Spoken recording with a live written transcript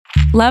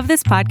Love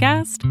this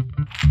podcast?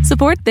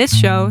 Support this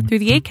show through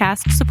the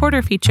Acast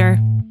supporter feature.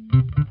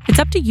 It's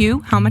up to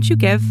you how much you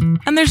give,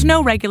 and there's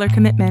no regular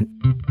commitment.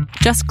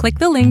 Just click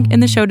the link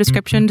in the show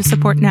description to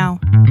support now.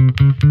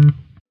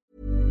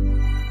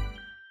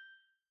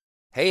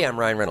 Hey, I'm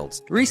Ryan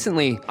Reynolds.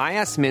 Recently, I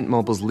asked Mint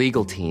Mobile's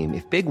legal team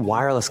if big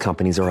wireless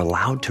companies are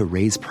allowed to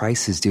raise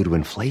prices due to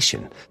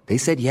inflation. They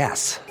said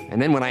yes.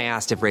 And then when I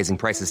asked if raising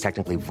prices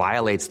technically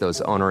violates those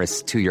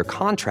onerous two-year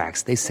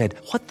contracts, they said,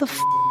 "What the f***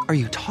 are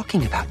you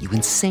talking about, you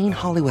insane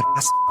Hollywood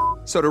ass?"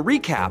 So to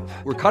recap,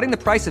 we're cutting the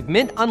price of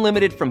Mint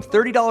Unlimited from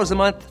 $30 a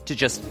month to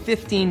just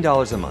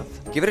 $15 a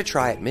month. Give it a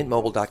try at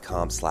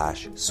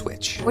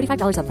mintmobile.com/switch.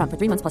 $45 up front for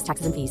 3 months plus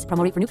taxes and fees.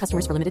 Promo rate for new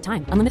customers for limited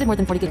time. Unlimited more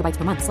than 40 gigabytes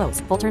per month. Slows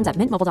full terms at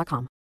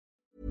mintmobile.com.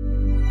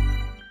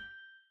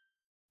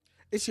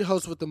 It's your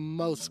host with the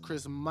most,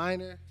 Chris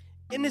Minor.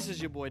 And this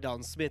is your boy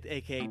Dalton Smith,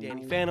 a.k.a.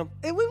 Danny Phantom.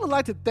 And we would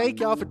like to thank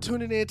y'all for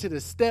tuning in to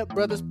the Step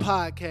Brothers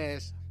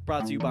Podcast.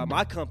 Brought to you by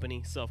my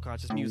company,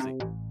 Self-Conscious Music.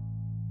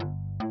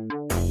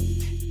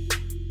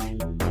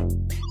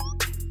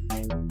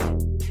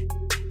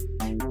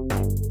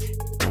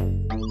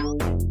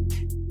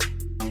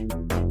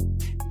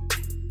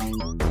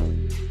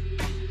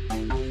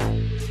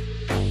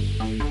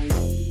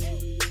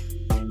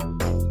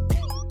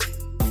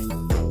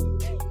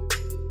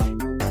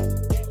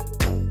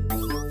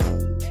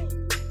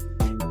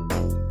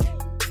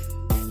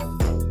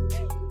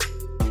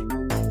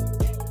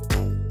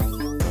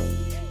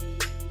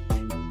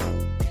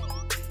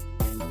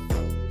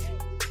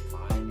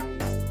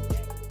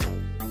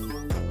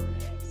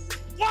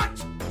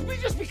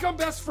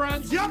 Best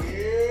friends. Yep.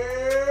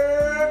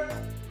 Yeah.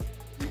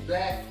 We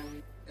back.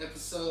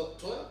 Episode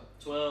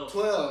 12?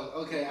 12.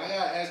 Okay, I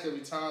gotta ask every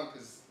time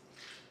because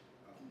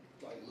I'm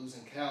like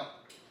losing count.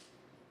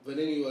 But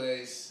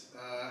anyways,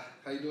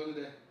 how you doing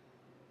today?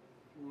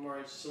 I'm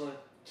alright, chilling.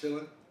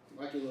 Chilling?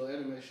 Like your little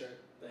anime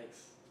shirt.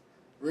 Thanks.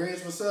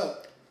 Riz, what's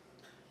up?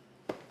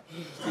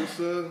 Just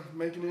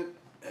making it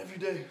every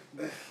day.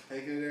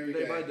 Making it every day.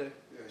 Day by day.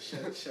 Yeah,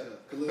 shut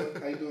up. Khalil,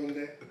 how you doing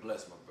today?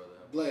 Bless, my brother.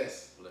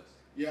 Bless. Bless.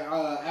 Yeah,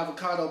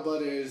 avocado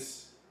butter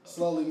is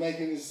slowly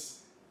making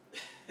its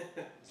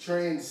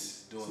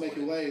trends. It's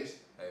making waves.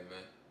 Hey,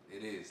 man.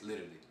 It is,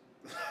 literally.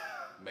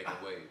 Making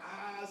waves.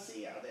 I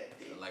see how that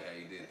did. I like how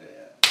you did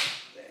that.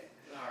 Yeah.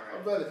 All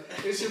right. Brother,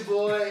 it's your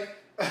boy,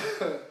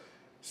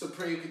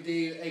 Supreme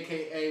Kadeem,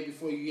 a.k.a.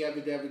 Before You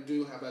Yabba Dabba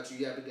Do, how about you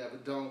Yabba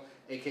Dabba Don't,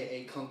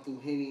 a.k.a. Kung Fu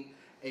Henny,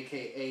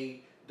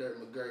 a.k.a. Dirt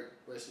McGirt,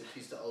 rest in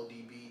peace to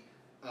ODB,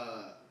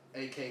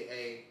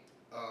 a.k.a.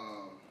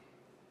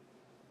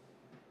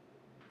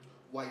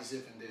 White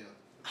Zippendale.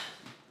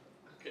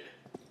 Okay.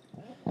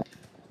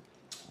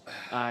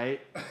 Alright.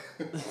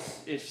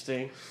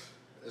 Interesting.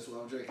 That's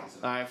what I'm drinking. So.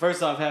 Alright,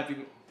 first off,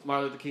 happy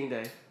Martin Luther King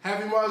Day.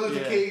 Happy Martin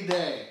Luther King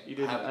Day. You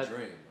didn't, I have a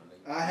dream.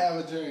 I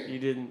have a dream. You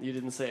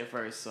didn't say it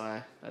first, so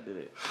I did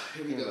it.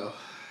 Here we go.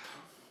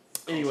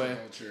 Anyway,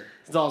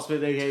 it's Dalton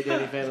Smith, a.k.a.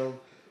 Danny Phantom,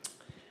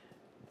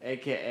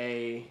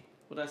 a.k.a.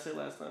 What did I say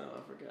last time? I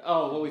forgot.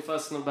 Oh, what we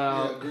fussing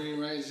about? Yeah, Green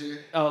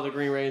Ranger. Oh, the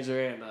Green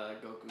Ranger and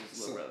Goku's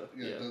little brother.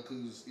 Yeah,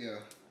 Goku's,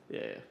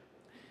 Yeah.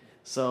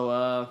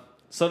 So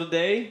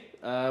today,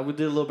 we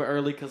did a little bit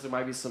early because there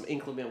might be some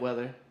inclement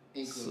weather.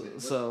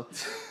 Inclement. So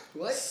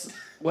what?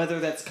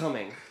 Weather that's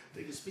coming.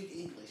 They can speak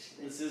English.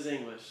 This is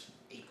English.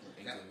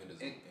 Inclement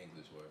is an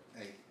English word.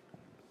 Hey.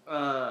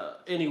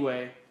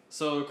 Anyway,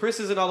 so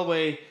Chris isn't all the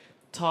way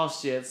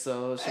tossed yet,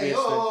 so Hey,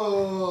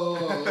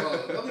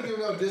 don't be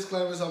giving up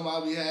disclaimers on my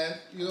behalf.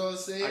 You know what I'm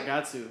saying? I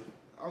got to.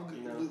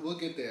 We'll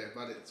get there,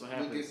 buddy. That's what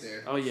happens. We'll get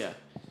there. Oh yeah.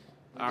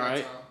 All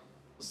right. Time.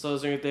 So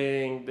is there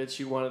anything that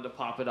you wanted to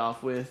pop it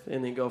off with,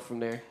 and then go from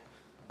there?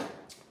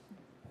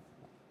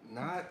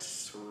 Not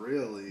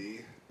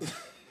really.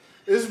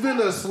 It's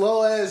been a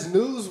slow ass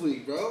news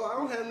week, bro. I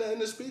don't have nothing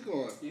to speak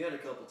on. You had a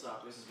couple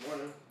topics this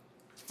morning.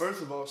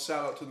 First of all,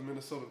 shout out to the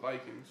Minnesota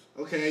Vikings.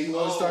 Okay, you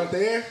want to start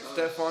there?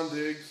 Stephon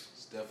Diggs.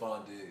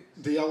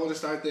 Do y'all want to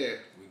start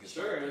there? We can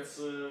Sure.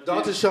 start It's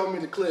Dalton showed me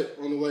the clip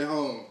on the way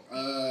home.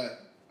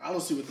 I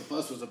don't see what the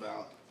fuss was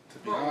about, to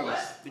be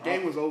honest. The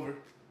game was over.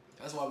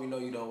 That's why we know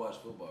you don't watch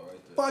football right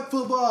there. Fuck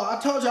football. I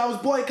told you I was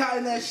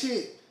boycotting that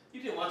shit.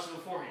 You didn't watch it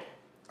beforehand.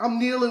 I'm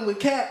kneeling with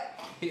Cap.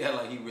 Yeah,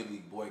 like he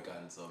really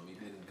boycotting something. He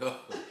didn't go.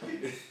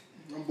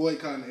 I'm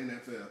boycotting the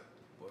NFL.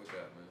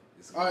 Boycott, man.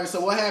 All right, so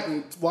what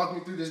happened? Walk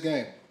me through this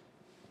game.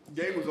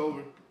 The game was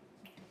over.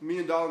 Me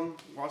and Dalton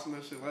watching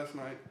that shit last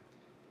night.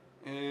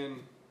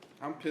 And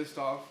I'm pissed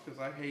off because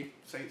I hate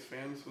Saints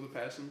fans with a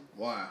passion.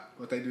 Why?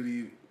 What they do to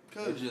you?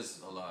 They're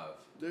just alive.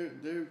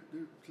 They're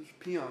just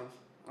peons.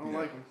 I don't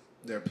like them.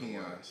 They're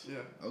peons.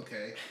 Yeah.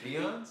 Okay.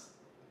 Peons?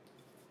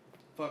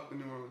 Fuck the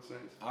New Orleans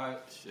Saints. Alright,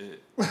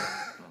 shit.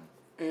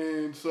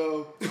 And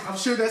so I'm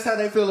sure that's how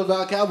they feel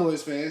about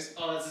Cowboys fans.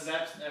 Oh, that's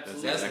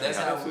absolutely.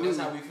 That's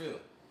how we feel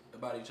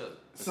about each other.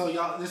 So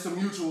y'all, it's a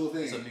mutual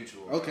thing. It's a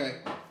mutual. Okay.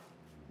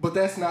 But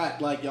that's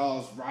not like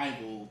y'all's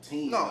rival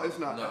team. no, it's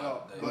not No, at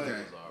all. they- But,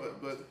 Okay.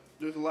 but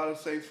there's a lot of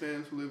Saints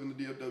fans who live in the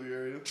DFW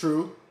area.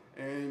 True.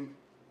 And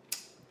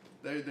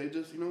They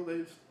just,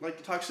 they like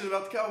to talk shit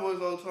about the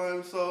Cowboys all the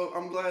time. So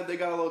I'm glad they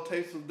got a little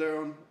taste of their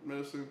own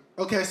medicine.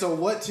 Okay, so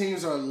what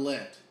teams are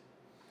left?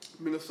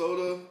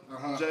 Minnesota,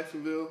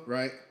 Jacksonville,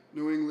 right?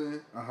 New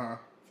England,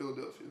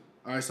 Philadelphia.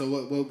 All right, so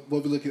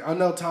what we looking? I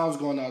know Tom's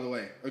going all the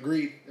way.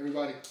 Agreed,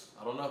 everybody.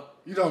 I don't know.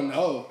 You don't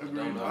know. I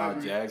don't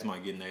know. Jags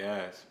might get in their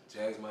ass.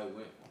 Jags might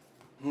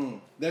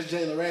win. That's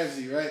Jalen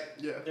Ramsey, right?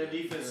 Yeah. Their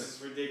defense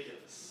is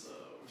ridiculous. So.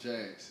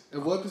 Jags.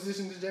 And what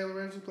position does Jalen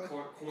Ramsey play?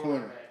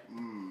 Corner.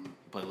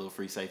 Play a little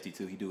free safety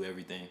too. He do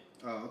everything.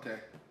 Oh, okay.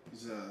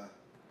 He's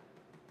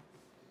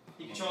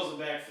He controls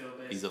the backfield,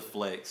 basically. He's a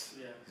flex.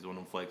 Yeah. He's one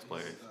of them flex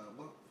players.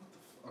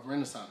 a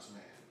Renaissance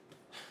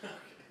man.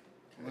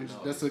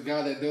 That's a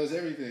guy that does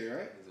everything,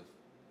 right?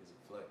 He's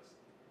a flex.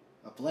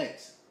 A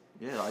flex.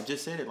 Yeah, I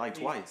just said it like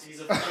twice.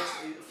 He's a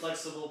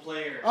flexible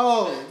player.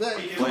 Oh,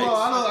 come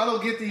on! I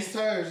don't get these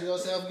terms. You know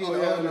what I'm saying? I'm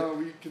getting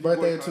older.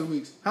 Birthday in 2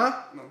 weeks,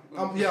 huh?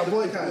 No. Yeah,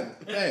 boycotting.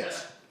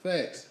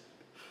 Facts.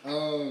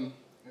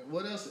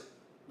 What else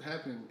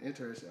happened?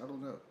 Interesting. I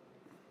don't know.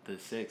 The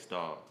sex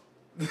dog.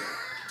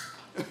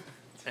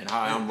 And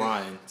hi, I'm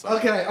Ryan. So.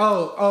 Okay.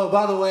 Oh.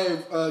 By the way,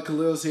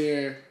 Khalil's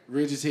here,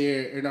 Rich is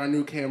here, and our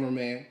new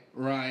cameraman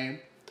Ryan.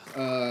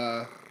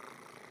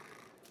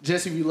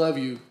 Jesse, we love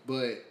you,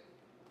 but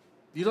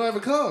you don't ever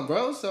come,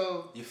 bro.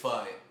 So You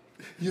fired.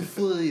 you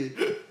fully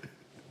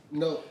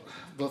no,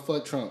 but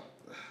fuck Trump.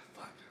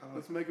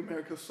 Let's make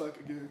America suck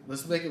again.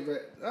 Let's make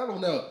it. I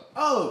don't know.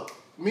 Oh,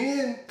 me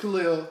and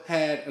Khalil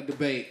had a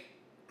debate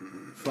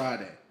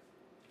Friday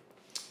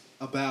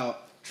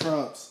about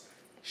Trump's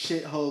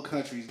shithole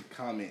country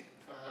comment.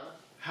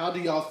 How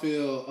do y'all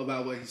feel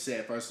about what he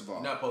said? First of all,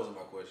 You're not posing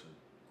my question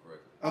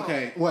correctly.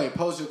 okay. Wait,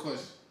 pose your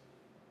question.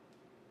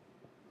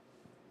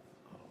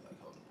 I don't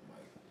like holding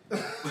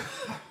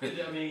the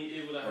mic. I mean,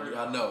 it would have hurt.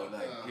 I know.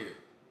 Here.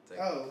 Take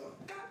it.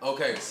 Oh,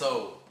 Okay,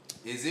 so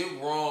is it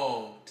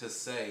wrong to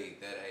say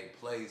that a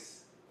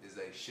place is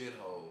a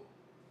shithole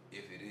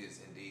if it is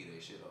indeed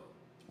a shithole?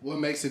 what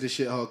makes it a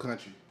shithole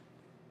country?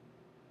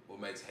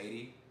 What makes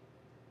Haiti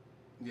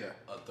Yeah.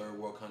 a third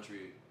world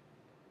country?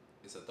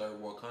 It's a third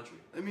world country.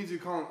 That means you're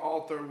calling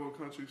all third world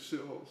countries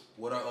shitholes.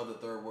 What are other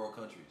third world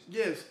countries?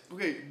 Yes.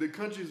 Okay. The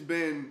country's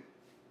been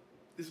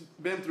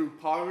through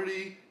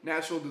poverty,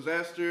 natural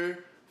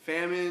disaster,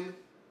 famine,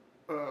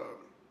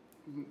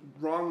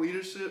 wrong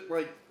leadership.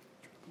 Like,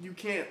 you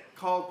can't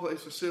call a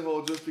place a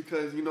shithole just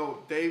because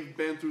they've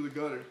been through the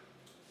gutter.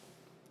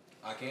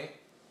 I can't.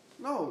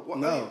 No.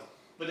 No.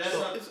 But that's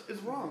not.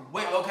 It's wrong.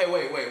 Wait. Okay.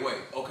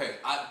 Okay.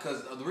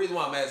 Because the reason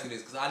why I'm asking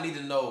this because I need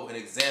to know an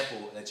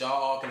example that y'all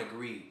all can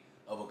agree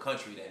of a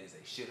country that is a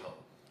shithole.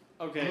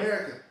 Okay.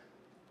 America.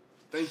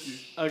 Thank you.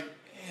 Man,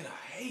 I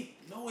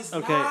hate. No, it's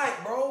Okay.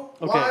 not, bro.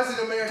 Okay. Why is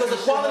it America? Because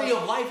the quality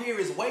of life here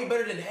is way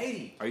better than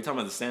Haiti. Are you talking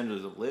about the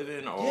standards of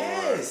living or?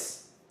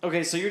 Yes.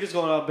 Okay, so you're just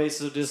going off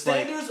basis of just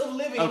Standards of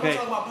living. Okay. I'm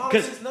not talking about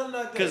politics, nothing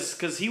like that.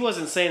 Because he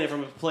wasn't saying it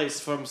from a place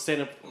from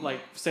standards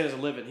of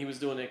living. He was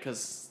doing it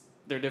because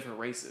they're different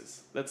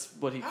races. That's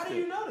what he. How do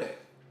you know that?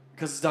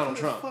 Because it's Donald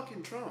Trump.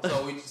 Fucking Trump.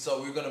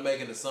 So we're gonna make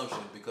an assumption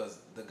because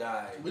the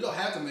guy. We don't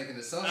have to make an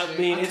assumption. I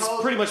mean, it's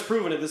told pretty you. much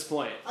proven at this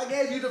point. I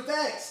gave you the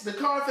facts, the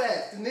car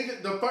facts. The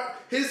nigga,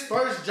 his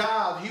first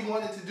job he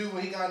wanted to do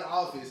when he got in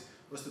office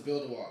was to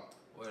build a wall.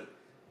 What?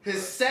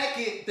 His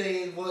second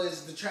thing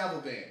was the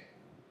travel ban.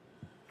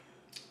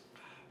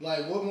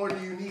 Like, what more do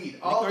you need?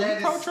 All Are that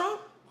you pro is.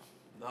 Trump?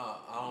 No,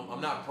 I'm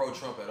not pro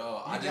Trump at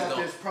all. You I just got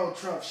don't. this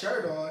pro-Trump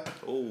shirt on.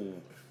 Oh.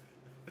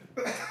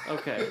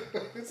 Okay.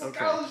 It's a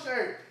collar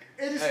shirt.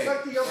 It is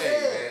stuck to your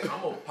head. Man,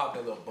 I'm gonna pop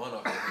that little bun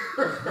up in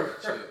here.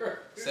 Chill.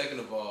 Second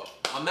of all,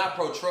 I'm not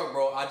pro Trump,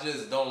 bro. I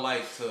just don't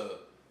like to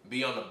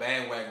be on the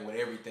bandwagon with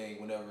everything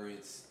whenever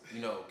it's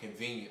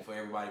convenient for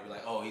everybody to be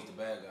like, oh, he's the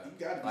bad guy. You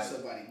gotta be Like,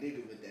 somebody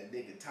nigga with that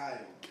nigga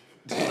title.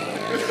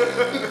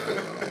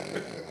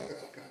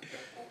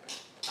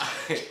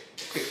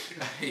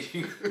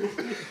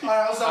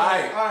 Alright, I'm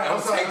sorry.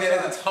 I'm take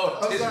that as a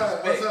total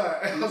disrespect.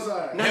 I'm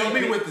sorry. Help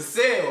me with the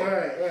sale.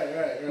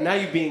 Right. Now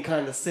you're being Now you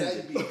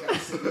condescending. being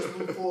condescending. Let's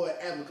move forward.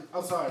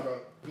 I'm sorry, bro.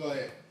 Go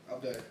ahead.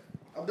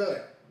 I'm done.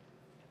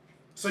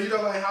 So you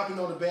don't like hopping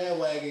on the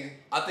bandwagon?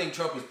 I think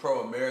Trump is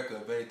pro-America,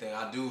 if anything.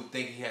 I do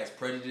think he has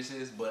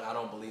prejudices, but I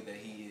don't believe that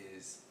he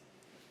is,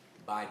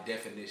 by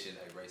definition,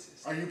 a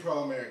racist. Are you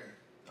pro-America?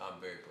 I'm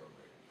very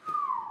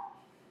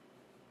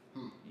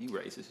pro-America. You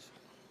racist.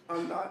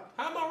 I'm not.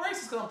 How am I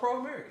racist? Because I'm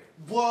pro-American.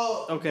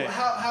 Well, Okay.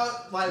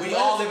 How like We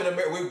all live in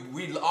America.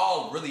 We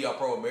all really are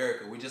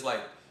pro-America.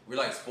 We're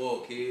like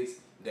spoiled kids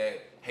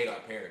that hate our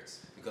parents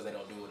because they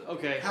don't do it.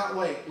 Okay.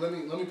 Wait, let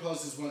me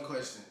pose this one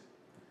question.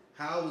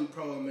 How are we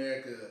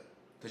pro-America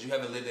Because you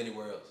haven't lived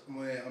anywhere else.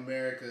 when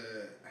America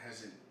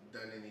hasn't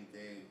done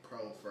anything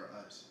pro for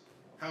us?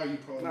 How are you Not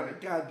a pro-America?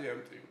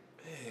 goddamn thing.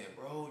 Man,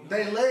 bro.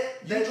 They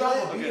You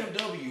drive a Okay.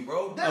 BMW,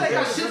 bro. That ain't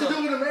got shit to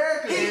do with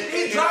America.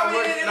 He driving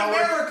it in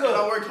America. And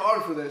I worked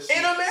hard for this. In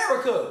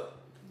America.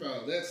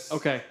 Bro, that's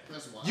Okay.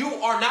 That's wild. You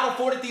are not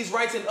afforded these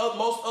rights in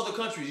most other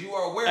countries. You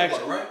are aware of that,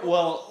 Actually, right?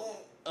 well,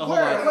 hold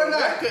on. We're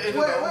not.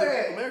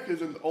 America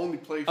isn't the only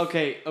place.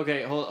 Okay,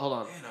 hold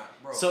on. Man,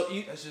 bro, So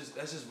that's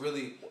just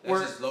really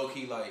we're- just low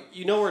key like.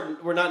 You know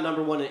we're not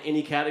number one in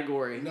any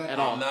category Not- at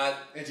all. I'm not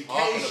Education,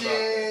 talking about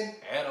that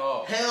at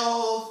all.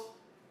 health,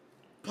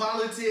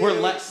 politics.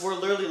 We're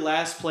literally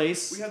last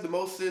place. We have the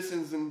most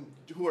citizens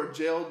who are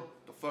jailed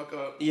the fuck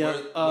up. Yeah,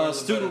 we're the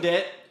student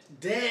better- debt.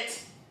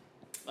 debt.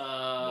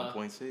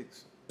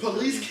 1.6.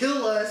 Police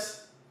kill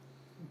us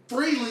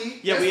freely.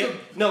 Yeah,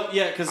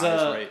 That's because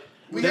Highest rate.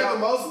 we have the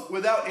most.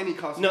 Without any no.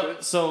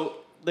 consequence. So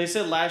they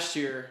said last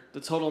year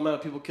the total amount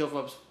of people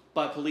killed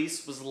by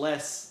police was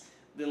less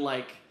than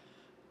like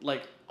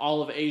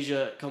all of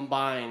Asia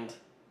combined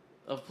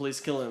of police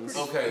killings.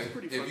 Okay, It's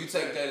pretty if you fucking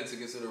take sad. that into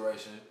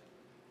consideration,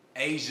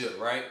 Asia,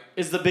 right,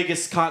 It's the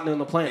biggest continent on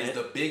the planet, is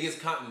the biggest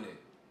continent.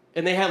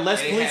 and they had less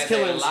And it police has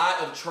killings. a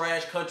lot of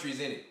trash countries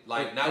in it.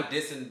 Like, not Okay.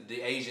 dissing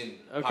the Asian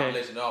Okay.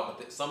 population at all,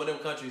 but some of them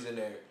countries in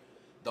there,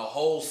 the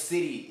whole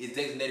city is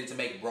designated to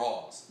make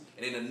bras.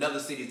 And then another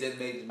city is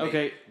designated to make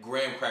Okay.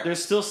 graham crackers.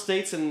 There's still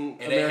states in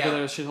they America have-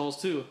 that are shitholes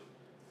too.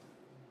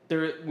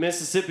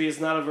 Mississippi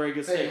is not a very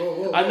good Hey, state. whoa,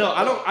 whoa, I know. whoa,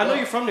 I know whoa.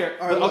 you're from there.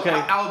 All But right, okay.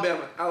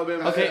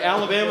 Alabama. Okay,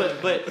 Alabama,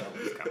 but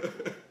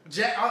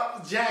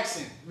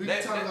Jackson. We can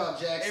That- talk that- about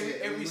Jackson.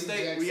 every Lee state-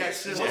 Jackson. we got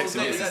shit. Jackson, States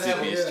that Mississippi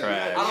have- is yeah.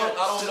 trash.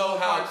 I don't know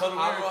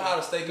how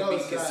the state No, can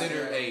be it's not,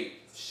 considered man. a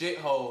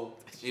shithole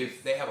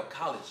if they have a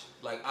college.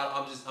 Like,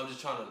 I'm just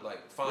trying to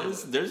like find.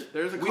 There's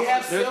There's a We college,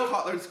 have there's,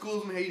 self- there's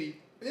schools in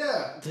Haiti.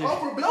 Yeah. Dude.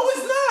 Oprah No,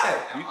 it's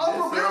not.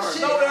 Oprah Yes, Bill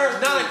shit. No,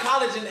 there's not a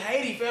college in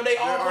Haiti, fam. They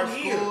There all are come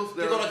here schools. to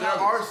There go to are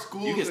college.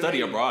 schools. you can in study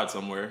Haiti. abroad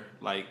somewhere,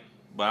 like,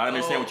 but I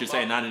understand what you're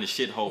saying. Not in a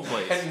shithole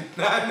place.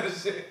 Not in the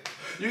shit.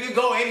 You can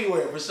go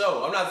anywhere for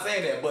sure. I'm not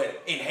saying that,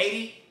 but in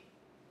Haiti,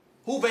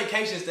 who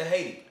vacations to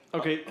Haiti?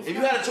 okay. If you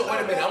had a choice, wait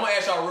a minute. I'm gonna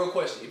ask y'all a real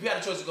question. If you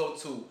had a choice to go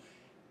to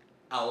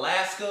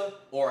Alaska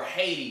or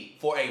Haiti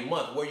for a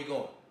month, where you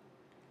going?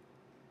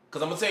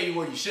 Because I'm gonna tell you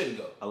where you shouldn't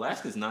go.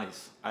 Alaska's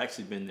nice. I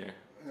actually been there.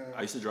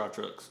 I used to drive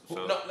trucks.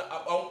 So.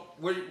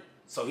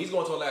 So he's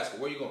going to Alaska.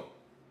 Where you going?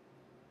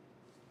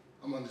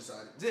 I'm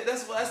undecided.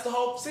 That's the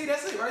whole. See,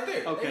 that's it right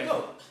there. Okay. There you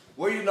go.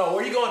 Where you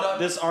going, dog?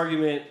 This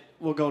argument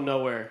will go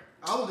nowhere.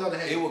 I would go to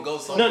Haiti. It will go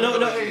somewhere. No.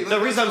 Hey, The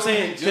reason I'm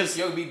saying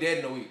You'll be dead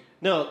in a week.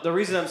 the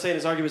reason I'm saying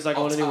this argument's not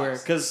going Off anywhere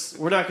tops. because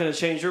we're not going to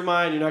change your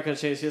mind. You're not going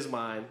to change his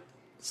mind.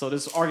 So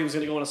this argument's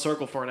going to go in a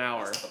circle for an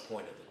hour. That's the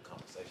point of the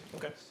conversation.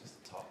 Okay. It's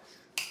just talk.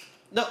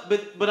 No,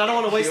 but I don't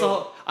want to waste the Kill.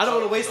 whole. I don't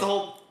want to waste the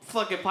whole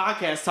fucking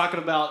podcast talking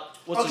about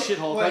what's a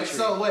shithole wait,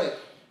 country.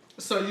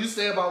 So you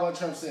stand by what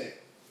Trump said?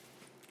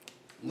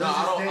 No, Let's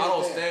I just don't. dead I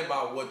don't there. stand by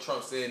what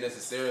Trump said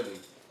necessarily.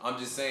 I'm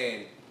just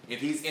saying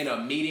if he's in a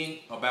meeting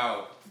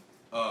about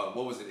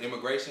what was it,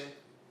 immigration,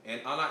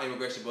 and not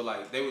immigration, but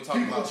like they were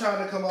talking People about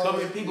trying to come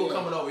over. people Yeah.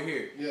 coming over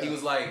here. Yeah. He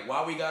was like,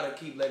 why we gotta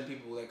keep letting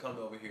people that come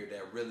over here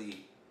that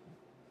really.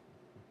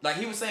 Like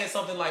he was saying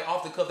something like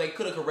off the cuff, they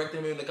could have corrected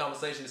him in the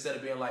conversation instead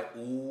of being like,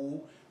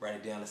 "Ooh, write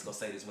it down. Let's go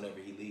say this whenever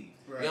he leaves."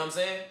 Right. You know what I'm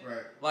saying?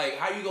 Right. Like,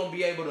 how you gonna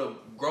be able to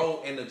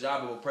grow in the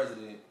job of a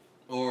president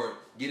or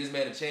get this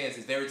man a chance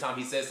if every time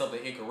he says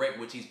something incorrect,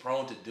 which he's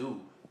prone to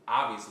do,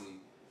 obviously,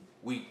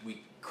 we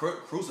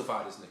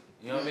crucify this nigga.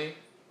 You know what I mean?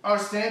 Our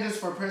standards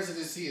for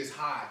presidency is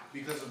high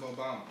because of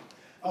Obama.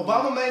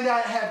 Obama may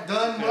not have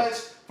done much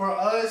for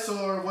us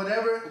or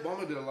whatever.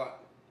 Obama did a lot.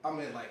 I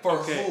mean, like, For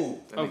Okay. who?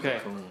 Okay.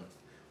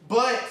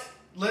 but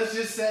let's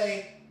just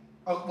say,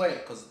 oh, wait,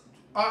 Because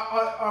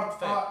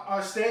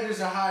our standards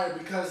are higher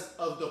because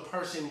of the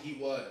person he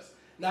was,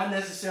 not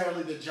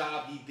necessarily the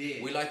job he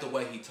did. we like the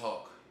way he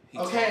talk. He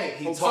Okay,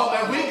 Talk, he so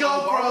talk. if we go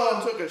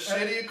Obama from- took a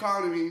shitty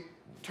economy,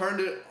 turned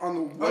it on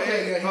the way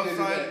Okay, yeah, he did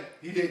do upside. that.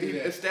 He did do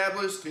that.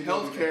 Established He did do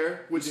health care,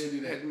 that. He which did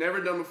do that. had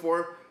never done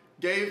before.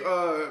 Gave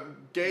The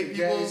people,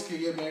 gays could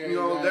get married,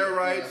 their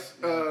right? rights.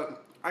 Yeah.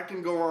 I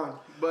can go on,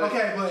 but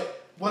Okay,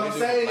 but what We I'm do,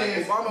 saying like,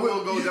 is, Obama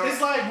will go down.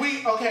 it's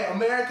like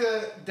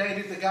America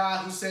dated the guy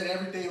who said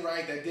everything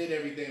right, that did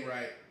everything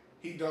right.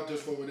 He dumped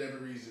us for whatever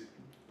reason,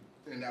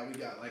 and now we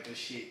got like a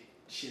shit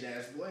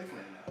ass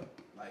boyfriend now.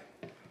 Like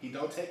he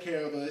don't take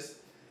care of us.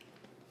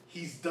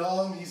 He's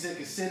dumb. He's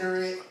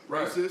inconsiderate.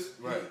 Right. racist.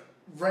 Right.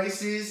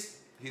 Racist.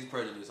 He's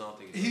prejudiced. I don't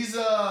think He's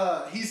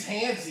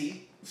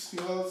handsy. You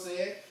know what I'm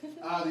saying?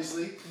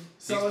 Obviously.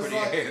 So He's it's pretty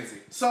like, handsy.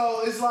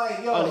 So it's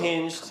like, yo,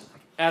 Unhinged.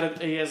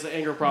 He has an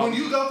anger problem.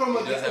 when you go from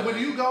He does have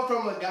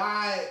a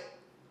guy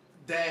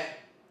that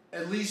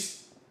at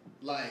least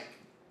like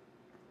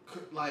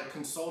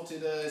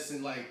consulted us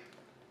and like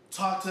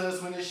talked to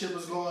us when this shit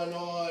was going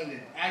on and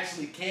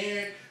actually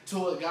cared,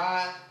 to a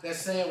guy that's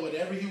saying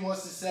whatever he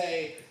wants to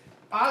say.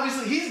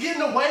 Obviously, he's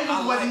getting away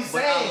with what he's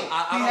saying.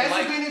 I He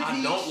hasn't don't been like. I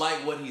impeached. don't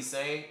like what he's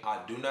saying. I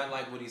do not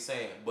like what he's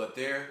saying. But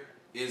there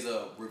is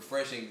a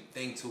refreshing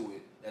thing to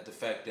it, at the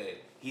fact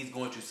that he's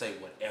going to say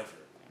whatever.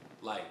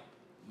 Like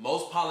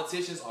most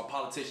politicians are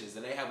politicians,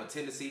 and they have a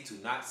tendency to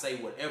not say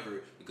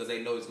whatever because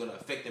they know it's going to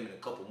affect them in a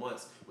couple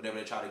months whenever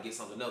they try to get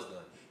something else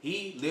done.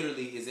 He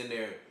literally is in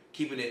there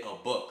keeping it a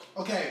buck.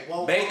 Okay,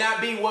 well, May not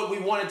be what we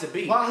want it to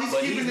be. while he's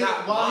but keeping he's it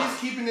not lying.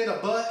 a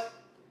buck,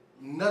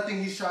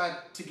 Nothing he's tried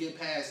to get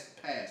past.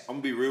 I'm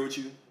gonna be real with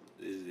you.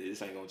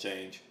 This ain't gonna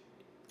change.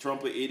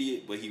 Trump an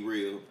idiot, but he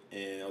real.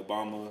 And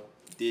Obama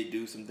did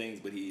do some things,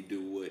 but he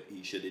do what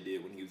he should have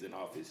did when he was in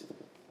office.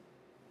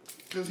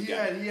 Because he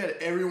had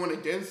everyone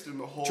against him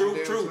the whole True.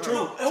 Wait,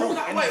 no.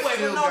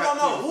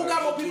 Who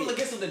got more people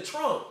against him than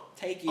Trump?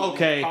 Take it.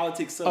 Okay.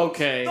 Politics sucks.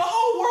 Okay. The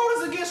whole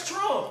world is against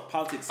Trump.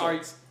 Politics Are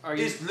sucks.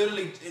 you? It's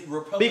literally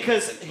Republican.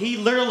 Because he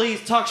literally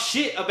talks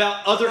shit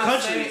about other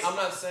countries. I'm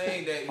not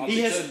saying that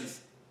He has. shouldn't.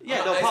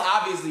 Yeah, that's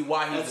obviously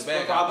why he's that's the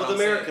bad the guy. problem but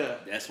with I'm America.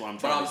 That's what I'm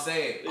But trying I'm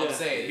saying,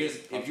 Yeah. here's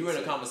if you're in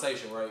a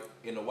conversation, right,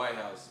 in the White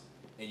House,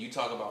 and you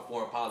talk about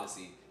foreign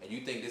policy, and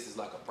you think this is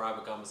like a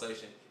private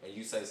conversation, and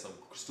you say some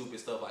stupid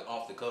stuff like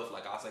off the cuff,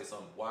 like I say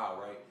something wild,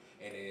 right,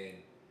 and then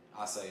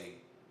I say,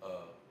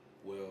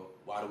 well,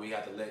 why do we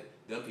have to let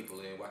them people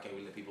in? Why can't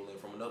we let people in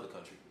from another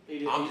country? He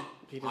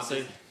didn't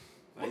say.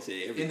 I said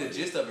in everybody. the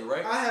gist of it,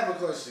 right? I have a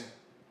question.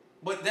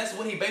 But that's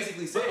what he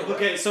basically said. Right?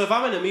 Okay, so if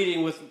I'm in a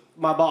meeting with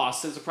my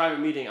boss, it's a private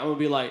meeting, I'm gonna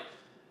be like,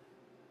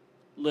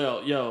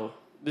 Lil, yo,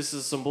 this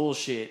is some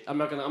bullshit. I'm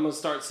gonna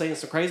start saying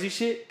some crazy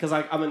shit because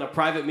I'm in a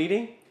private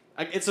meeting.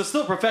 It's a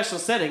still professional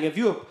setting. If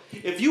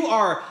you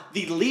are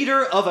the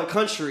leader of a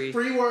country,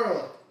 Free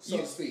world, so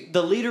to speak.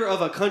 the leader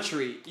of a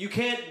country, you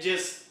can't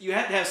just. You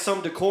have to have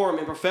some decorum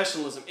and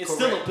professionalism. It's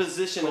still a Correct.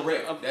 position.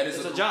 Correct. That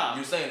is a job.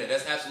 You're saying that.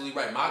 That's absolutely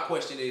right. My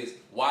question is,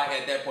 why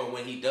at that point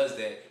when he does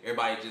that,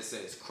 everybody just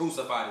says,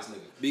 crucify this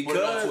nigga. Put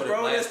it on Because, Twitter,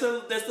 bro, blast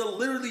that's the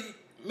literally,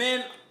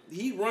 man,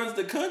 he runs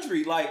the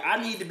country. Like,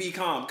 I need to be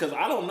calm because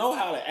I don't know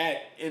how to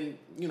act in,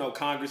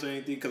 Congress or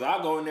anything because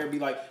I'll go in there and be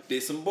like,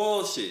 this some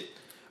bullshit.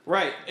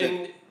 Right.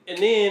 And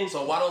then.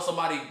 So why don't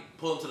somebody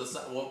pull him to the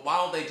side? Well, why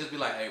don't they just be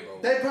like, hey, bro,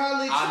 They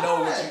probably I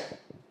know what tried. you...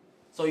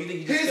 So you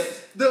think you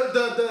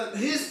just...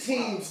 His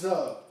teams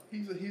though.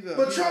 He's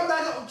But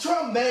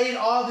Trump made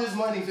all this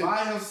money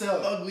by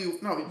himself. Ugly.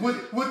 No, he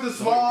didn't. With the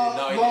small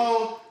No, he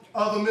loan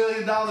of $1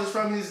 million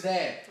from his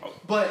dad.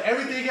 But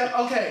everything else,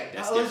 okay,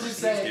 That's let's just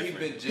say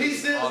different. He's been he's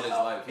just still, all his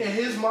life. in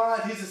his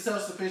mind, he's a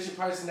self-sufficient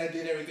person that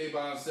did everything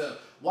by himself.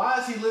 Why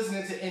is he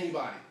listening to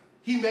anybody?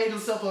 He made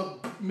himself a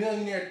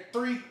millionaire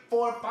 3,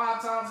 4,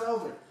 5 times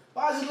over.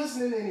 Why is he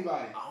listening to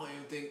anybody? I don't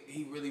even think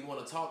he really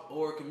want to talk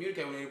or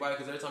communicate with anybody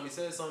because every time he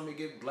says something, he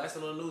get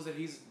blasted on the news that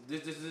he's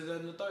this,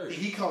 and the third.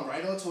 He come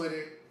right on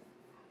Twitter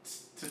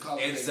to call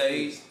And fake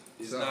say news.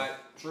 it's So, not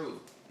true.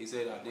 He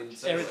said I didn't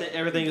say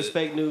Everything is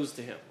fake news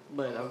to him.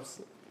 But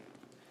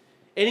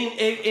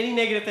any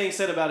negative thing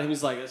said about him,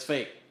 he's like, it's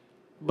fake.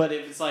 But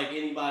if it's like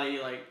anybody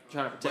like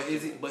trying to protect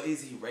him. But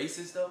is he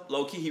racist though?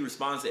 Low key, he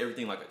responds to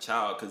everything like a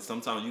child because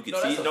sometimes you can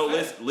No, see. that's a No,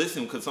 fact.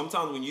 listen, because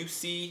sometimes when you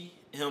see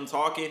him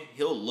talking,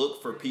 he'll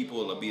look for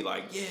people to be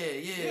like,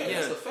 yeah.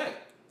 That's a fact.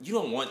 You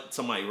don't want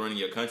somebody running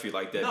your country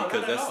like that No,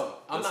 because no. that's.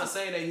 I'm not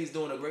saying that he's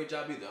doing a great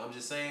job either. I'm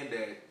just saying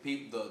that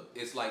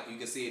it's like you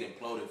can see it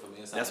imploding from the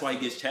inside. That's why he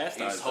gets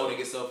chastised. He's holding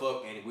itself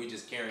up, and we're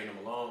just carrying him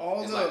along.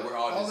 All It's the- like we're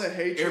all all just the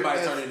hatred everybody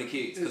that's- turning into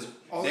kids because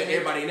all the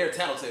everybody in there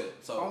tattletale.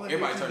 So All the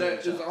everybody hatred turning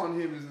that into is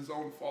on him is his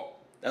own fault.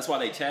 That's why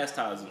they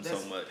chastise him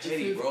That's so much.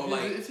 petty, bro.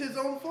 Like, It's his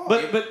own fault.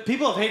 But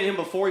people have hated him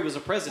before he was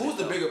a president. who's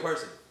the though. bigger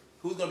person?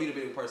 Who's gonna be the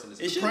bigger person?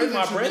 It should be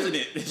my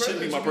president. It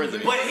should be my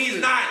president. But he's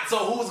not. So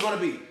who's gonna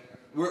be?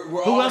 We're Who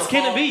all else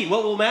can it be?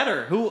 What will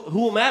matter? Who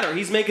will matter?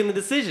 He's making the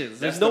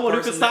decisions. There's That's no the one who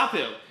can person stop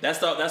him. That's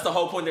the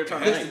whole point they're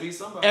trying to It has to make. be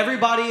somebody.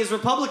 Everybody is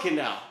Republican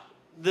now.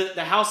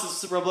 The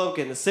House is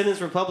Republican. The Senate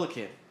is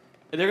Republican.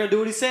 And they're going to do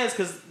what he says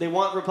because they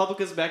want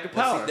Republicans back in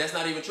But power. see, that's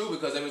not even true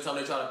because every time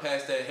they try to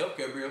pass that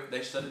healthcare bill,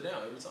 they shut it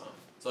down every time.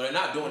 So they're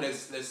not doing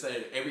this. They're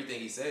saying everything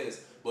he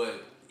says,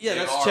 but yeah, they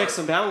that's are, checks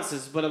and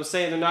balances. But I'm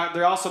saying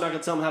they're also not going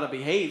to tell him how to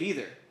behave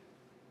either.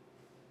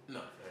 No,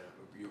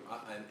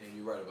 and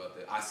you're right about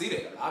that. I see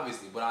that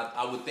obviously, but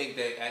I would think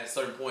that at a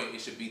certain point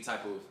it should be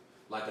type of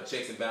like a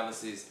checks and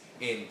balances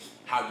in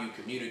how you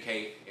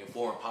communicate in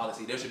foreign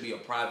policy. There should be a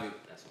private.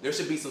 There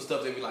should be some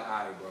stuff that be like,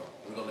 all right, bro,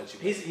 we're gonna let you.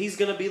 He's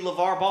going to be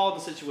LeVar Ball in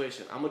the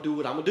situation. I'm going to do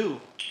what I'm going to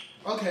do.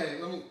 Okay,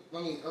 let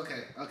me.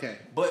 Okay.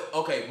 But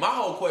okay, my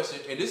whole question,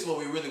 and this is what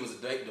we really was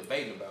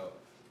debating about,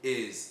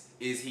 is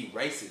he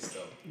racist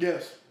though?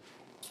 Yes.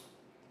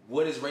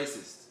 What is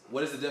racist?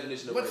 What is the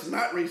definition of What's racist?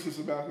 not racist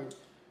about him?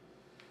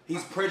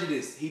 He's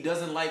prejudiced. He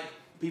doesn't like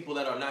people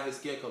that are not his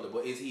skin color.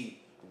 But is he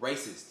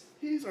racist?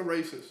 He's a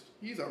racist.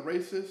 He's a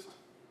racist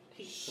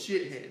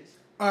shithead.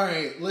 All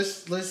right,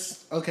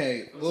 let's.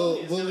 Okay,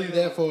 we'll leave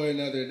that for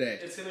another day.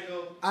 It's going to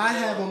go. I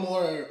have a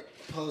more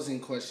posing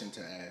question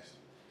to ask.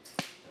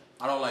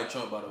 I don't like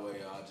Trump, by the way.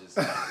 I just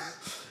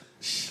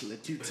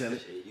Let you tell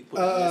it. You put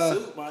in your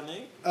suit, my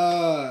name.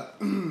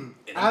 and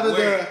Out of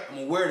the I'm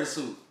gonna wear the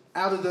suit.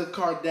 out of the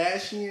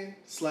Kardashian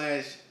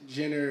 /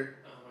 Jenner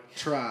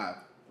tribe,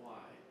 Why?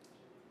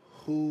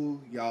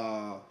 who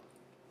y'all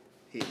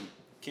hitting?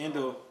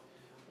 Kendall.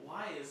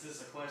 Why is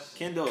this a question?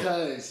 Kendall.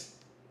 Because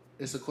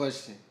it's a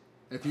question.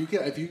 If you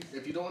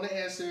don't want to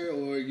answer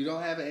or you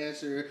don't have an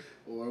answer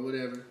or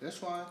whatever, that's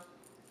fine.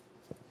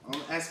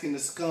 I'm asking the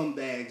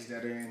scumbags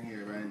that are in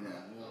here right now.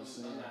 You know what I'm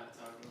saying?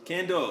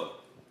 Kendall.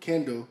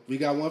 Kendall, we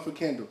got one for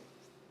Kendall.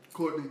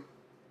 Courtney.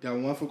 Got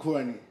one for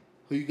Courtney.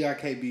 Who you got,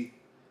 KB?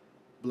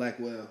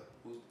 Blackwell.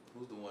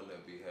 Who's the one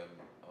that be having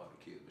all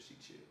the kids, but she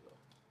chill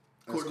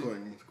though? That's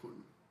Courtney. It's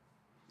Courtney.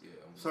 Yeah,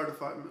 I'm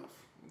Certified MILF.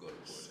 I'm going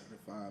to Courtney.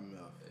 Certified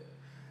MILF.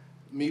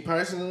 Yeah. Me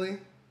personally,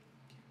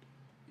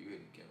 You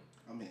hitting Kim?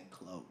 I'm hitting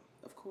Chloe.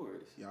 Of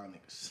course. Y'all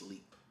niggas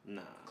sleep.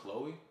 Nah.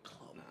 Chloe?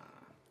 Nah.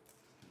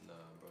 Nah,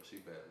 bro, she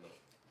bad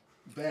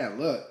luck. Bad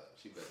luck.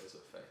 She bad. That's a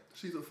fact.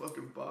 She's a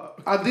fucking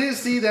bop. I did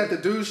see that the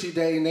dude she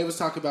dating, they was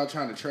talking about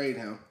trying to trade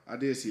him. I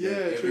did see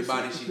that.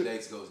 Everybody she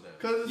dates goes down.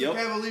 Because it's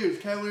the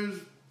Cavaliers.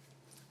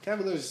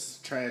 Cavaliers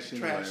trash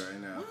anyway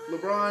right now.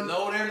 LeBron.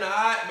 No, they're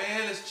not,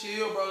 man. Let's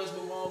chill, bro. Let's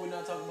move on. We're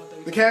not talking about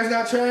that. The Cavs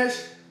not trash?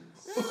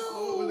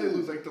 What did they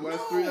lose? Like the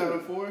last 3 out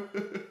of 4?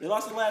 They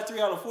lost the last 3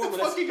 out of 4, but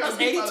Fuck, he got that's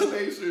beat by the 82.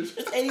 Pacers.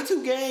 It's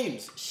 82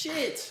 games.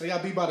 Shit. They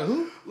got beat by the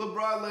who?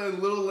 LeBron letting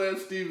little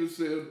Lance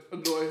Stevenson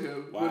annoy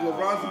him. Wow. When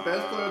LeBron's the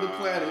best player on the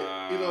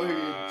planet, he's over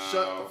here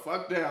shut the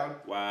fuck down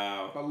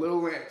Wow. by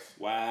little Lance.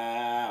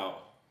 Wow.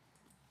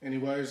 Any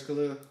words,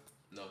 Khalil?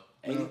 No.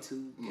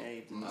 82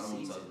 games in the I don't want to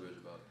season. talk to Rich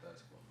about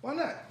basketball. Why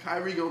not?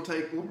 Kyrie gonna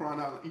take LeBron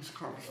out of the East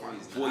Conference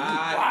Finals. Boy, you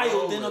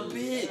wild than a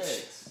bitch.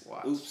 Relax.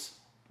 Watch. Oops.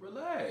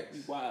 Relax.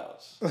 You wild.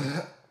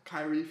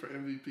 Kyrie for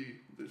MVP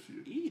this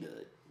year. Eat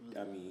it.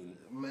 I mean,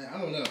 Man, I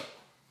don't know.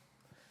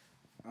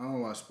 I don't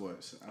watch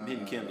sports. I'm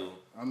hitting Kendall.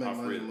 I make off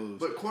money rip. moves.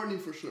 But Courtney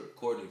for sure.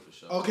 Courtney for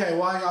sure. Okay,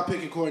 why y'all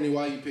picking Courtney?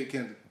 Why you pick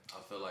Kendall?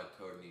 I feel like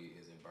Courtney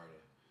isn't burning.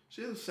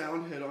 She has a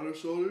sound head on her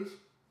shoulders.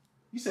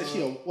 You said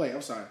she a wait.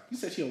 I'm sorry. You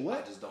said she a I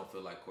what? just don't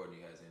feel like Courtney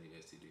has any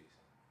STDs.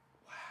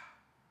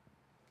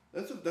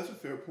 That's a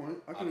fair point.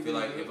 I can feel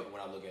agree like with that.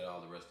 when I look at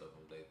all the rest of them,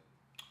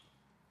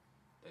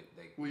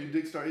 Will your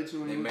dick start itching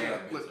when they you may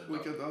have been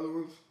look at the other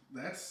ones?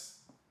 That's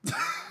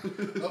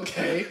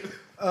okay.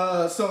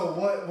 So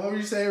what were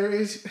you saying,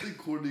 Rich? I think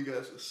Courtney got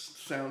a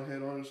sound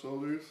head on her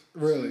shoulders.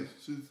 Really?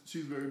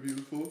 She's very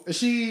beautiful. Is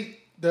she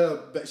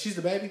she's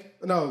the baby?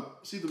 No,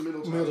 She's the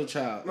middle child. middle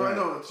child. No, right.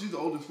 no, she's the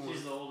oldest one.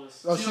 She's the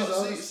oldest. Oh, She's she's the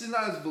oldest? she's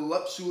not as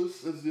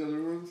voluptuous as the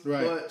other ones,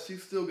 Right. but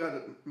she's still got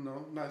a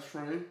nice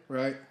frame,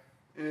 Right.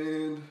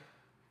 and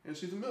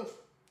she's a MILF.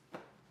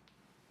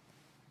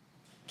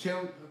 Kim.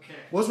 Okay.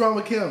 What's wrong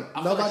with Kim?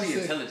 I feel Nobody like she's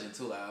said. intelligent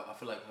too. Like I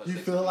feel like her You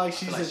sex feel appeal- like I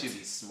she's feel like a- she'd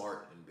be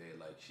smart in bed.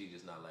 Like she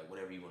just not like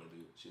whatever you want to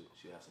do.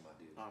 She'll have some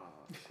ideas.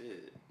 Oh,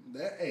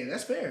 shit.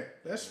 That's fair.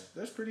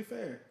 That's pretty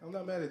fair. I'm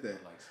not mad at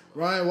that. Like some,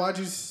 Ryan, why'd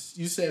you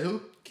said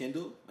who?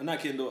 Kendall? Not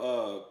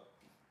Kendall.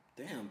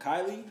 Damn,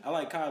 Kylie? I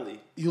like Kylie.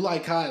 You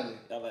like Kylie?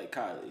 I like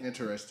Kylie.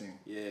 Interesting.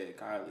 Yeah,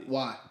 Kylie.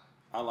 Why?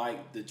 I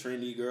like the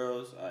trendy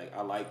girls.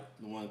 I like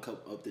the one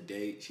up to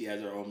date. She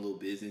has her own little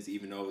business,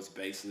 even though it's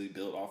basically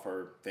built off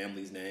her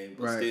family's name.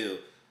 But Right. still.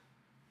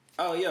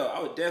 Oh, yo,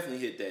 I would definitely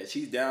hit that.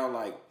 She's down,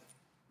 like,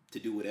 to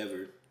do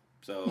whatever.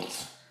 So,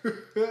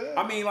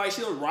 I mean, like,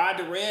 she'll ride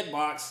the red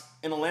box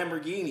in a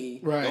Lamborghini,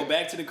 Right. go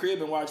back to the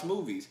crib and watch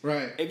movies.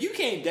 Right. If you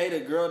can't date a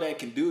girl that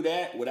can do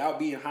that without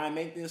being high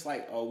maintenance,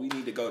 like, oh, we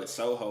need to go to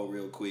Soho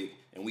real quick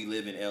and we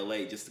live in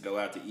LA just to go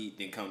out to eat,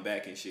 then come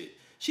back and shit.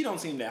 She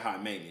don't seem that high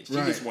maintenance. She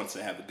Right. just wants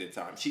to have a good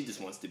time. She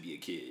just wants to be a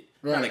kid.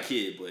 Right. Not a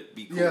kid, but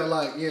be cool. Yeah,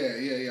 like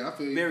yeah. I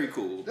feel you. Very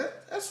cool.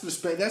 That's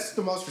respect. That's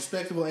the most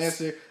respectable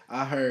answer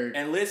I heard.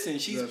 And listen,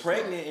 she's That's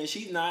pregnant and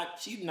she's not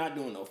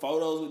doing no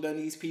photos with none of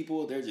these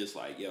people. They're just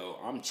like, yo,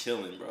 I'm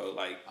chilling, bro.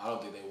 Like, I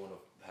don't think they want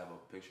to have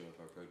a picture of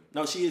her pregnant.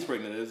 no, she is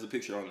pregnant. There's a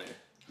picture on there.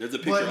 There's a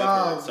picture But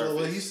of her surface.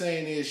 what he's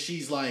saying is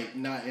she's like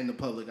not in the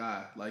public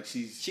eye. Like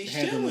she's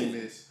handling chilling.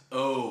 this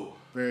Oh,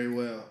 very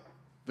well,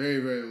 very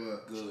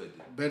well. good.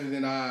 Better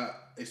than I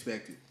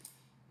expected.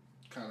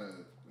 Kind of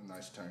a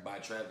nice turn. By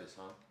Travis,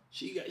 huh?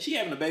 She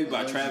having a baby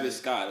by Travis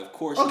Scott. Of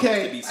course, she Okay,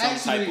 has to be some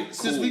actually, type of cool.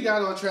 since we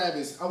got on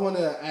Travis, I want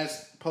to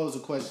pose a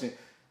question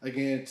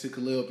again to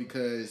Khalil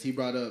because he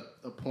brought up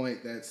a point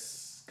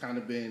that's kind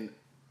of been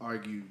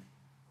argued.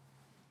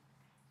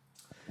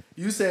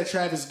 You said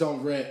Travis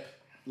don't rep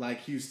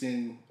like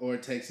Houston or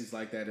Texas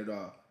like that at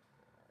all.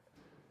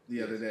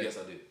 The other day. Yes,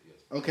 I did. Yes.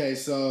 Okay,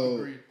 so,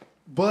 Agreed.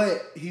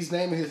 but he's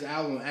naming his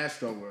album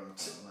Astro World.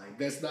 Like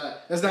that's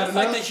not That's enough.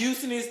 like the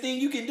Houstonest thing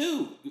you can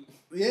do.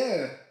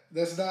 Yeah,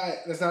 that's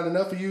not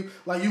enough for you.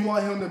 Like you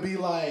want him to be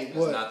like That's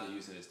what? not the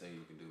useless thing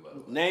you can do. By the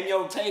way, Name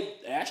your tape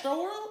Astro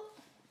World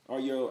or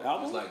your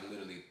album. it's like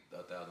literally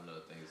 1,000 other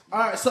things. All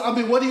right, so I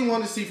mean, what do you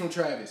want to see from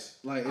Travis?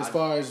 Like as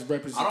far as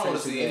representation? I don't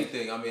want to see goes?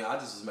 anything. I mean, I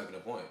just was making a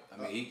point. I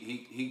mean,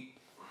 he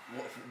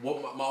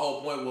what my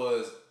whole point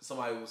was,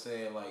 somebody was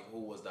saying like, who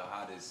was the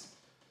hottest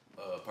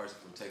person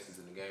from Texas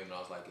in the game, and I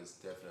was like, it's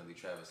definitely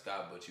Travis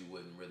Scott, but you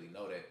wouldn't really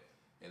know that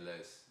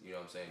unless, you know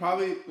what I'm saying?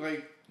 Probably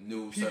like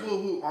New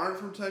people who aren't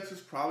from Texas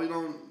probably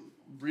don't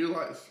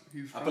realize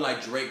he's. I feel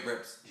like Drake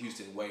reps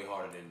Houston way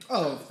harder than.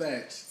 Oh, Travis.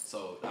 facts.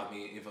 So I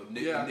mean,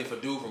 Yeah. if a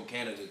dude from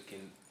Canada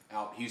can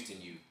out Houston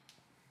you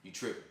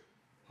tripping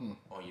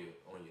on your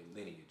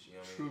lineage. You know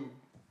what I mean? True.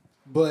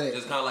 But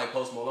Just kind of like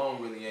Post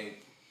Malone really ain't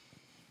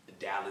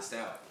Dallas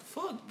out.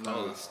 Fuck no,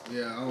 Post.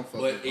 yeah, I don't fuck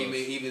But with Post.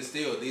 even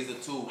still, these are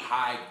two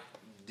high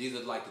these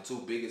are like the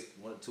two biggest,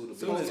 one or two of the As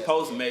soon as biggest.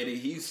 Post made it,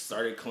 he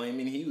started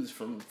claiming he was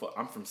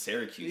I'm from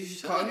Syracuse. He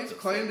Shut the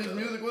claimed fuck his up.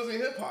 music wasn't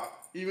hip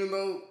hop, even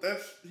though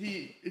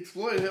he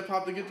exploited hip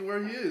hop to get to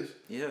where he is.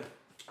 Yeah.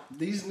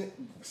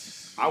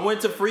 I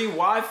went to free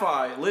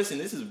Wi-Fi. Listen,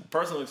 this is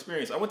personal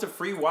experience. I went to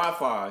free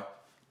Wi-Fi,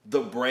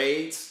 the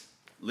braids,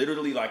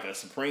 literally like a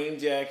Supreme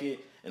jacket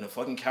and a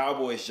fucking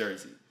Cowboys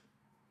jersey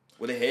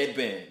with a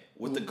headband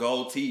with the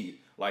gold tee.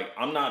 Like,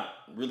 I'm not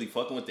really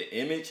fucking with the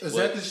image. Is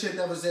that the shit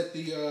that was at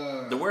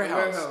the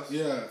warehouse?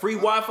 Yeah. Free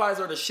Wi-Fi's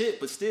are the shit,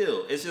 but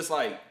still, it's just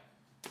like,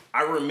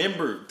 I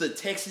remember the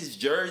Texas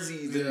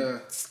jerseys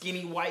and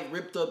skinny white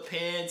ripped up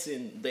pants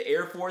and the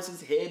Air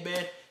Force's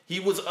headband. He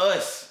was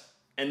us.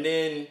 And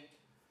then,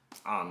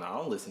 I don't know, I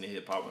don't listen to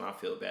hip hop when I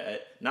feel bad.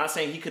 Not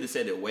saying he could have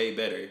said it way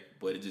better,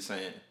 but it's just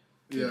saying,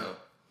 you know,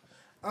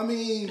 I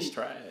mean, it's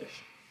trash.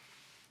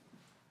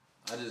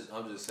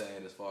 I'm just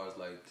saying, as far as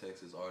like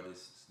Texas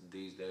artists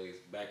these days,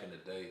 back in the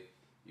day,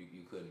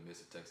 you couldn't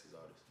miss a Texas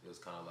artist. It was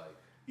kind of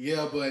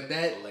like but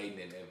that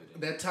blatant and evident.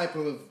 That type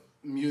of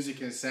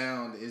music and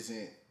sound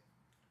isn't.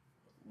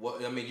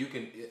 What I mean, you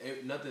can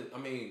nothing. I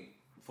mean,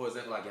 for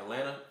example, like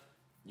Atlanta,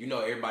 you know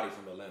everybody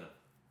from Atlanta.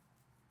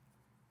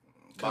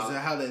 Because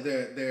of how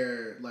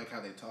they're like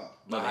how they talk.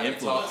 But how they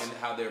talk and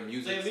how their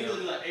music They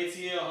immediately like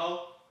ATL,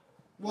 ho.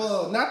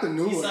 Well, not the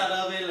new one. East side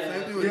of it.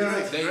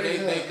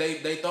 Like,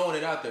 they throwing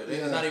it out there.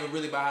 It's not even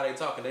really about how they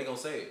talking. They gonna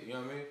say it. You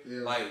know what I mean?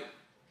 Yeah. Like,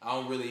 I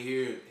don't really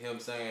hear him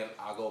saying,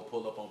 "I'll go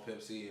pull up on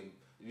Pimp C," and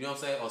you know what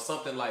I'm saying, or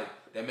something like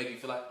that make you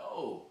feel like,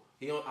 oh,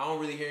 I don't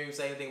really hear him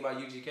say anything about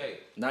UGK.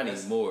 Not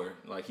anymore.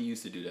 Like, he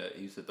used to do that.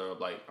 He used to throw up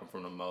like, I'm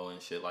from the Mo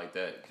and shit like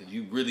that. Because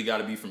you really got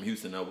to be from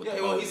Houston though. With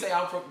the well, Mo. he say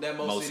I'm from that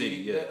Mo City.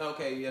 Yeah.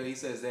 Okay, yeah, he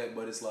says that,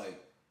 but it's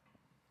like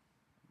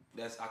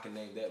I can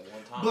name that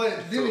one time.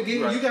 But then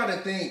again, you got to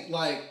think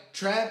like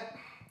trap.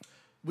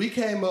 We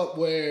came up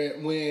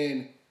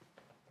when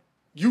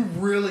you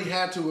really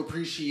had to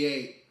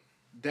appreciate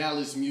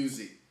Dallas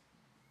music,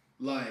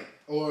 like,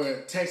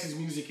 or Texas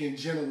music in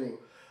general.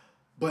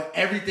 But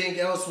everything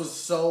else was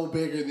so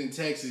bigger than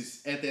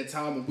Texas at that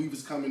time when we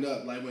was coming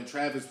up, like when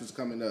Travis was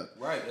coming up.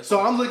 Right.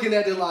 So I'm looking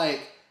at it like,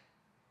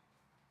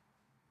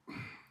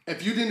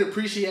 if you didn't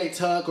appreciate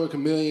Tuck or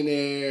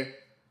Chamillionaire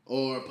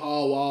or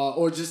Paul Wall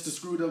or just the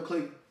Screwed Up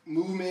Click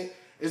movement,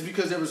 it's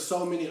because there were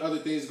so many other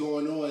things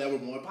going on that were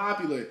more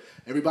popular.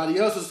 Everybody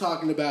else was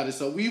talking about it,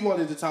 so we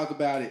wanted to talk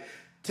about it.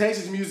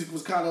 Texas music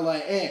was kind of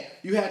like,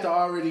 you had to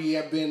already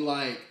have been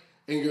like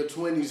in your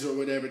 20s or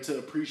whatever to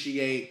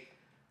appreciate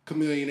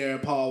Chamillionaire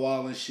and Paul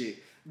Wall and shit.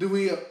 Do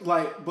we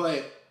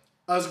but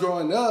us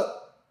growing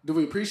up, do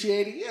we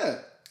appreciate it? Yeah.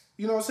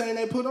 You know what I'm saying?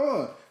 They put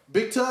on.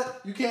 Big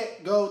Tut, you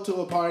can't go to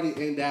a party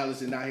in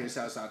Dallas and not hear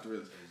Southside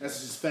Thrillers. That's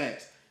just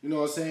facts. You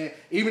know what I'm saying?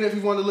 Even if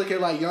you want to look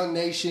at like Young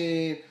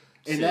Nation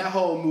and that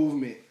whole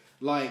movement,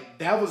 like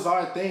that was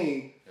our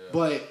thing,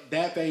 but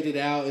that faded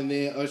out and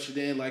then ushered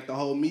in like the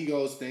whole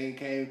Migos thing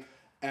came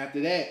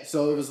after that.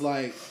 So it was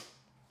like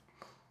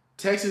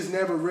Texas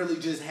never really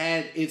just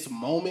had its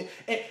moment.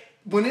 And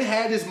when it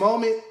had this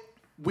moment,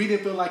 we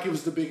didn't feel like it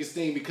was the biggest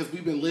thing because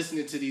we've been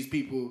listening to these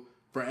people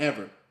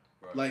forever.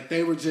 Right. Like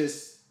they were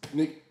just.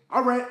 I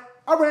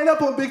ran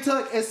up on Big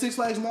Tuck at Six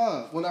Flags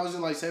Mall when I was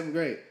in like 7th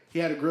grade. He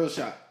had a grill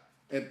shop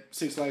at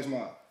Six Flags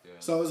Mall. Yeah.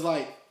 So it was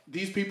like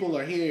these people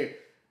are here.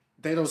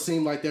 They don't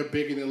seem like they're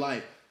bigger than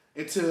life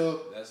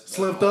until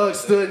Slim Thug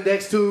stood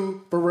next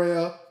to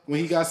Pharrell when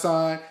he got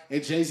signed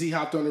and Jay-Z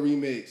hopped on the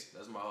remix.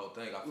 That's my whole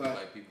thing. I feel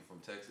like people from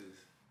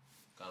Texas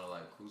kind of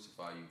like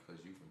crucify you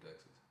because you from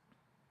Texas.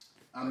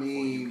 I mean,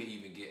 before you can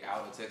even get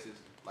out of Texas,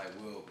 like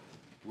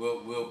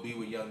we'll be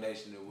with Young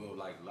Nation and we'll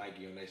like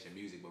Young Nation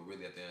music, but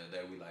really at the end of the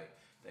day, we like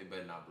they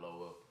better not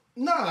blow up.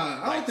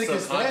 Nah, I don't think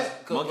it's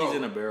that. Monkeys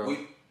in a barrel.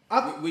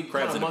 We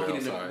crabs in the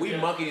barrel. We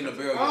monkey in the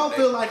barrel. I don't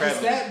feel like it's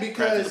that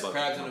because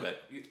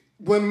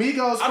when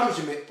Migos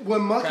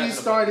when Monkeys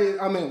started,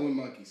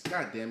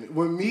 God damn it,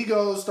 when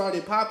Migos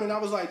started popping, I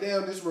was like,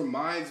 damn, this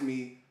reminds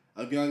me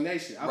of Young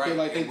Nation. I feel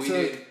like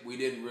we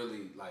didn't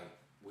really like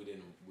we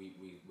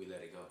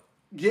let it go.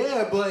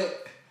 Yeah,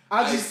 but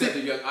I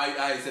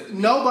accepted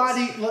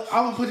nobody. Look,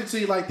 I'm gonna put it to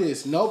you like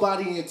this: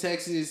 nobody in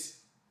Texas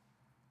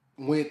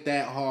went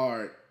that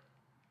hard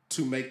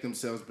to make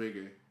themselves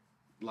bigger,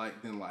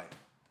 than life.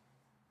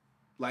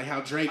 Like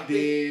how Drake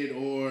did,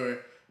 or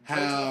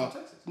how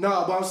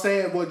but I'm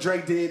saying what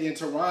Drake did in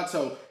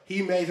Toronto.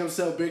 He made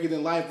himself bigger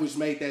than life, which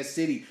made that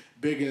city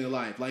bigger than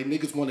life. Like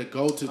niggas want to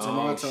go to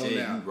Toronto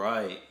now.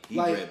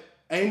 You right?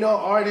 Ain't no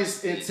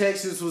artist in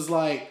Texas was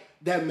like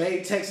that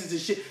made Texas a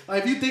shit.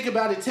 Like if you think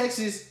about it,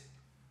 Texas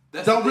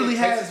don't really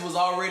have. Texas was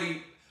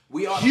already.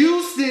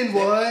 Houston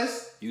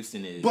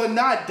is, but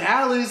not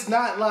Dallas,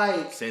 not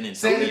like San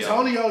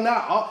Antonio.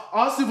 Not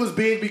Austin was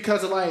big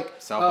because of like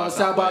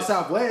South by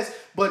Southwest,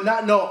 but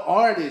not no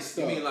artists.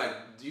 You mean like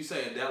you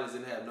saying Dallas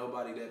didn't have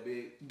nobody that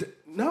big?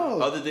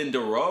 No, other than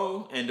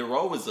Dero, and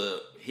Dero was a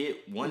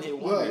one hit wonder.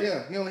 Well,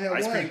 yeah, he only had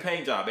Ice one. Cream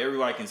Paint Job.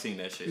 Everybody can sing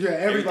that shit. Yeah,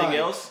 everybody. Everything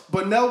else,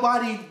 but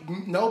nobody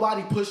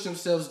pushed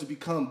themselves to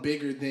become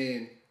bigger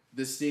than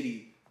the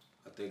city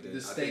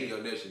the state.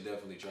 Young Nation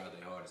definitely tried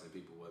their hardest and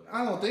people wasn't.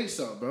 I don't think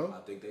so, bro.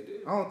 I think they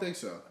did. I don't think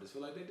so. I just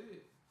feel like they did.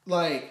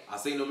 Like, I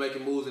seen them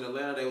making moves in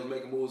Atlanta. They was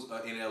making moves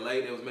in LA.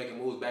 They was making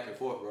moves back and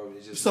forth, bro.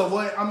 It just so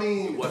what? I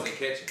mean, it wasn't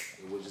catching.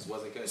 Just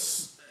wasn't catching.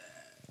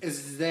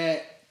 Is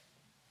that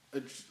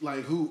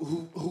like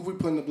who we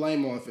putting the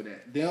blame on for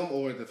that? Them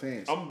or the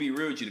fans? I'm gonna be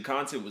real with you. The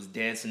content was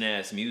dancing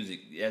ass music.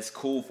 That's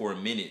cool for a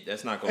minute.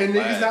 That's not gonna. And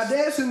last. niggas not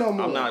dancing no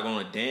more. I'm not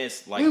gonna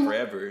dance like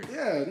forever.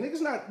 Yeah, niggas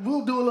not.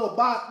 We'll do a little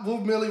bop. We'll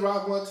Millie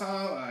Rock one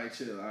time. All right,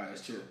 chill. All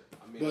right, chill.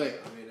 I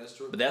mean, that's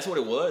true. But that's what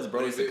it was,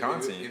 bro. It's the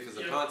content. If it's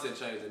a content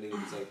change that needed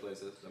to take place,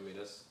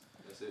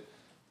 that's it.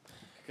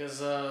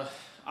 Because I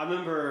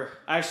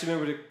actually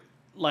remember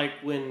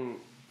when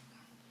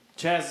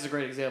Chaz is a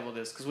great example of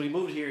this. Because when he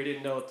moved here, he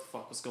didn't know what the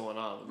fuck was going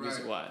on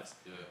music wise.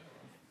 Yeah.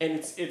 And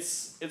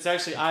it's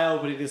actually eye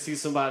opening to see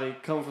somebody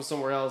come from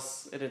somewhere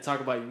else and then talk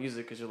about your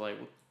music because you're like,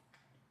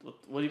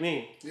 what do you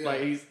mean? Yeah.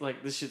 Like he's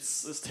like this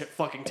shit's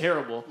fucking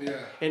terrible. Yeah.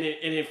 And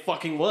it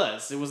fucking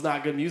was. It was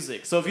not good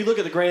music. So if you look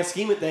at the grand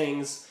scheme of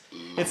things,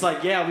 it's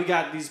like we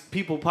got these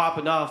people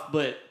popping off,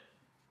 but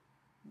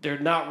they're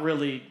not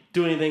really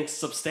doing anything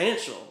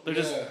substantial.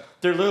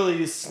 They're literally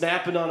just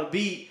snapping on a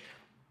beat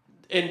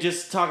and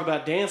just talk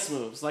about dance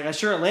moves. Like I'm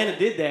sure Atlanta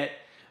did that,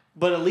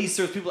 but at least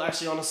there's people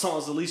actually on the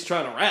songs at least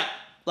trying to rap.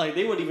 Like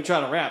they wouldn't even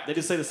try to rap. They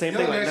just say the same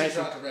thing. Like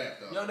Nation tried to rap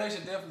though. Young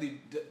Nation definitely.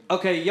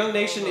 Okay, Young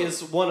Nation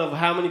is one of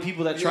how many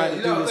people that tried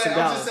to do this in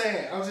Dallas.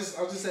 I'm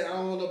just saying. I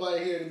don't want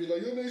nobody here to be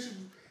like Young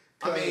Nation.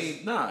 I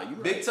mean, you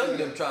Big Tuck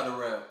them tried to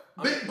rap.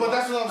 But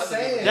that's what I'm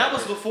saying. That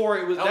was before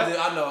it was.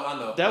 I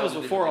know. That was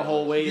before a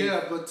whole wave.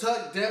 Yeah, but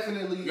Tuck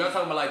definitely. You're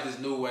talking about like this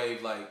new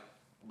wave, like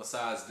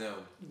besides them.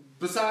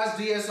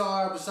 Besides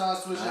DSR,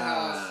 besides Swisher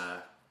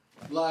House,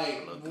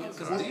 like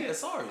because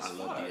DSR is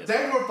fire.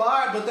 They were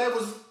fire, but that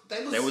was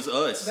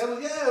us. That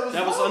was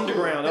That was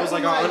underground. That was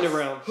like our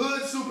underground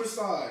hood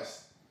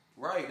superstars.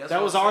 Right.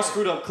 That was our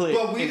screwed up clique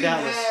But we in didn't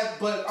Dallas. have.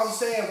 But I'm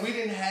saying we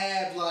didn't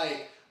have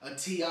like a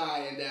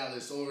T.I. in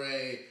Dallas or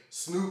a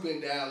Snoop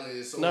in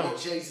Dallas or a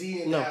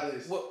Jay-Z in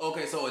Dallas. Well,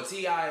 okay, so a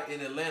T.I.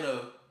 in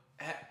Atlanta.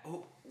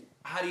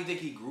 How do you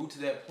think he grew to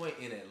that point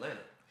in Atlanta?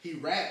 He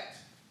rapped.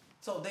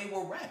 So they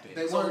were rapping.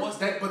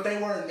 But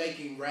they weren't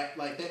making rap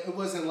like that. It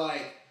wasn't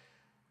like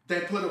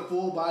they put a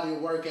full body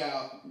of work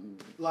out.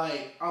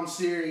 Like I'm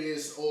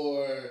Serious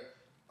or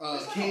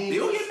King.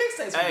 Billion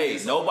mixtapes. Hey,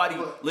 nobody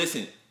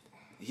listen.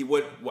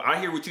 I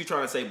hear what you're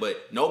trying to say, but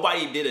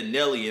nobody did a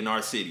Nelly in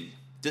our city.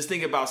 Just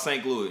think about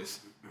St. Louis.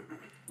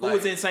 Who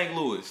was in St.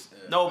 Louis?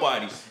 Yeah.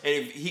 Nobody. And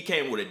if he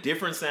came with a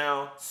different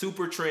sound,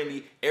 super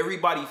trendy,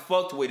 everybody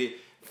fucked with it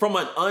from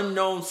an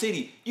unknown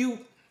city.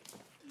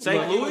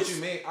 St.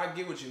 Louis? I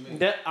get what you mean.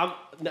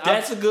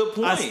 That's a good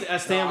point. I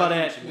stand by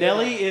that.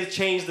 Nelly has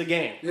changed the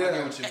game. Yeah. I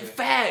get what you mean.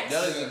 Facts.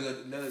 Nelly's a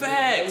good.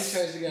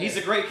 Facts. He's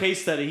a great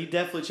case study. He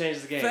definitely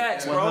changed the game.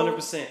 Facts,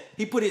 100%.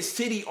 He put his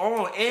city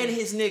on and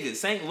his niggas.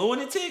 St.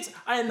 Lunatics?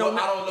 I didn't know. Well,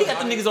 I don't know he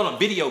got the niggas on a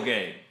video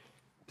game.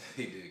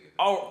 He did.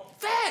 Oh,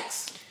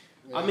 facts.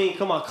 Yeah. I mean,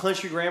 come on,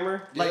 Country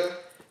Grammar. Like,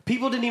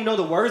 people didn't even know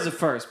the words at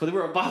first, but they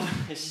were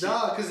bopping his shit.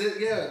 Nah, because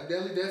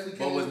Nelly definitely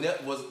came.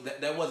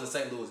 But that wasn't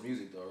St. Louis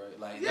music though, right?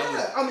 Like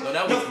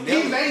that was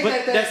he made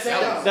that's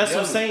sound. That's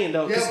what I'm saying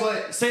though. Yeah,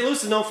 but St.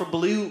 Louis is known for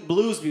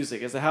blues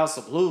music as the house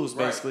of blues,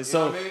 basically. Right.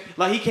 So, You know what I mean?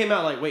 like, he came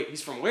out like, wait,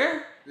 he's from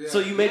where? Yeah. So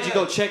you made you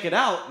go check it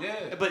out.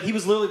 Yeah. But he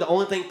was literally the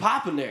only thing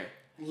popping there.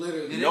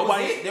 Literally,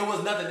 There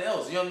was nothing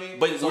else. You know what I mean?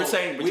 But we're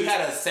saying we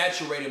had a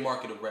saturated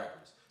market of rappers.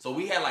 So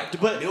we had like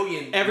But a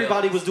million.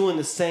 everybody was doing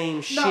the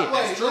same shit. No, wait,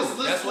 That's true.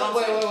 That's what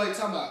I'm saying. wait,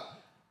 time out.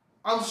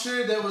 I'm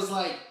sure there was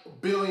like a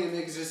billion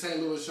niggas in St.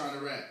 Louis trying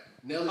to rap.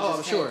 Nelly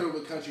just came through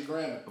with Country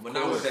Grammar. But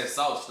not with that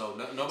sauce though.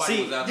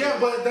 Nobody was out there. Yeah,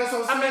 but that's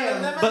what I'm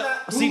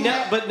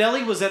saying. But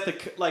Nelly was at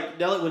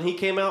Nelly when he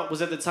came out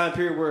was at the time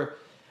period where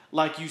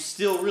like you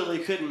still really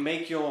couldn't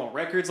make your own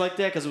records like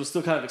that because it was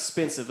still kind of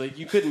expensive. Like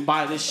you couldn't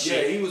buy this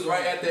shit. Yeah, he was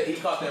right at that. He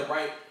caught that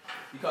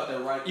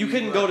right. You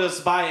couldn't go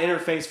to buy an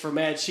interface for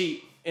mad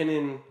cheap and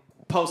then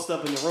post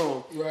up in the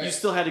room. Right. You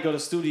still had to go to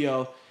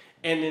studio,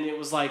 and then it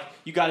was like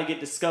you got to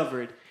get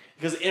discovered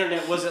because the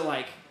internet wasn't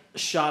like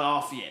shot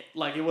off yet.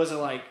 Like it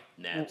wasn't like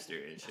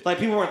Napster and shit. Like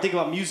people weren't thinking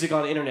about music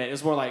on the internet.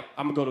 It's more like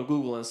I'm gonna go to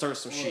Google and search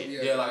some shit.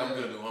 Yeah, like I'm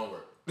gonna do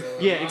homework.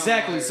 Yeah,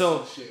 exactly.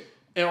 So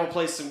and we'll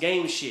play some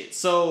game shit.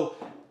 So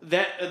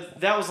that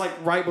was like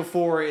right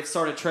before it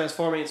started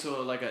transforming into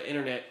like an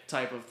internet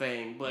type of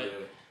thing. But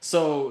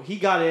so he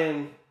got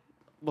in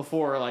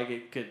before like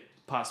it could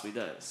possibly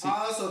done.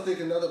 I also think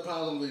another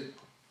problem with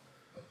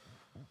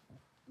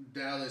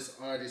Dallas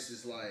artists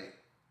is like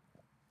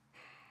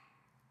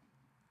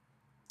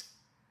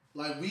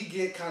we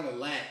get kind of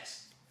lax.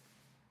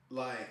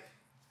 Like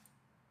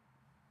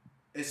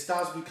it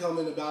stops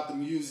becoming about the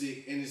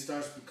music and it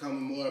starts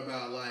becoming more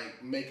about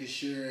like making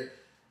sure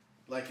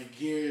like your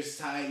gear is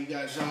tight, you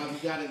got a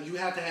job, you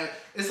have to have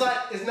it's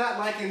not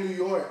like in New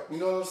York, you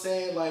know what I'm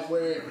saying? Like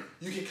where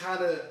you can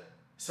kind of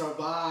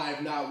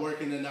survive not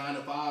working a 9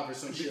 to 5 or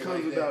some shit like that. It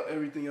becomes about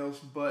everything else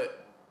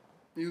but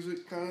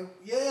music, kind of.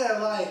 Yeah,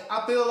 like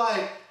I feel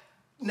like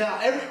Now,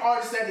 every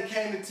artist that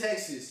came to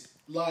Texas,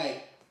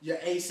 like your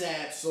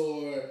ASAPs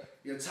or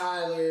your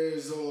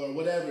Tylers or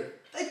whatever,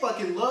 they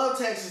fucking love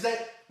Texas.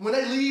 When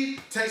they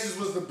leave, Texas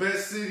was the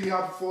best city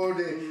I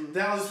performed in.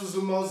 Dallas was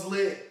the most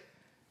lit.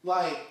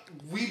 Like,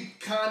 we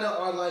kind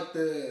of are like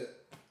the...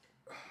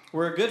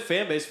 We're a good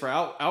fan base for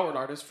outward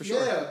artists, for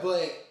sure. Yeah,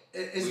 but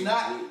it's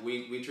not...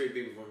 We treat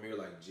people from here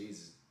like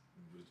Jesus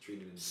was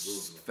treated in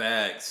Jerusalem.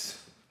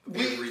 Facts.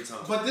 Every time.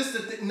 But this the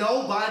thing.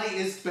 Nobody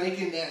is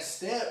making that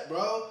step,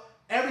 bro.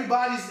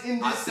 Everybody's in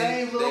the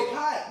same little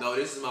pot. No,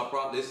 this is my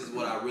problem. This is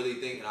what I really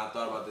think, and I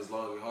thought about this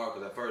long and hard,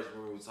 because at first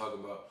when we were talking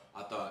about,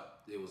 I thought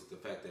it was the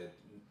fact that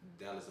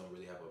Dallas don't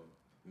really have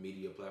a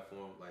media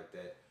platform like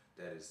that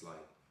is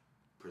like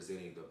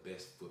presenting the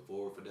best foot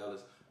forward for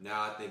Dallas.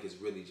 Now I think it's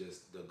really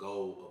just the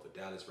goal of a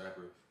Dallas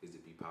rapper is to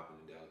be popping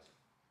in Dallas.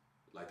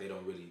 Like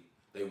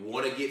they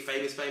want to get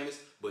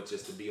famous, but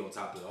just to be on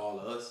top of all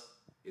of us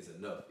is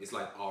enough. It's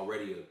like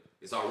already a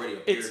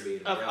pyramid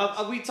in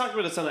Dallas. We talked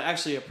about this on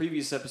actually a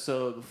previous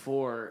episode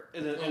before.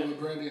 With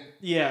Brandon?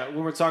 Yeah,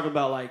 when we're talking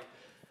about like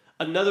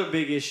another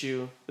big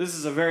issue. This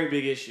is a very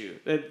big issue.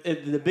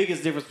 The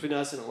biggest difference between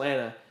us and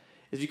Atlanta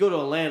is if you go to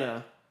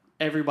Atlanta,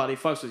 everybody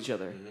fucks with each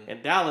other. Mm-hmm.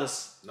 In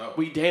Dallas,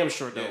 we damn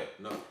sure don't.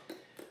 Yeah, no.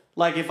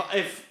 Like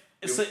if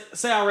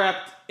say I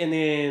rapped and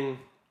then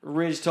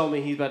Ridge told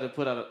me he's about to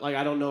put out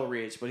I don't know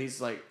Ridge, but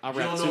he's like, I rap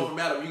too. You don't know if it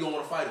matter. You gonna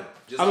want to fight him.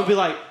 I'm gonna be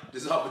like,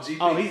 just off of GP.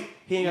 Oh,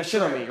 he ain't got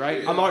shit on me,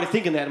 right? Yeah. I'm already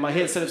thinking that in my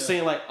head instead of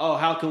saying like, oh,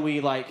 how can we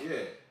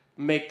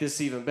make this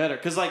even better?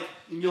 Because like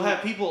you'll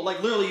have people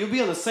like literally you'll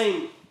be on the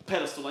same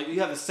pedestal, like you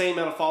have the same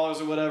amount of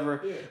followers or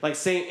whatever, like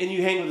same, and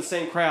you hang with the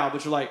same crowd,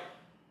 but you're like,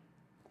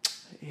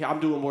 I'm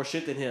doing more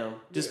shit than him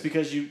just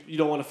because you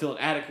don't want to feel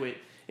inadequate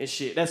and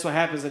shit. That's what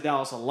happens in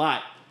Dallas a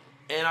lot.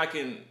 And I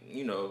can,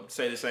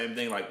 say the same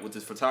thing, like with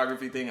this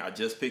photography thing, I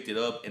just picked it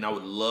up and I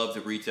would love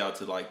to reach out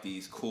to like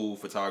these cool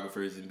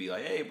photographers and be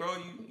like, hey bro,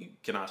 you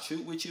can I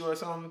shoot with you or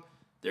something?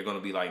 They're going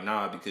to be like,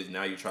 nah, because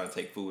now you're trying to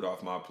take food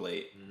off my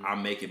plate. Mm-hmm.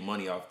 I'm making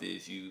money off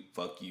this,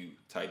 fuck you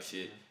type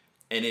shit.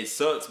 And it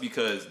sucks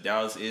because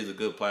Dallas is a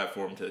good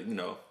platform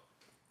to,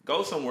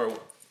 go somewhere.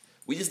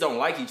 We just don't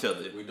like each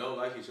other. We don't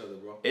like each other,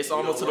 bro. It's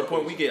almost to the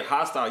point we get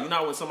hostile. You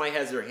know when somebody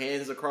has their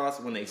hands across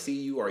when they see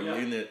you or you're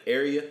in the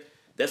area?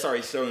 That's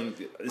already showing it's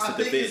a defense. I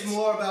think it's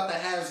more about the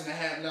haves and the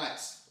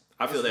have-nots.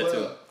 I feel that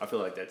too. I feel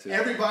like that too.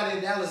 Everybody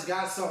in Dallas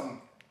got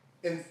something.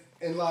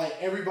 And like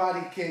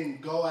everybody can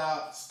go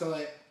out,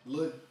 stunt,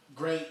 look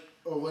great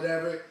or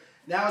whatever.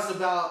 Now it's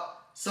about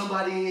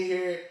somebody in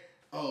here,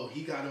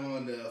 he got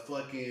on the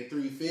fucking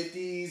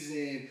 350s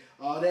and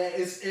all that.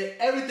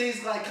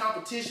 Everything's like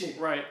competition.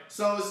 Right.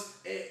 So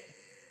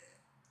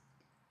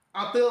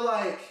I feel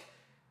like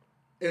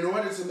in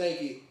order to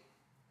make it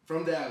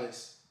from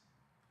Dallas,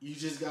 you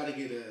just got to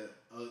get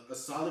a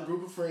solid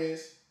group of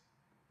friends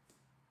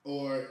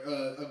or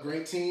a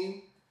great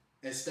team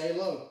and stay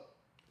low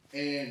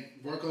and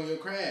work on your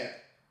craft.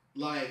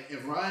 Like,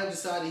 if Ryan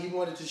decided he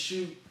wanted to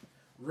shoot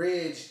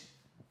Ridge,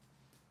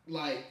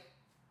 like,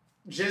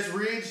 just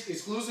Ridge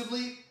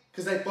exclusively,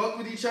 because they fuck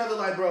with each other,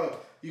 like, bro,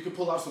 you can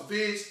pull off some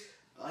fish,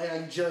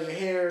 you gel your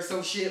hair or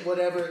some shit,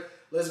 whatever.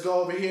 Let's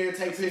go over here,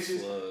 take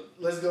pictures.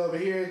 Let's go over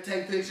here,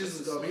 take pictures.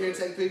 Let's go over here,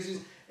 take pictures.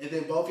 And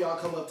then both y'all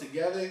come up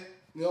together.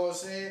 You know what I'm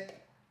saying?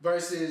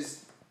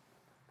 Versus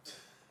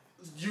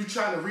you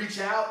trying to reach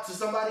out to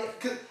somebody.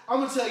 Cause I'm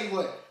going to tell you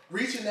what.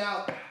 Reaching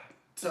out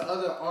to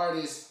other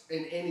artists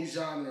in any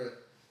genre,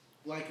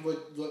 like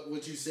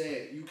what you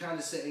said, you kind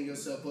of setting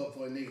yourself up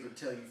for a nigga to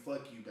tell you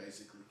fuck you,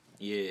 basically.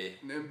 Yeah.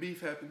 And then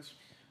beef happens.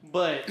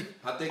 But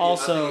I think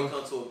also... it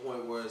comes to a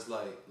point where it's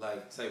like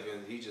say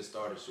he just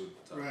started shooting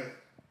photography.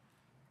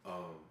 Right.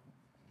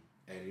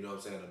 And you know what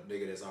I'm saying? A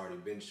nigga that's already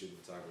been shooting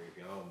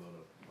photography, I don't know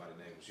nobody's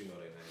name, but you know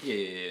their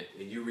name.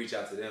 Yeah. And you reach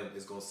out to them,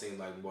 it's gonna seem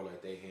like more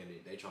like they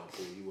trying to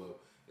pull you up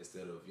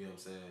instead of, you know what I'm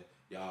saying,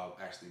 y'all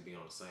actually being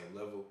on the same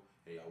level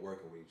and y'all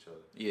working with each other.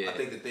 Yeah. I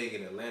think the thing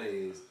in Atlanta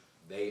is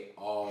they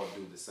all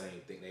do the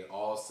same thing. They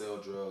all sell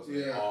drugs.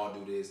 Yeah. They all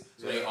do this.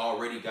 So they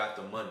already got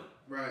the money.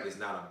 Right. It's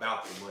not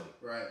about the money.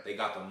 Right. They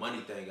got the money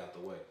thing out the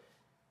way.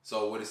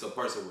 So when it's a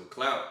person with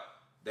clout,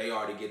 they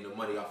already getting the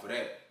money off of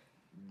that.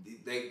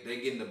 They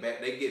getting the back.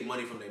 They get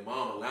money from their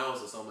mom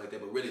allowance or something like that.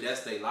 But really,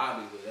 that's their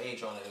livelihood. They ain't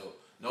trying to help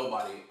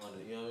nobody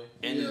under. You know what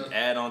I mean? And just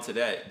add on to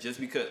that, just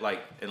because like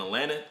in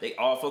Atlanta, they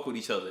all fuck with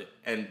each other.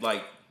 And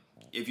like,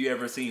 if you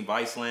ever seen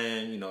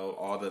Viceland,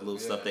 all the little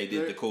stuff they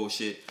did, the cool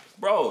shit,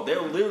 bro.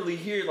 They're literally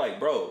here, like,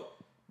 bro,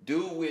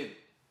 dude with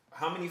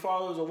how many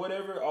followers or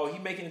whatever. Oh, he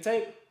making a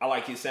tape. I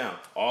like his sound.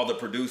 All the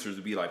producers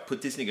would be like,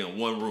 put this nigga in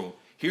one room.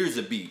 Here's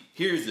a beat.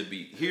 Here's a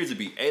beat. Here's a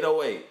beat.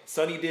 808,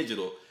 Sunny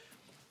Digital.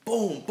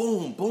 Boom,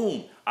 boom,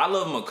 boom. I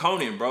love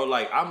McConan, bro.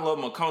 Like, I love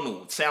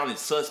McConan sounded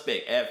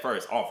suspect at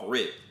first off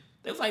rip.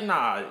 They was like,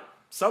 nah,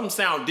 something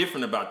sound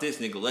different about this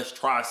nigga. Let's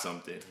try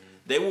something.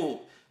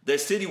 Their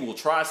city will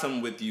try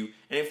something with you.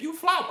 And if you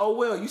flop, oh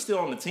well, you still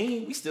on the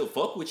team. We still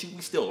fuck with you.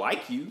 We still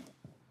like you.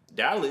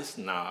 Dallas,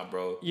 nah,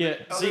 bro. Yeah,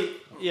 see,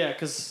 yeah,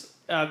 because,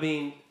 I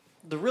mean,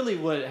 really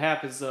what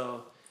happens,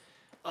 though,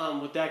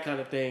 with that kind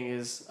of thing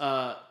is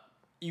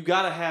you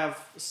got to have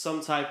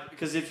some type,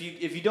 because if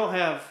you don't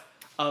have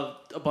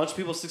a bunch of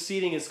people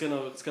succeeding, it's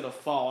gonna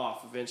fall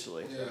off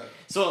eventually. Yeah.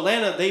 So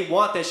Atlanta, they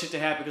want that shit to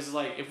happen because it's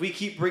like if we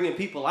keep bringing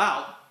people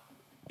out,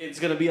 it's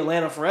gonna be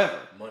Atlanta forever.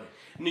 Money.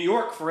 New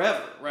York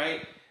forever,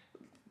 right?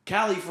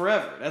 Cali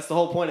forever. That's the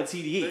whole point of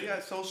TDE. They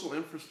got social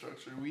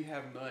infrastructure. We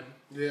have none.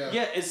 Yeah.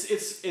 Yeah,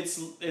 it's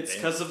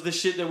because of the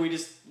shit that we're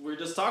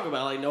just talking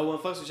about. Like no one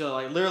fucks with each other.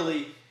 Like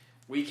literally,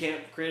 we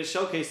can't create a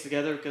showcase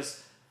together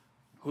because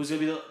who's gonna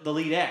be the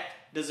lead act?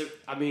 It's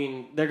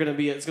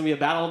gonna be a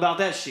battle about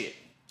that shit.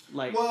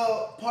 Like,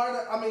 well,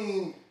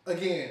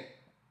 again,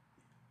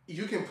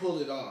 you can pull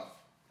it off.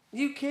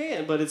 You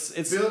can, but it's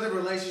building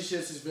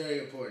relationships is very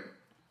important.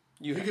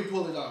 You can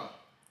pull it off.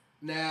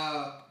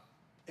 Now,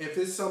 if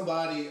it's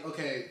somebody,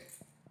 okay,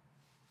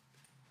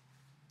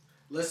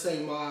 let's say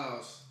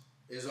Miles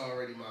is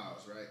already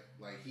Miles, right?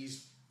 Like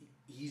he's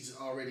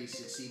already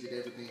succeeded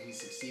everything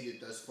he's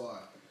succeeded thus far.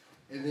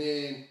 And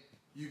then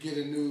you get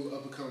a new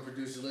up-and-coming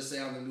producer. Let's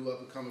say I'm the new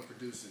up-and-coming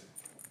producer.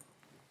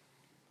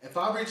 If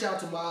I reach out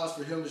to Miles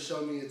for him to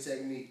show me a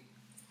technique,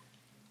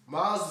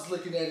 Miles is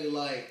looking at it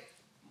like,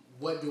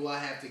 what do I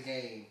have to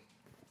gain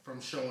from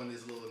showing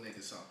this little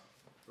nigga something,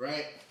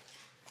 right?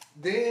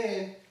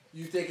 Then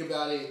you think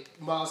about it,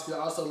 Miles could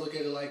also look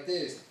at it like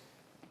this.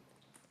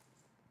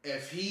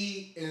 If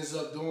he ends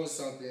up doing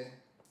something,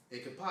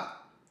 it could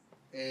pop.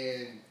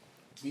 And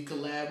we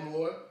collab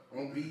more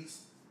on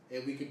beats,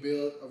 and we could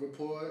build a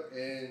rapport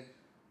and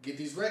get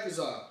these records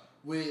off.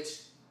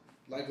 Which,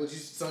 like what you,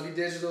 Sunday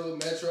Digital,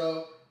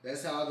 Metro,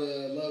 that's how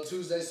the Love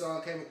Tuesday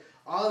song came.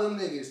 All them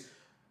niggas.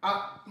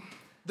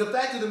 The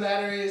fact of the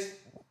matter is,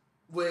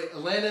 with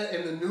Atlanta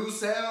and the new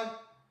sound,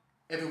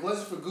 if it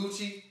wasn't for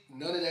Gucci,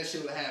 none of that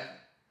shit would happen.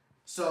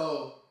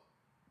 So,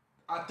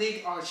 I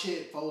think our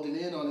shit folded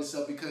in on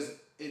itself because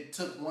it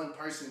took one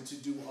person to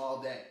do all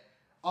that.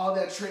 All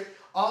that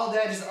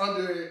is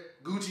under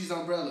Gucci's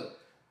umbrella.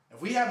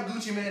 If we have a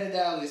Gucci man in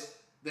Dallas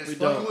that's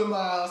fucking with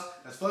Miles,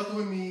 that's fucking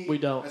with me,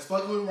 that's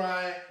fucking with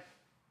Ryan,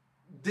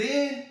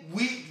 then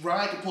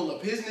Ryan can pull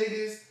up his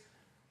niggas,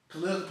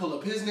 Khalil can pull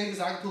up his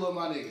niggas, I can pull up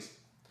my niggas.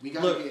 We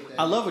gotta get that.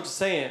 I love what you're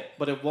saying,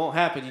 but it won't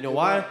happen. You know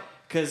why?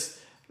 Because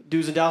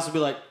dudes in Dallas will be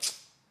like,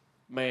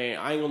 man,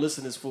 I ain't gonna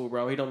listen to this fool,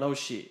 bro. He don't know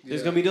shit. Yeah.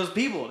 There's gonna be those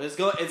people. It's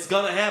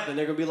gonna happen.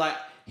 They're gonna be like,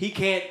 he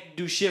can't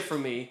do shit for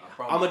me.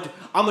 I'm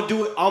gonna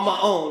do it on my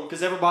own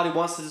because everybody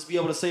wants to just be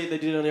able to say they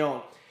did it on their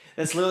own.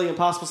 That's literally an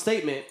impossible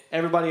statement.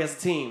 Everybody has a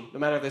team, no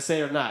matter if they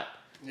say it or not.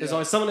 Yeah. There's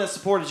always someone that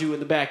supported you in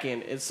the back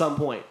end at some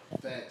point.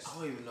 Facts. I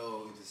don't even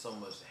know if there's so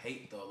much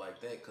hate though like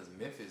that because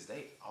Memphis,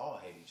 they all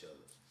hate each other.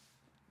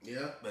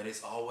 Yeah. But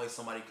it's always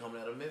somebody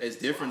coming out of Memphis.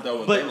 It's different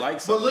though when they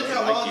like something. But look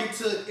how long it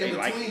took in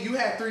between. You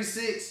had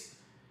 3-6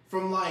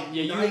 from like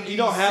you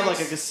don't have like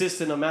a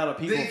consistent amount of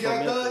people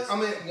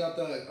from Memphis. Young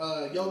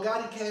Thug. Yo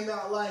Gotti came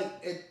out like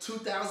in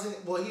 2000.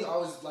 Well, he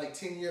always like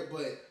 10 years,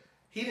 but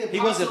he didn't.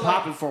 He wasn't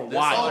popping for a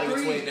while.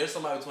 There's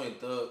somebody between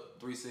Thug,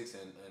 3-6,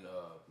 and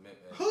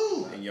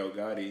who? And Yo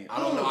Gotti. I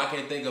don't know. I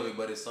can't think of it,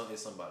 but it's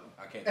somebody.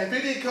 I can't. If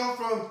it didn't come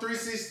from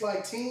 3-6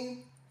 like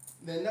team,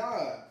 then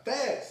nah,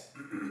 facts.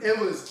 It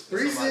was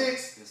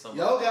 3-6,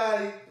 Yo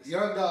Gotti,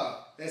 Young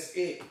Dog. That's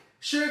it.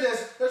 Sure,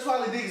 there's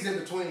probably niggas in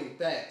between.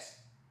 Facts.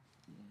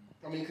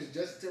 I mean, because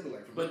Justin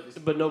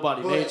Timberlake. But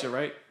nobody major,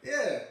 right?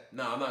 Yeah.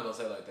 No, I'm not gonna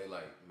say like they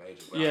like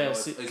major. But yeah,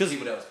 because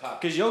people that was popping.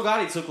 Because Yo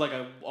Gotti took like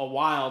a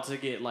while to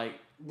get like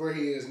where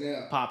he is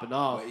now, popping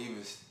off. But he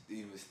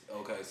was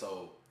okay.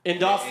 So and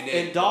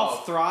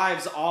Dolph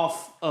thrives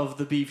off of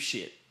the beef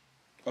shit.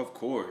 Of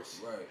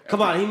course, right?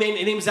 Come on, he named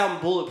his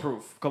album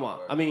Bulletproof. Come on,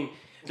 right. I mean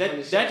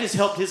that just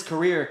helped his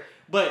career.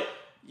 But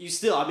you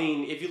still, I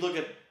mean, if you look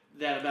at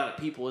that amount of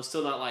people, it's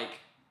still not like,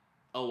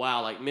 oh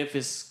wow, like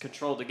Memphis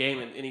controlled the game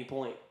at any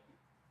point.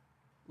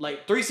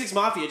 Like 3-6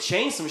 Mafia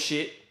changed some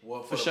shit.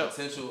 Well, for the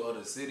potential of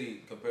the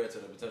city compared to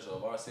the potential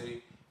of our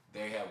city,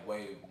 they have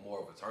way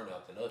more of a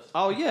turnout than us.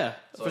 Oh yeah,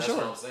 so that's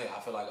what I'm saying. I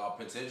feel like our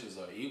potentials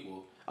are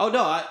equal. Oh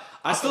no,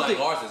 I still feel think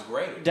like ours is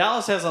greater.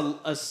 Dallas has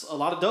a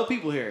lot of dope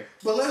people here.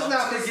 But let's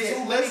not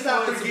forget.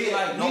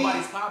 Like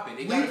nobody's popping.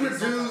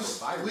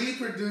 We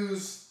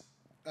produce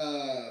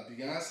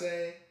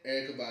Beyonce,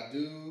 Erykah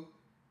Badu.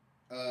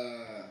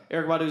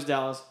 Erykah Badu's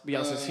Dallas.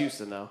 Beyonce's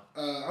Houston though.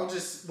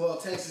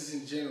 Texas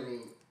in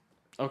general.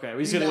 Okay,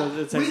 we gonna go to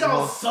Texas. We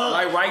don't suck.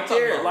 Like right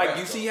there, like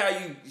you see how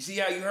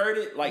you heard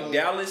it, like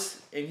Dallas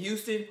and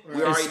Houston,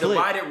 we're already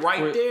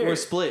divided there. We're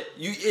split.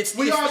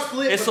 We are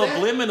split. It's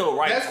subliminal,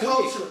 right? That's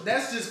culture.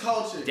 That's just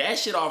culture. That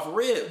shit off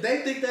rip.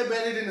 They think they're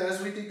better than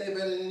us. We think they're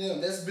better than them.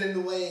 That's been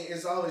the way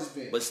it's always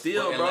been. But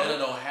still, bro, Atlanta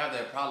don't have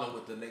that problem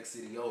with the next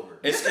city over.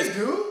 Yes, they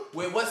do.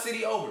 With what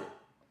city over?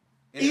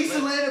 East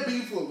Atlanta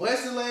beef with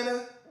West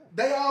Atlanta.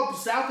 They all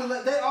South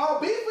Atlanta. They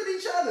all beef with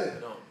each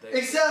other.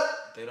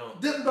 Except They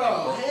don't. Them,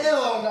 bro,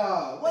 hell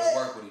no. What? They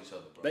work with each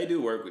other, bro. They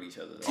do work with each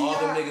other. All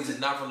them niggas is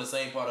not from the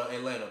same part of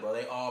Atlanta, bro.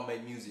 They all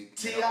make music.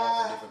 T.I., They're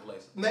all from different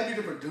places. maybe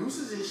the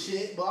producers and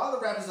shit, but all the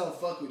rappers don't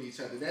fuck with each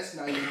other. That's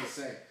not even the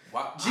same.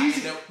 Why-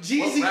 Jeezy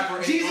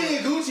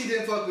and Gucci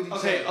didn't fuck with each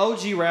Okay, other.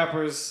 OG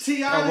rappers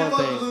T.I. are didn't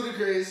one fuck thing. with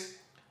Ludacris.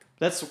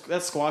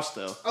 That's squashed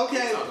though.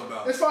 Okay, Talk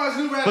about as far as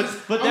new rappers,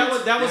 But that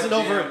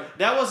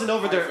wasn't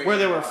over there where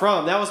they were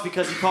from. That was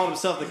because he called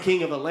himself the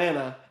king of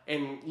Atlanta,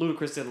 and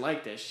Ludacris didn't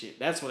like that shit.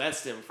 That's where that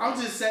stemmed from. I'm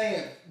just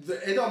saying,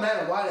 it don't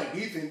matter why they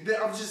beefing.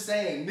 I'm just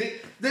saying,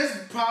 there's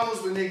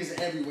problems with niggas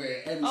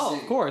everywhere, every city.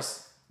 Of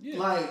course. Yeah.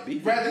 Like,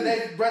 Beef rather is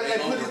they put it.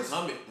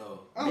 overcome it though.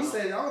 I'm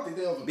saying, I don't think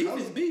they overcome Beef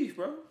is it. beef,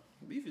 bro.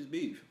 Beef is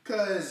beef.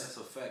 Because That's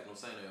a fact. I'm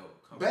saying they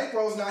overcome it.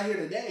 Bankroll's not here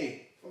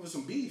today over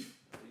some beef.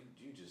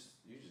 You just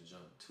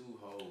jumped two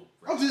whole.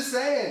 I'm just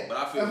saying, But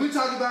I feel if we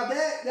talk about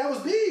that was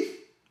beef.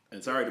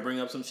 And sorry to bring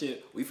up some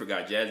shit. We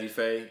forgot Jazzy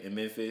Faye in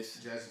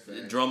Memphis.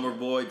 Jazzy Faye. Drummer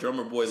Boy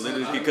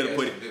literally I could have mean,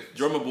 put that's different.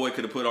 Drummer Boy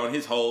could have put on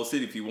his whole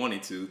city if he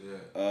wanted to.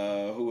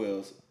 Yeah. Who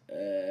else?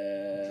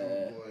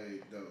 Drummer Boy,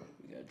 though.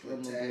 We got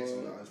Put Drummer tags Boy.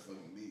 on all his fucking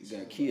beats. We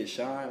got Kia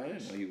Shine. I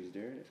didn't know he was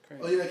there. That's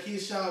crazy. Oh yeah,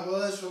 Keyshawn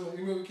was from.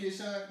 You remember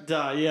Keyshawn?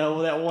 Duh, yeah, well,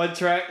 that one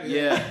track.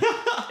 Yeah,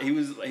 he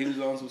was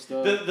on some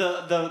stuff.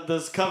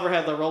 The cover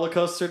had the roller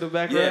coaster in the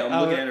background. Yeah,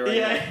 I'm looking at it right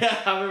now.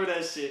 Yeah, I remember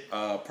that shit.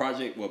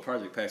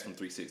 Project Packs from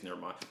 3-6. Never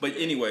mind. But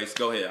anyways,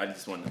 go ahead. I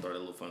just wanted to throw that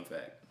little fun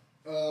fact.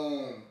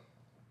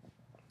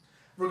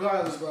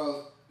 Regardless,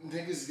 bro,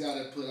 niggas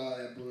gotta put all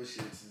that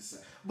bullshit to the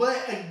side. But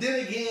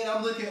then again,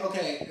 I'm looking.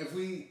 Okay,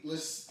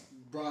 let's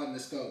broaden the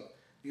scope.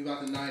 Think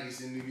about the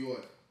 '90s in New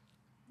York.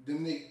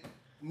 Them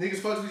niggas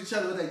fucked with each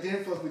other, but they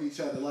didn't fuck with each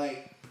other.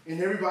 Like,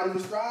 and everybody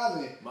was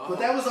thriving. But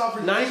that was all for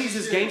 90s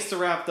is gangster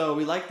rap though.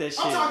 We like that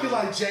shit. I'm talking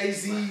man. like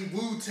Jay-Z,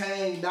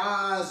 Wu-Tang,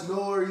 Nas,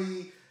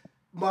 Nori,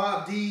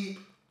 Mobb Deep,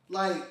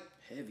 like.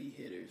 Heavy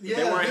hitters. But Yeah,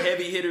 they weren't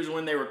heavy hitters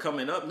when they were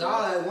coming up. Though.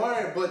 Nah, they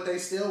weren't, but they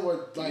still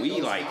were like We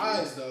those like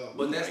guys it. though.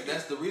 But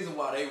that's the reason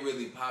why they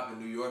really pop in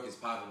New York is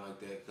popping like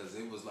that, because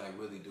it was like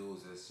really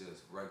dudes that's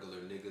just regular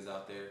niggas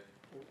out there,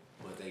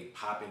 but they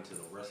pop into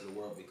the rest of the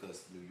world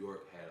because New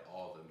York had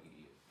all the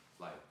media.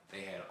 Like,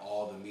 they had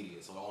all the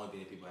media, so the only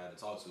thing people had to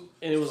talk to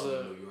And it was all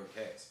a- the New York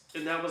cats.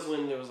 And that was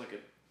when there was like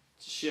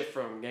a shift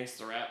from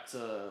gangster rap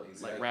to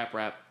Exactly. like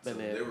rap, So and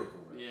then lyrical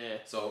rap. yeah.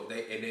 So then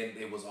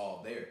it was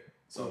all there.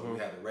 So you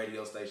had the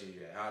radio station,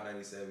 you had Hot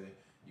 97,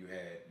 you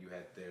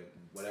had their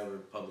whatever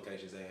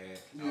publications they had.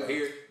 Yeah. Out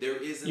here there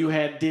isn't. You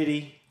had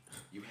Diddy.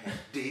 You had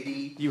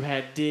Diddy. You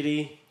had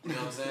Diddy. You know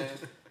what I'm saying?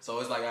 So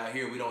it's like out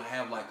here we don't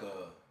have like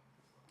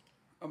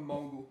A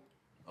mogul.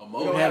 a We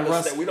moment. don't, had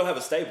have we don't have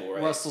a stable,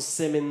 right? Russell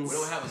Simmons. We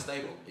don't have a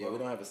stable. Yeah, we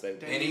don't have a stable.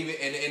 And even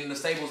in the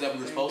stables that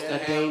we were supposed to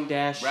Dame have,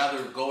 Dash.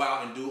 rather go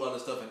out and do other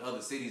stuff in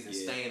other cities and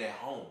Yeah. staying at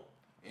home.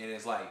 And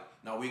it's like,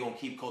 no, we're gonna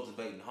keep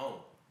cultivating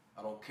home.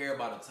 I don't care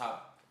about the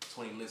top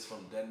 20 list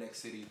from that next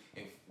city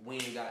if we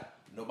ain't got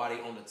nobody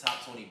on the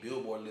top 20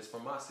 Billboard list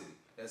from my city.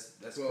 That's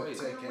Well, crazy.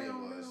 10K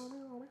was.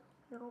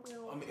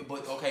 I mean,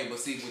 but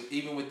see,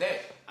 even with that,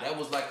 that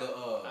was like I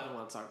don't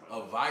want to talk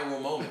about a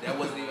viral moment. That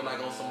wasn't even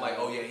like on some like,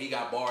 oh yeah, he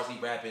got bars, he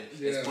rapping,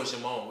 Yeah. let's push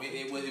him on.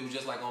 It was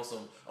just like on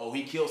some, oh,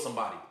 he killed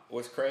somebody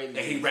What's crazy? and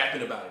he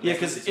rapping about it. Yeah, Let's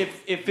because listen to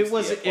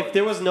him. if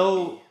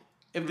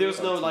there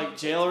was no like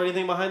jail or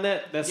anything behind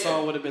that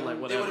song would have been like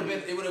whatever.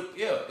 It would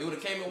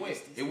have came and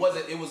went. It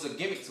was a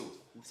gimmick to it.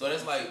 So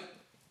that's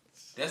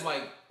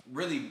like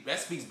really that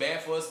speaks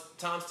bad for us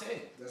times 10.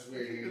 That's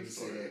weird to hear you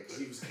say that, 'cause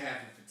he was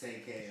capping for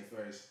 10K at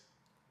first.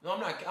 No, I'm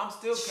not. I'm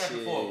still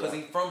capping for him because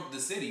he's from the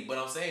city. But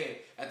I'm saying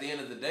at the end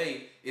of the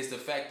day, it's the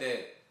fact that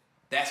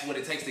that's what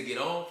it takes to get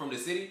on from the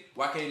city.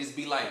 Why can't it just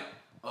be like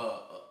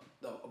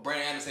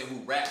Brandon Anderson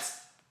who raps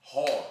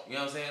hard? You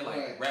know what I'm saying? Like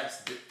Right. raps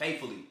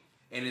faithfully,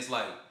 and it's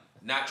like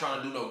not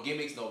trying to do no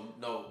gimmicks.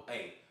 No.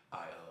 Hey,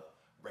 I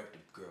raped a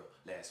girl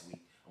last week.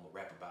 I'm gonna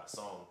rap about a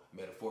song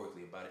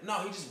metaphorically about it. No,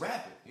 he just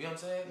rapping. You know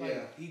what I'm saying?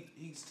 Like Yeah.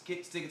 he's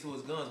sticking to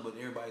his guns, but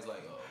everybody's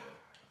like, oh,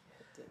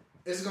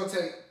 It's gonna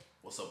take.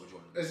 what's up with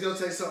Jordan? It's gonna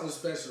take something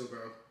special,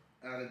 bro,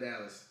 out of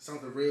Dallas.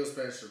 Something real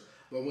special.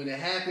 But when it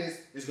happens,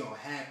 it's gonna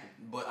happen.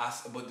 But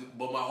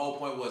my whole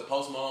point was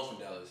Post Malone's from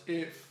Dallas.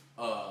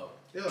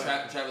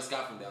 Travis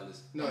Scott from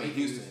Dallas. No, I mean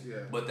he Houston. is, yeah.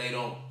 But they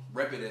don't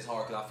rep it as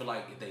hard because I feel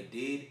like if they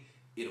did,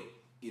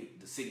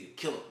 the city would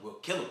kill him. We'll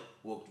kill him.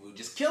 We'll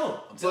just kill him.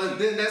 I'm telling But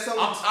you. then that's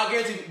only. I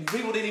guarantee you,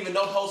 people didn't even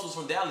know Post was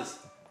from Dallas.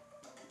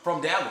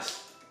 From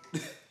Dallas.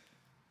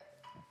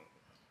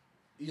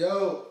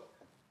 Yo,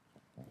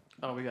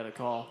 Oh, we got a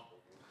call.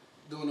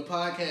 doing the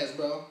podcast,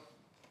 bro.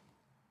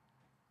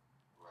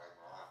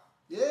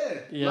 Yeah,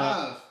 Yeah.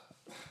 live.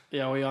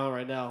 Yeah, we on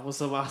right now.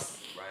 What's up,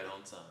 Austin? Right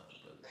on time.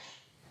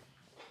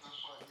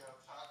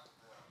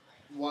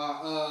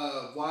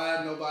 Brother.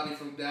 Why nobody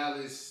from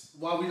Dallas?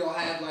 Why we don't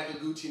have like a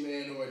Gucci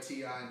Man or a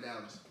T.I. in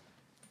Dallas?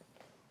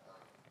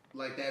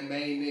 Like that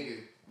main nigga.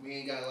 We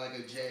ain't got like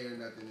a J or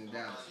nothing in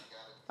Dallas.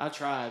 I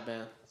tried,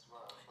 man.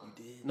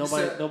 You did.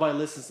 Nobody said- nobody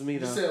listens to me You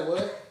though. said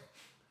what?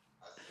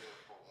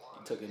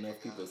 took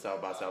enough people to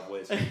South by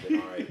Southwest. It's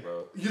been all right,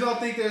 bro. You don't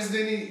think there's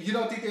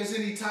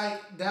any tight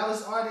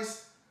Dallas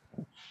artists? I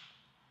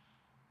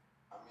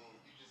mean,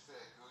 you just said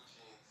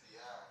Gucci and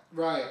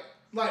T.I. Right.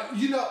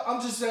 Like,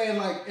 I'm just saying,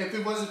 like, if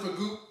it wasn't for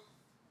Goop,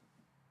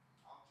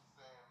 I'm just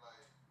saying,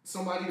 like,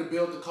 somebody to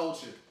build the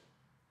culture.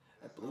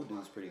 That Blue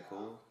dude's pretty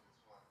cool.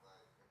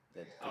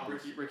 That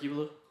Ricky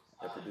Blue?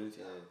 That produced,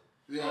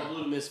 Yeah.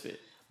 Blue the Misfit.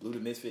 Blue the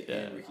Misfit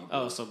and Ricky Blue.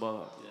 Oh, so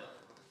both. Yeah.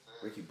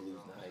 Ricky Blue's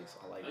nice.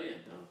 I like that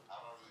dude.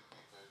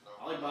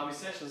 I like Bobby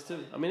Sessions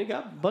too. I mean, it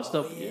got bunched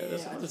up. Yeah,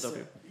 that's a bunch of stuff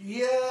here.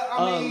 Yeah,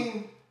 I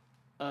mean,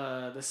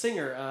 the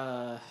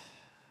singer,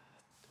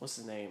 what's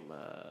his name?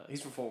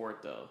 He's from Fort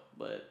Worth though,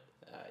 but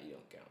You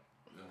don't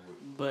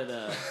count. but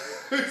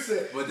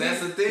But that's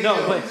the thing. no,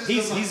 though. but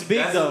he's big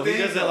That's the though. He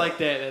thing, does that though. like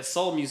that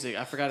soul music.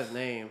 I forgot his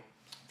name.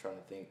 I'm trying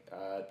to think.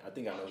 I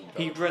think I know who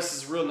He you're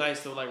dresses real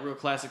nice though, like real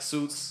classic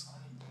suits.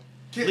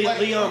 like,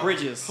 Leon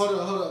Bridges. Hold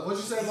on. What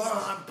you say, Bob?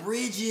 Leon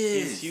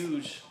Bridges. He's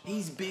huge,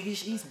 He's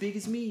big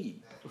as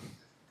me.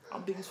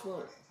 I'm big as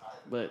fuck.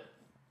 but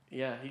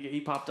yeah, he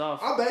popped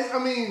off. I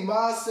mean,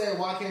 Miles said,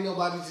 why can't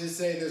nobody just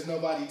say there's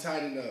nobody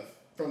tight enough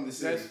from the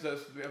city?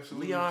 That's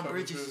absolutely Leon fucking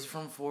Bridges true. is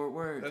from Fort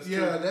Worth. That's Yeah,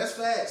 true. that's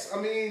facts.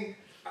 I mean,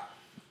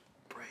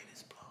 Brain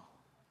is blown.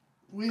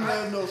 We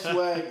have no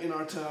swag in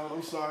our town.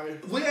 I'm sorry.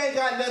 we ain't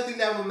got nothing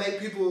that would make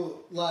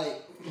people,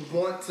 like,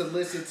 want to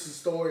listen to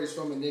stories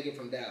from a nigga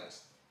from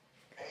Dallas.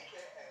 AKA,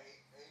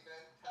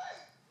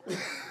 ain't nothing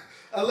tight.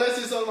 Unless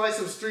it's on, like,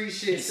 some street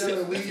shit,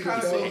 selling weed It or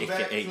kind of something. goes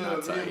back to AKA not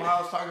me tight. and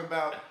Miles talking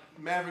about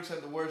Mavericks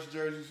had the worst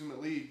jerseys in the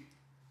league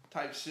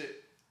type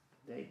shit.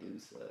 They do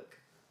suck.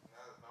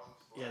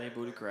 Yeah, they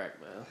booty crack,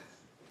 man. Ain't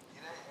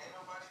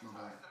nobody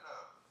tight enough.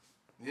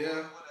 Yeah. It would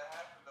have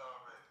happened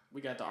already.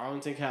 We got the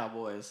Arlington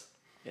Cowboys,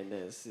 and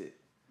that's it.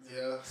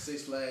 Yeah,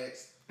 Six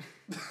Flags.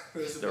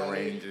 That's The about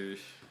it. Rangers.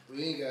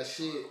 We ain't got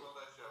shit. I'm gonna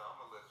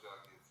let y'all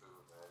get to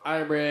it, man. All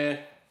right, Brad.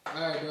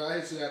 All right, bro. I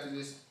hit you after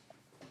this.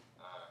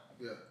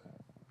 Yeah.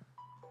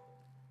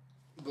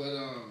 But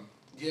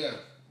yeah,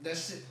 that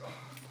shit.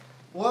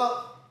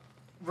 Well,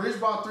 Rich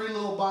brought 3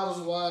 little bottles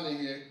of wine in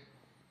here,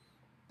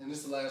 and this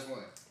is the last one.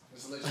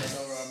 Just to let y'all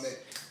know where I'm at.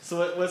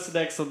 So what's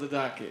next on the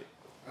docket?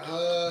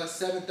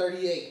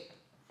 7:38.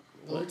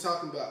 What we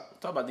talking about?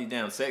 Talk about these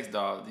damn sex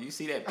dolls. Do you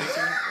see that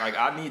picture? Like,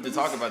 I need to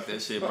talk about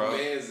that shit, My bro.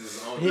 man's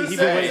is on. He the been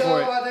side. waiting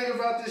for it. My nigga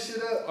brought this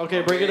shit up.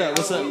 Okay, bring it up.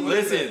 What's up?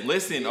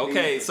 Listen.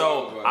 Okay,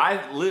 so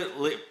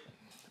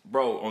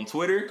bro, on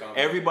Twitter,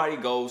 everybody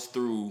goes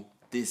through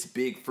this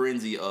big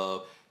frenzy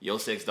of yo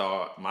sex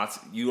doll.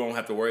 You don't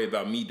have to worry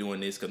about me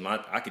doing this because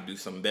I could do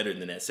something better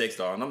than that sex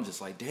doll. And I'm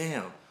just like,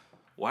 damn,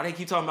 why they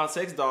keep talking about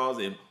sex dolls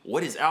and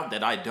what is out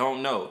that I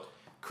don't know?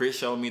 Chris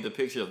showed me the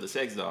picture of the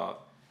sex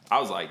doll. I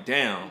was like,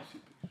 damn,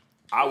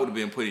 I would have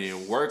been putting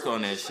in work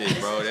on that shit,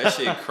 bro. That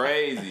shit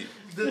crazy.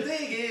 The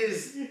thing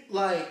is,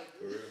 like,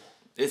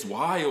 It's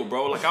wild,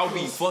 bro. Like, I would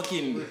be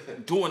fucking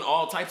doing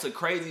all types of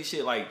crazy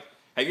shit. Like,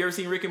 have you ever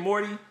seen Rick and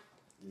Morty?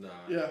 Nah.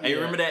 Yeah. And you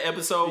remember that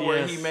episode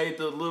where he Yes. made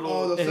the little...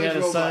 Oh, the And he had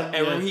sex a robot. son.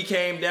 and Yeah. when he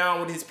came down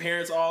with his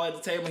parents all at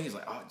the table, he's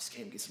like, oh, I just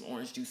came to get some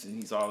orange juice. And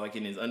he's all like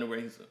in his underwear.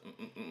 He's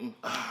like,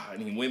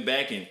 and he went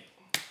back and...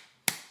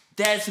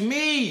 That's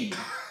me!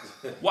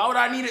 Why would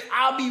I need it?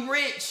 I'll be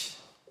rich.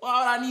 Why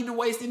would I need to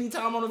waste any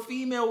time on a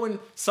female when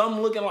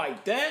something looking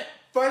like that?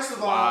 first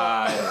of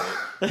all,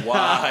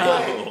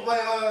 Why?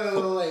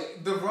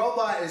 wait. The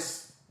robot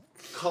is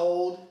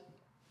cold,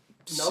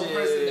 no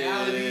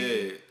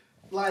personality.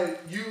 Like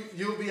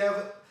you'll be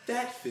able.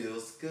 That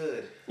feels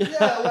good. Yeah,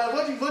 like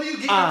what are you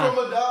getting from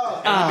a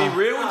dog? And be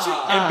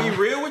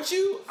real with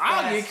you,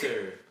 I'll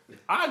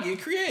get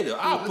creative.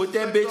 I'll put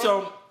that bitch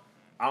on.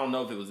 I don't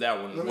know if it was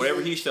that one.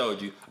 Whatever he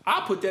showed you,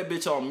 I'll put that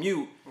bitch on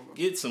mute.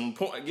 Get some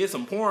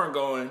porn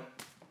going.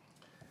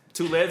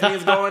 2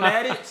 lesbians going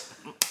at it.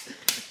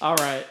 All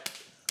right.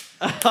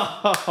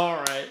 All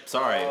right.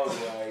 Sorry.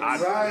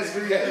 Ryan's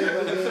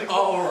creative.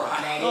 All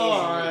right.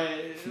 All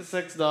right.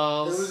 Sex It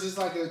dolls. was just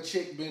like a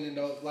chick bending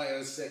over, like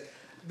a sex.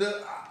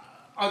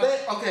 Are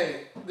they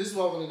okay? This is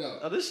what I want to know.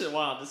 Oh, this shit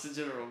wild. This is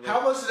general. Man.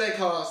 How much do they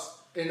cost,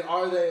 and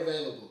are they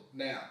available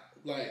now?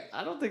 Like,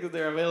 I don't think that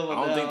they're available I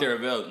don't now. think they're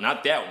available.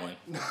 Not that one.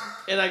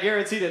 And I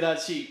guarantee they're not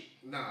cheap.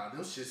 nah,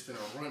 them shit's finna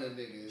run a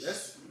nigga.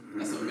 That's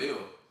a meal.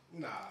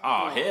 nah.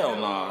 Oh hell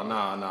no,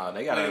 nah.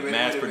 They gotta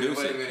mass produce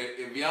Wait a it. minute.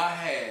 If y'all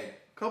had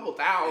Couple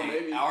thousand,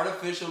 maybe.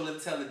 artificial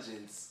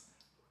intelligence,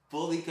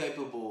 fully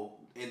capable,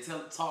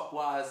 talk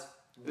wise,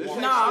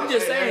 Nah, I'm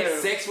just saying.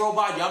 sex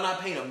robot, y'all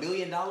not paying $1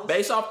 million?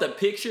 Based off the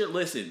picture,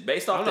 listen.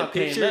 Based off I'm the not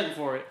paying picture, nothing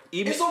for it.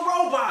 even It's a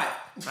robot.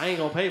 I ain't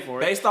gonna pay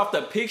for it. based off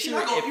the picture, You're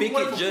not gonna- if you it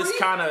want it could for just free?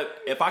 kind of,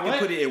 if I could What?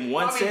 put it in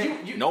one I mean,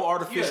 set, you- no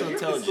artificial you're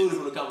intelligence. excluded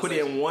from the Put it in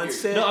conversation, one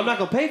period. set. No, I'm not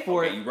gonna pay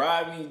for Okay, it. you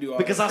ride me, you do all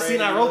Because the I seen crazy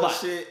that little robot.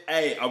 Shit.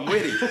 Hey, I'm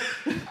with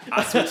it.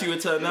 I switch you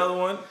into another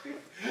one.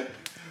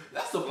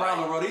 That's the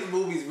problem, bro. These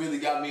movies really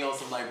got me on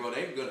some like, bro,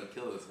 they're gonna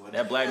kill us.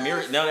 That Black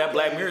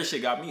Mirror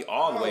shit got me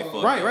all the way fucked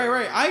up.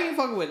 Right. I ain't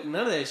fucking with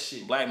none of that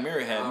shit. Black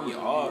Mirror had me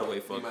all the way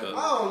fucked might- up.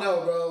 I don't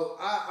know, bro.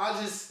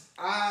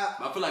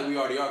 I feel like we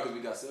already are because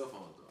we got cell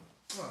phones,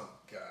 though. Oh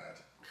God.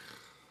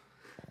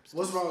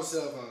 What's wrong with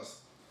cell phones?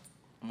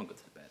 I'm gonna go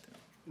to the bathroom.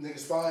 Nigga,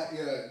 spot.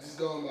 Yeah, just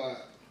going by.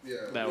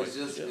 Yeah. It's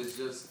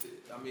just.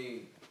 I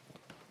mean,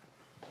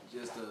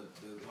 just the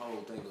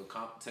whole thing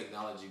of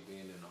technology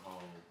being in the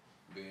home,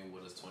 being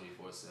with us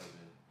 24/7.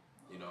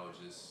 You know,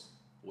 just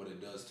what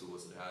it does to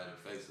us and how it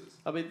affects us.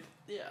 I mean,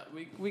 yeah,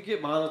 we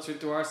get monitored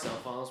through our cell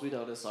phones. We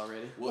know this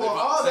already. Well,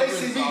 all they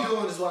see me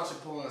doing is watching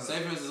porn. Say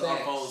for instance, our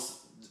phones,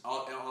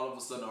 all of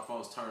a sudden our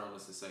phones turn on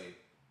us and say,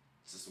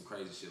 just some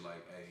crazy shit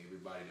like, hey,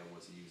 everybody that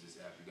wants to use this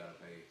app, you gotta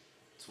pay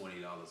 $20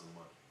 a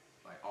month.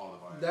 Like all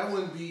of our apps. That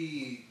wouldn't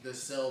be the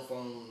cell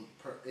phone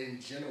in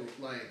general.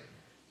 Like,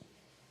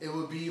 it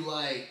would be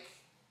like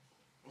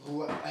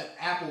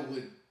Apple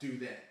would do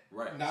that.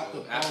 Right. Not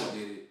so the Apple phone.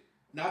 did it.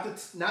 Not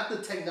the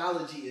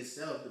technology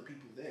itself, the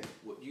people there.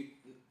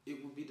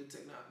 It would be the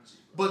technology.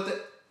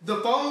 But the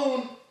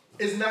phone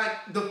is not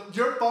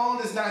your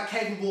phone is not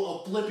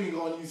capable of flipping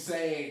on you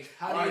saying,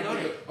 how do you know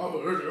that?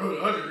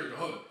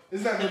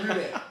 It's not gonna do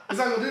that. It's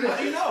not gonna do that. How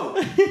do you know?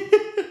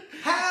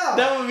 How?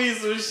 That would be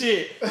some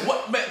shit.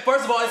 What? Man,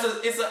 first of all,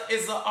 it's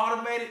an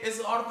automated, it's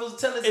an artificial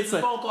intelligence. It's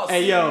a phone call.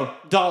 Hey yo,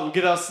 Dalton,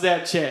 get off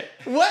Snapchat.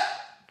 What?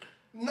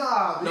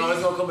 Nah. No,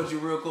 it's gonna come at you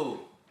real cool.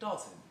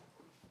 Dalton,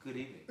 good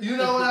evening. You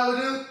know what I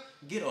would do?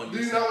 Get on. Do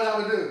you know what I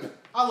would do?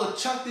 I would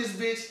chuck this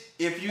bitch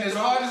as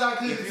throw, hard as I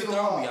could if into you the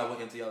throw wall. me, I will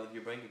enter all of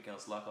your bank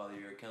accounts, lock all of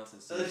your accounts,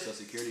 and send your social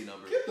security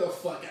number. Get the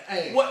fuck out.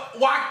 Hey. What?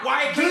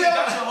 Why can't you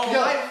got your whole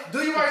life? Do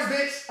your worst,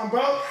 bitch. I'm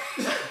broke.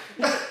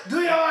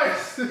 Do your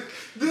worst.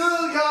 Do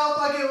your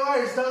fucking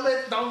worst.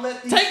 Don't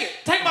let these...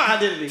 Take my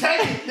identity.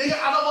 Take it, nigga.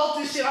 I don't want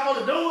this shit. I want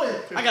to do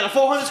it. I got a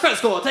 400 credit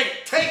score. Take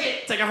it. Take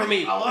it. Take it from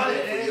me. I want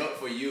it.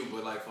 For you,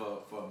 but like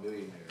for a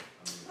millionaire.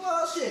 I mean,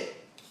 Well, shit.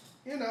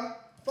 You know,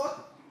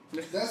 fuck.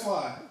 That's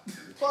why.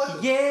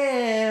 Fuck.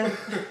 Yeah.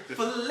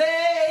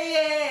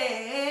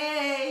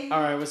 Filet.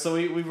 All right, so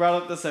we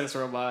brought up the sex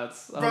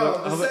robots.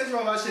 Bro, the sex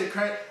robot shit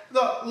crazy.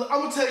 Look,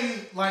 I'm gonna tell you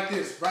like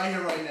this right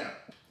here, right now.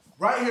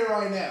 Right here,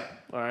 right now.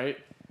 All right.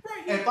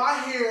 If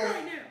I hear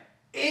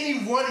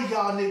any one of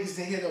y'all niggas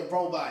that hit a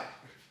robot,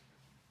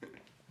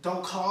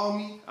 don't call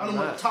me. I don't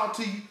want to talk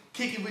to you,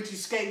 kick it with you,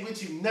 skate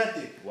with you,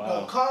 nothing. Wow.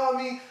 Don't call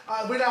me.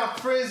 We're not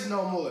friends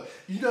no more.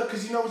 You know,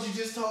 because you know what you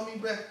just told me,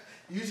 bro?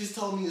 You just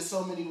told me in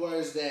so many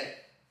words that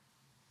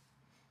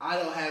I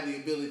don't have the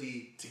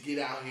ability to get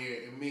out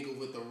here and mingle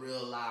with a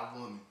real live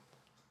woman.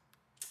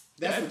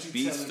 That's that what you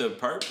beats telling the me.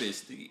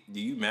 purpose. Do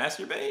you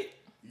masturbate?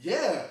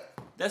 Yeah.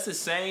 That's the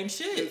same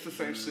shit. It's the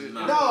same shit.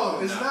 No,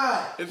 it's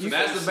not. It's the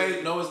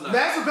Masturbating? No, it's not.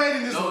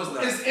 Masturbating is No, it's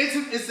not.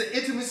 it's the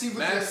intimacy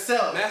with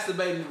yourself.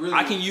 Masturbating really.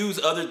 I can use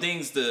other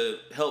things to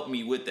help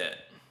me with that.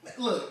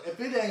 Look, if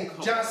it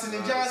ain't Johnson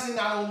and Johnson,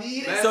 I don't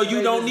need it. So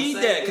you don't is the need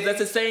same that because thing. that's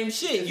the same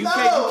shit. You No,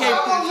 can't.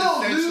 I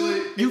want little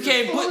dude. You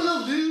can't I want put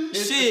little dude.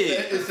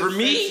 shit for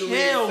me. essentially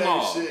Hell the same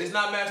no. shit. It's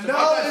not masturbation.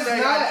 No, it's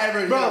saying not. I'd ever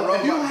hit a Bro,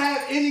 if you robot.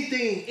 have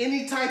anything,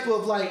 any type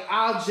of like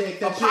object A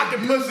that pocket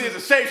you're pussy using- is the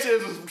same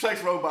shit as a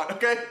sex robot,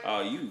 okay?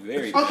 Oh, you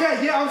very.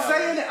 Okay, yeah, I'm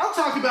saying that. I'm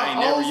talking I about ain't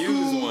never old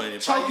used school one.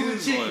 If I choking the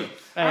used chicken. one.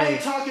 I Hey.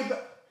 ain't talking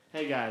about.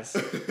 Hey guys,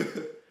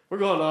 we're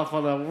going off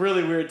on a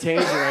really weird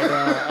tangent right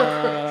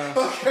now.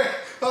 Okay,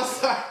 I'm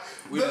sorry.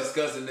 We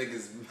discussing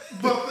niggas.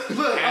 But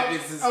look,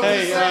 habits and I'm stuff. just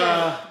Hey,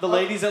 saying. the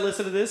ladies that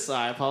listen to this,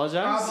 I apologize.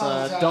 I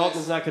apologize.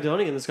 Dalton's not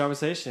condoning in this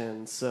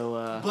conversation,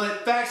 so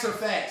But facts are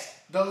facts.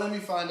 Don't let me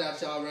find out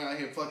y'all around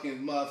here fucking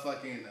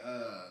motherfucking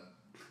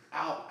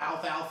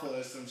alfalfa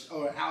or some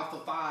or alpha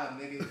 5,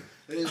 nigga.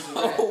 It is a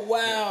rap. Oh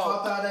wow.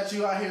 Fuck out that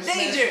you out here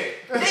Danger!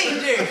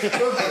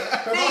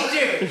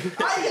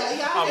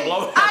 I'm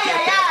blowing.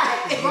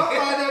 If I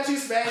find out you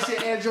smashing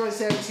Android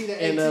 17 to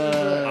 18,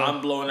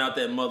 I'm blowing out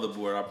that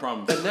motherboard. I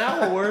promise. But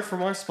now a word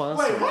from our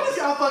sponsor. Wait, what if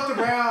y'all fucked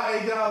around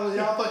and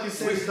y'all fucking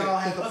sex doll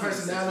had the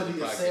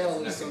personality of Podcast, Cell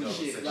or nothing some knows.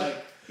 shit? Like,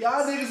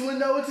 y'all niggas wouldn't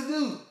know what to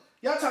do.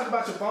 Y'all talk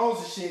about your phones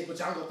and shit, but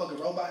y'all go fucking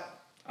robot.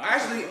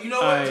 Actually, you know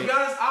what? To be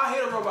honest, I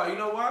hit a robot. You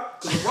know why?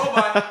 Because the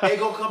robot ain't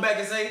gonna come back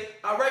and say,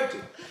 I raped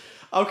you.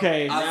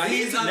 Okay. Now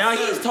he's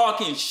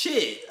talking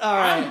shit. All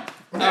right.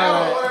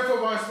 Now a word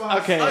from our sponsor.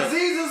 Okay.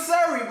 Aziz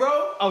Ansari,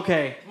 bro.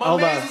 Okay. My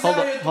Hold on. man's is Hold out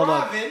on. here Hold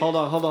on. thriving. Hold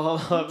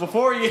on.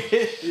 Before you.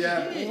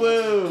 Yeah.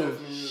 Whoa.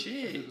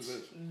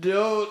 Shit.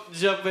 Don't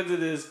jump into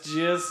this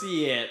just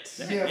yet.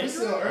 Yeah, we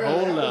still early.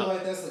 Hold I feel up.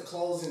 like that's a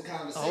closing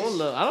conversation.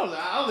 Hold up.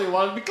 I don't even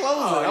want to be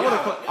closing.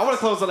 I want to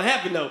close on a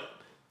happy note.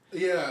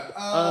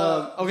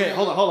 Yeah. Okay.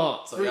 Hold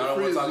on. So y'all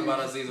don't want to talk about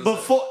Aziz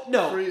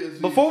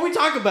Ansari. Before we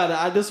talk about it,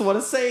 I just want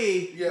to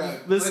say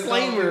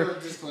disclaimer.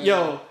 Disclaimer.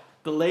 Yo,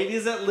 the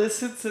ladies that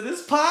listen to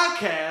this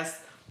podcast.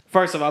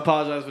 First off, I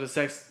apologize for the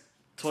sex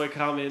toy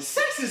comments.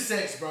 Sex is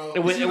sex, bro. It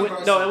went a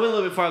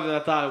little bit farther than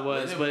I thought it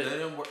was. Let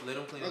him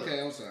clean it up.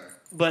 Okay, I'm sorry.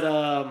 But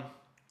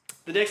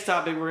the next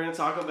topic we're going to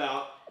talk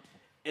about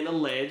an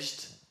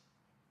alleged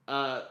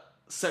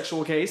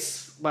sexual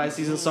case by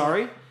Aziz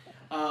Ansari.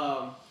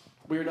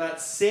 We're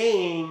not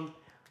saying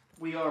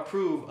we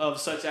approve of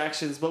such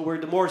actions, but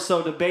we're more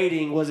so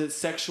debating was it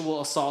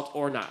sexual assault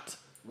or not.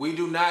 We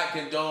do not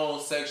condone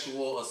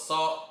sexual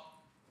assault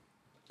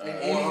or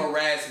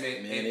harassment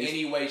in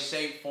any way,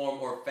 shape, form,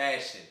 or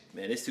fashion.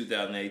 Man, it's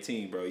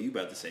 2018, bro. You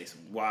about to say some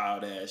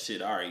wild ass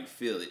shit. I already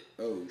feel it.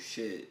 Oh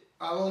shit.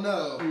 I don't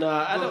know.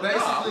 Nah, I don't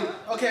basically,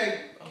 okay,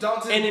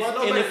 Dalton.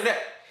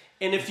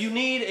 And if you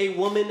need a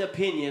woman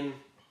opinion,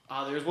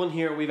 there's one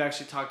here. We've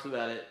actually talked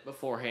about it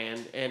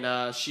beforehand,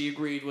 and she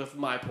agreed with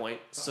my point.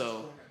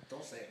 So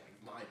don't say it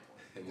like my point.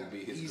 It will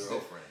be his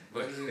girlfriend.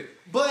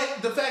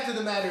 But the fact of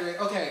the matter is,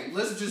 okay,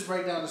 let's just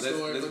break down the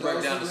story. Let's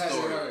break down the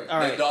story. All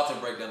right. Let Dalton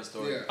break down the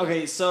story. Yeah.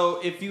 Okay,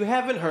 so if you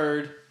haven't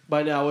heard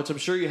by now, which I'm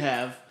sure you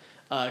have,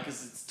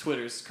 because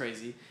Twitter's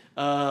crazy,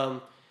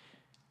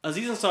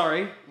 Aziz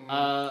Ansari,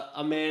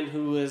 a man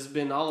who has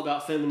been all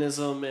about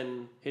feminism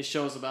and his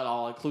show's about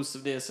all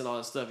inclusiveness and all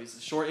that stuff. He's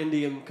a short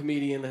Indian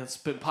comedian that's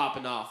been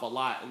popping off a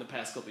lot in the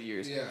past couple of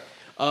years. Yeah.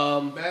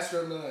 Master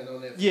of None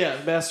on Netflix. Yeah,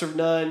 Master of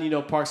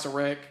None, Parks and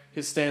Rec,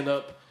 his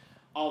stand-up,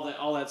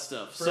 all that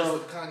stuff. Friends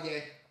with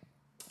Kanye.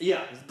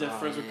 Yeah,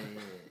 friends with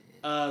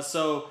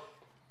So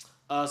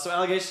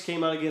allegations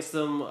came out against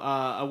him.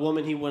 A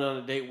woman he went on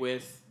a date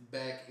with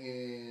back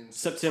in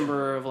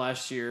September of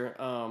last year.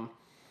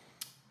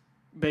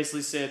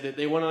 Basically said that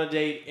they went on a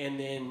date and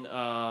then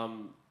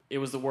it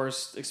was the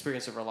worst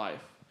experience of her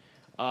life.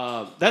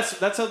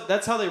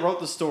 That's how they wrote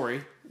the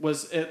story.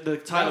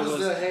 The title was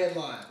the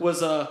headline.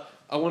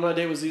 I went on a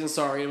date with Aziz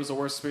Ansari. It was the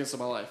worst experience of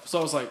my life. So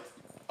I was like,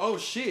 oh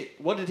shit,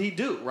 what did he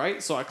do?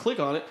 Right? So I click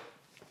on it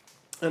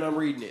and I'm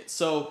reading it.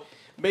 So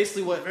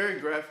basically very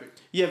graphic.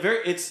 Yeah,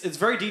 it's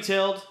very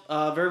detailed,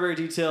 very, very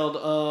detailed.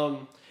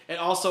 And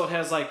also it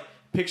has like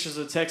pictures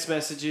of text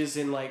messages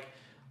and like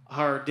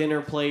her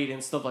dinner plate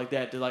and stuff like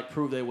that to like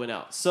prove they went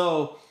out.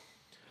 So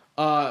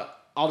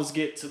I'll just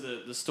get to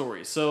the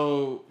story.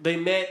 So they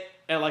met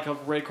at like a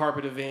red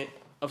carpet event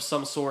of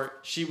some sort.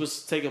 She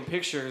was taking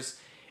pictures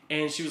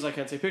and she was like,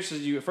 can I take pictures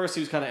of you? At first he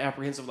was kind of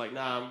apprehensive, like,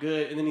 nah, I'm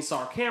good. And then he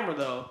saw her camera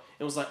though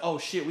and was like, oh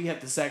shit, we have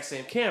the exact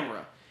same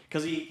camera.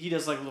 Because he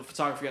does like a little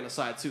photography on the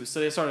side too.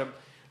 So they started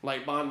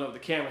like bonding over the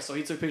camera. So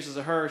he took pictures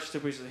of her, she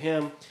took pictures of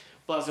him,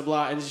 blah, blah,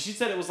 blah. And she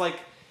said it was like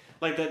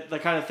the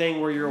kind of thing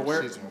where you're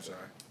aware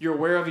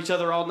of each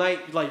other all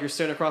night. Like you're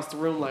staring across the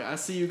room like, I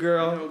see you,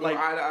 girl. Like,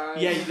 eye to eye.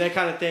 Yeah, that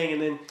kind of thing.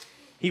 And then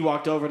he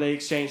walked over, they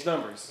exchanged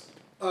numbers.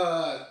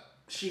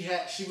 She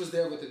was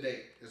there with the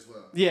date as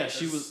well. Yeah, That's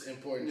she was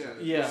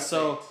important. Yeah,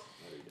 so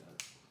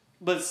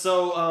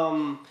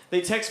they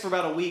text for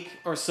about a week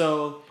or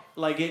so,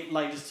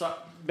 just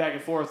talk back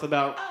and forth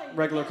about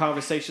regular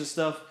conversation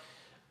stuff,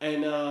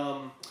 and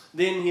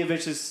then he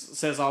eventually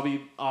says, "I'll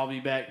be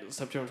back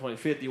September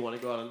 25th. Do you want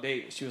to go out on a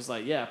date?" She was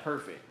like, "Yeah,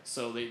 perfect."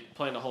 So they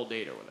planned a whole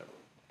date or whatever.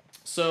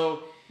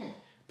 So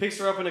picks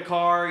her up in a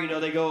car.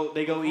 They go eat.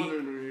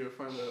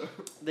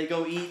 They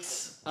go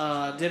eat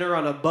dinner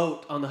on a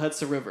boat on the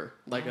Hudson River,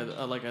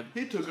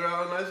 He took her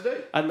out on a nice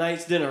date. A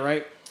nice dinner,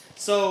 right?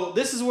 So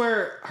this is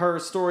where her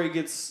story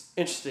gets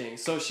interesting.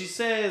 So she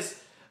says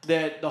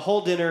that the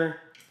whole dinner,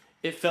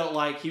 it felt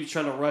like he was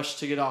trying to rush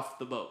to get off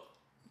the boat.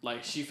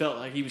 Like she felt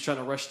like he was trying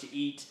to rush to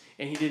eat,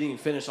 and he didn't even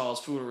finish all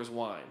his food or his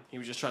wine. He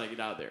was just trying to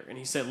get out of there. And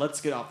he said, "Let's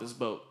get off this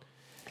boat."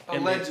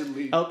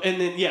 Allegedly.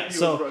 And then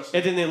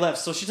they left.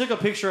 So she took a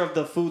picture of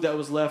the food that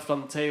was left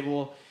on the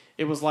table.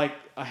 It was like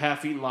a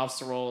half-eaten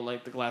lobster roll, and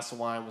like the glass of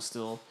wine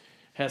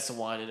had some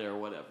wine in it or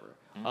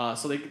whatever.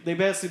 So they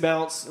basically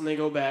bounce and they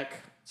go back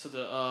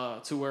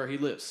to where he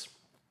lives.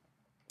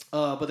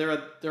 But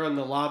they're in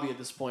the lobby at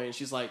this point, and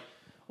she's like,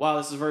 "Wow,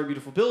 this is a very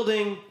beautiful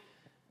building,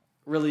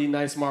 really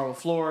nice marble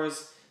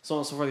floors, so on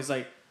and so forth."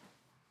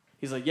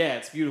 He's like, "Yeah,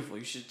 it's beautiful.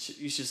 You should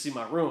see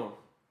my room."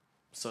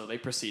 So they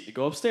proceed to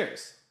go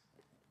upstairs.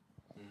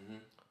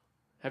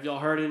 Have y'all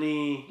heard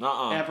any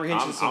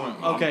apprehensions? I'm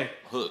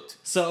hooked.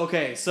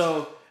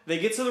 So they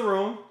get to the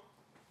room,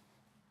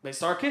 they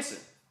start kissing,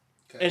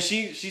 and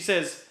she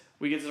says,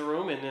 "We get to the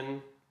room and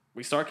then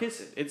we start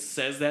kissing." It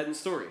says that in the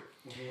story.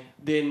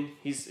 Then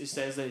it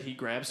says that he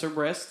grabs her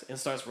breast and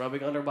starts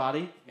rubbing on her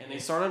body, and they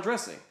start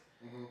undressing.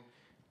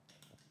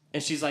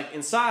 And she's like,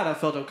 "Inside, I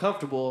felt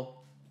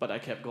uncomfortable, but I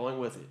kept going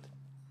with it."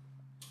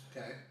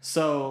 Okay.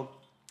 So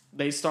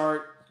they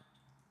start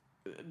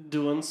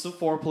doing some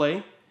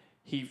foreplay.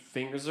 He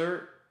fingers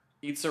her,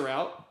 eats her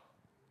out,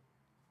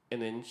 and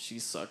then she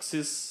sucks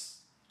his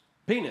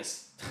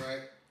penis.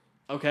 Right.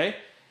 Okay.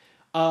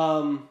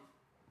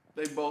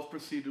 They both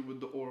proceeded with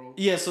the oral.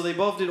 Yeah, so they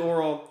both did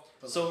oral.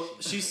 So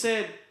she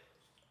said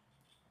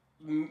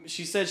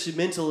she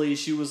mentally,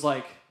 she was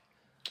like,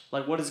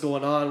 what is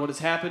going on? What is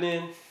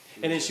happening?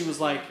 And then she was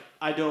like,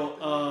 I don't,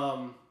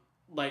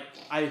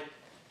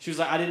 she was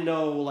like, I didn't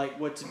know,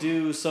 what to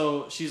do.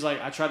 So she's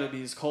like, I try to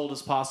be as cold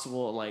as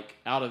possible and,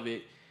 out of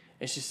it.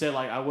 And she said,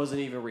 I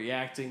wasn't even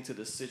reacting to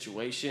the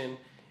situation.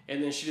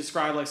 And then she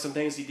described, some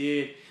things he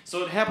did.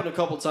 So it happened a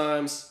couple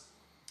times.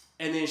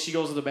 And then she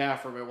goes to the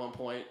bathroom at one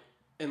point.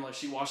 And,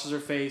 she washes her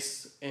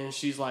face. And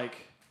she's like,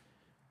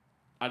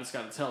 I just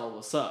got to tell him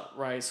what's up,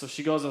 right? So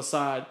she goes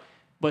outside.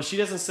 But she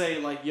doesn't say,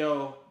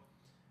 yo.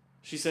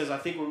 She says, I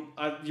think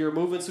you're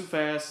moving too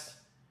fast.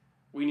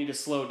 We need to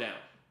slow down.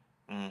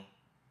 Mm-hmm.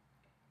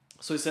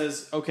 So he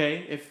says,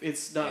 okay, if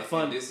it's not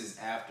fun. And this is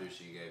after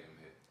she gave him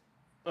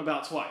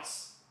about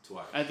twice.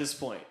 Twice. At this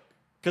point.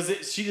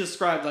 Because she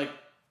described, like,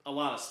 a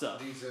lot of stuff.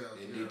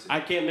 Details. I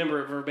can't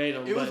remember it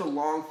verbatim. It was a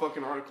long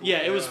fucking article.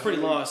 Yeah, it was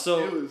pretty long. So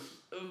it was.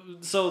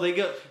 So they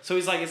go. So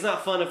he's like, it's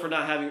not fun if we're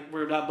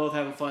not both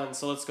having fun.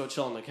 So let's go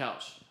chill on the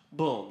couch.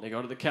 Boom. They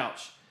go to the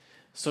couch.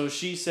 So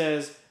she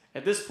says,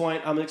 at this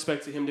point, I'm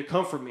expecting him to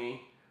comfort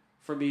me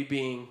for me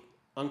being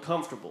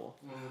uncomfortable.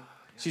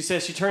 She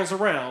says she turns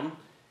around.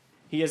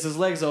 He has his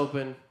legs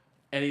open,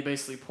 and he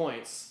basically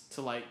points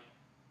to like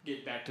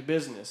get back to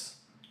business.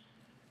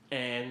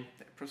 And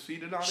They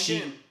proceeded on she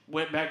again.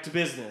 went back to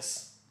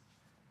business.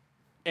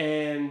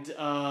 And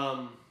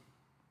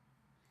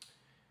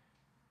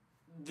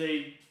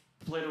they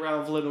played around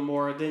with a little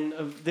more.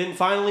 Then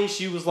finally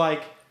she was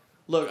like,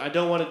 look, I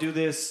don't want to do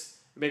this.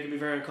 You're making me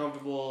very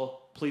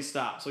uncomfortable. Please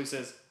stop. So he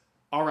says,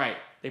 all right.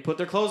 They put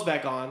their clothes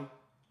back on.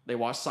 They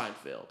watched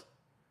Seinfeld.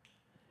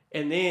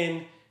 And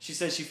then she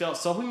said she felt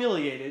so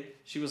humiliated.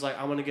 She was like,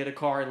 I'm going to get a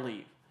car and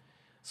leave.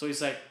 So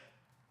he's like,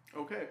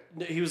 Okay.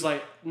 he was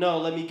like, no,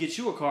 let me get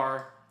you a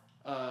car,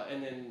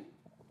 and then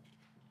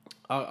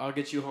I'll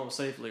get you home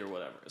safely or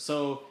whatever.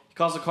 So he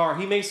calls a car.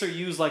 He makes her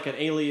use like an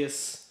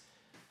alias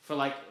for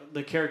like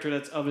the character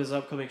that's of his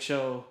upcoming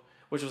show,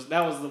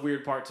 that was the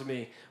weird part to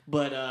me.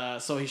 But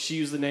so she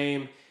used the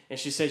name, and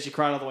she said she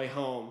cried all the way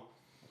home.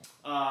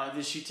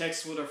 Then she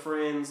texts with her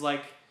friends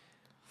like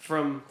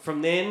from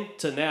then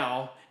to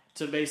now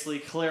to basically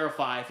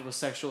clarify if it was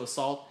sexual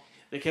assault.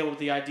 They came up with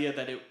the idea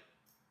that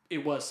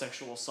it was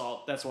sexual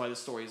assault. That's why the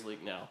story is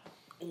leaked now.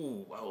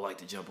 Ooh, I would like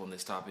to jump on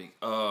this topic.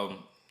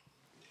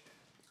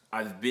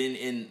 I've been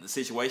in a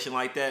situation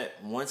like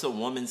that. Once a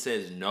woman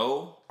says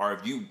no, or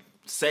if you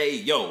say,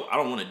 yo, I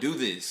don't want to do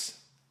this,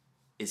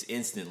 it's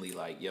instantly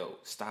like, yo,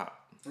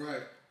 stop.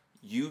 Right.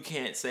 You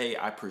can't say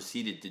I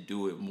proceeded to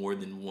do it more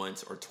than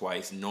once or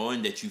twice,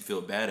 knowing that you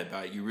feel bad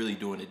about it. You're really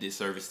doing a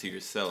disservice to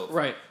yourself.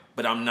 Right.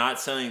 But I'm not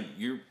saying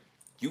you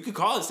could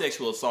call it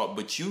sexual assault,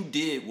 but you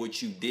did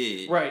what you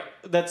did. Right.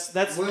 That's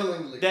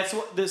willingly. That's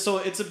what. So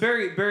it's a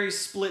very very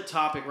split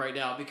topic right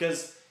now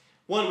because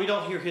one, we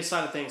don't hear his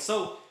side of things.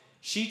 So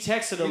she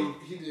texted him.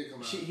 He did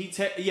come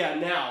out.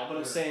 Now, but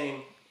I'm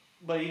saying,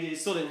 but he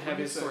still didn't have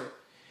his story.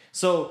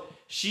 So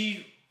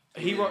she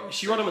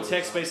wrote him a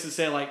text basically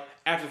saying like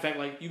after the fact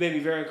like you made me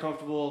very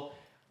uncomfortable.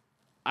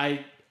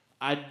 I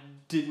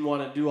didn't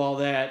want to do all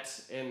that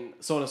and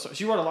so on and so on.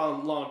 She wrote a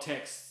long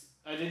text.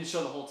 I didn't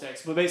show the whole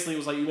text, but basically it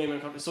was like, you made me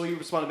uncomfortable. So he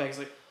responded back, he's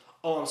like,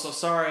 oh, I'm so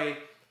sorry.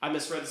 I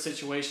misread the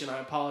situation. I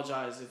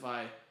apologize if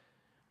I,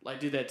 like,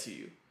 did that to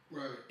you.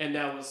 Right. And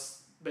that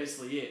was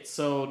basically it.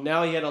 So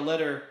now he had a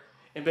letter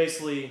and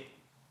basically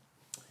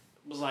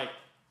was like,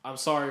 I'm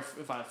sorry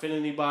if I offended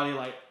anybody.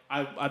 Like,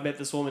 I met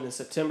this woman in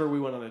September. We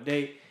went on a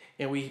date,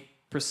 and we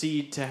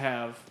proceed to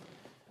have,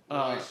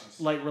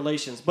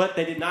 relations. But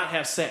they did not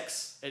have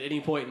sex at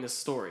any point in this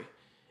story.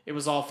 It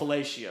was all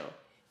fellatio.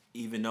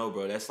 Even though,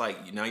 bro, that's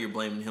like, now you're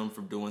blaming him for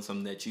doing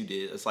something that you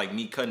did. It's like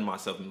me cutting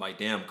myself and like,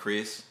 damn,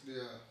 Chris.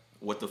 Yeah.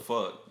 What the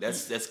fuck?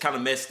 That's kind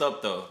of messed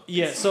up, though.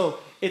 Yeah, so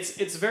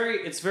it's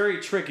very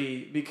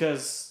tricky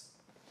because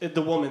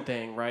the woman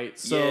thing, right?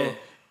 So,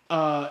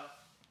 yeah.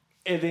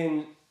 And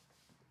then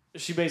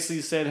she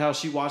basically said how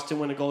she watched him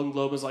win a Golden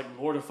Globe, was like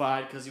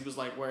mortified because he was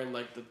like wearing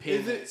like the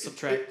pin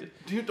subtracted.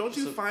 Don't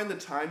you find the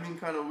timing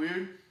kind of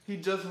weird? He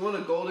just won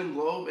a Golden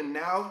Globe, and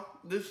now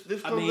this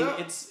comes out?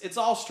 It's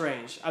all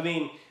strange. I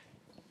mean,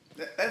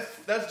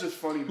 that's just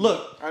funny.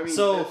 Look, I mean,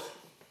 so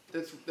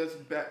that's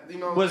bad. You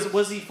know,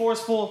 was he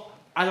forceful?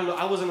 I don't know.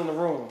 I wasn't in the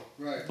room.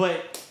 Right.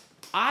 But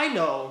I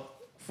know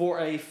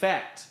for a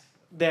fact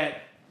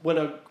that when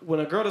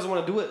a girl doesn't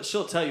want to do it,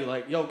 she'll tell you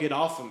like, "Yo, get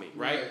off of me,"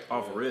 right?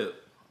 Off rip.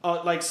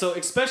 Like so,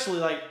 especially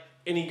like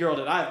any girl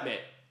that I've met,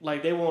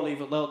 like they won't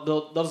even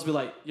they'll just be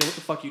like, "Yo, what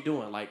the fuck you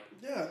doing?" Like,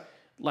 yeah,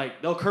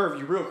 like they'll curve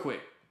you real quick.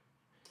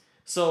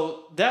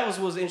 So that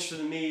was interesting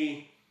to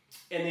me.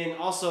 And then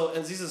also,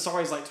 Aziz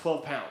Ansari is like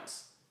 12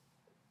 pounds.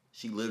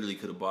 She literally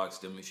could have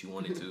boxed him if she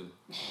wanted to.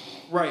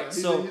 Right.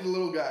 He's so a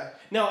little guy.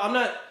 No, I'm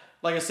not.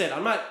 Like I said,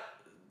 I'm not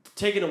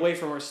taking away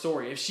from her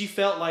story. If she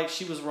felt like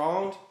she was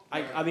wronged,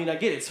 I mean, I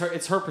get it.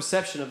 It's her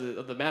perception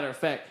of the matter of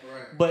fact.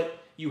 Right. But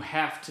you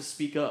have to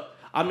speak up.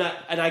 I'm not,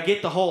 and I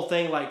get the whole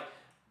thing. Like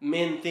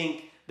men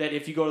think that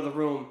if you go to the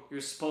room,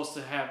 you're supposed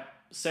to have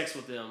sex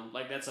with them.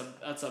 Like that's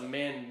a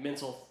man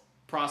mental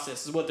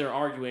process is what they're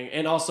arguing.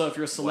 And also, if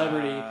you're a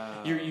celebrity,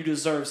 you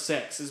deserve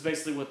sex. Is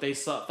basically what they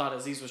thought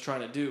Aziz was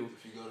trying to do.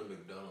 If you go to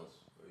McDonald's,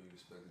 are you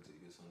expected to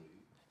get something to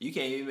eat? You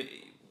can't even...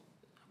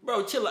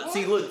 Bro, chill out.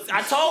 See, look,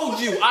 I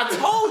told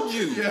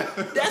you. Yeah.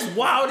 That's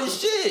wild as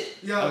shit.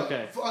 Yo,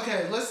 okay.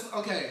 Okay.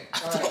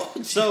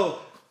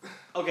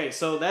 All right.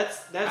 So that's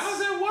how's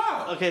that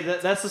wild? Okay,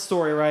 that's the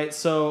story, right?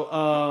 So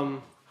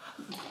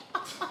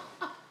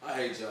I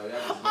hate y'all. Y'all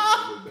just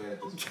make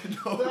me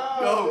look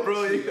bad. No,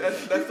 bro,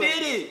 that's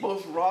did it.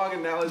 Most wrong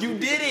analogy. You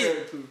did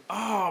it.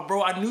 Oh,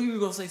 bro, I knew you were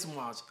gonna say some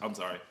wild shit. I'm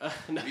sorry.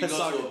 You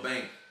go to a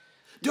bank.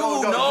 Dude,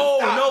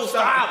 no,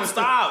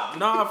 stop.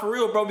 Nah, for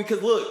real, bro.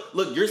 Because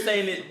look, you're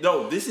saying it.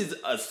 No, this is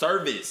a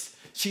service.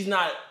 she's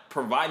not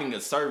providing a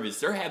service.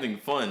 They're having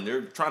fun.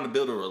 They're trying to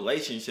build a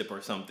relationship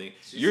or something.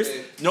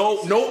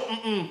 No,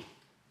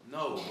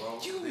 bro.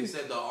 They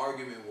said the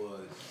argument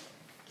was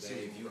that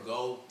if you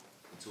go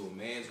to a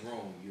man's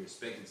room, you're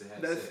expected to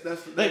have sex.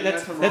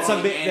 That's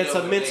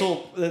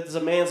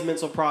a man's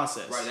mental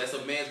process. Right, that's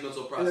a man's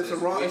mental process. It's a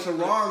wrong type of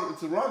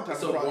process.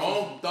 It's a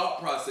wrong thought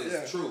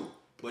process, true.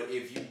 But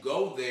if you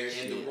go there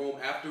in the room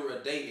after a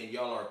date and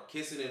y'all are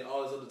kissing and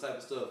all this other type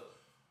of stuff,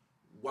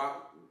 why?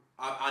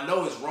 I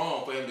know it's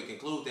wrong for him to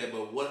conclude that,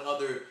 but what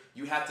other,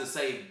 you have to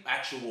say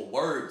actual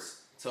words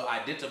to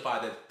identify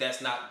that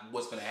that's not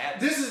what's going to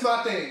happen. This is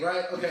my thing,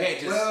 right? Okay.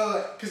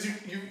 Because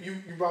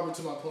you brought me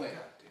to my point.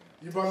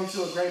 You brought me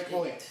to a great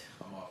point.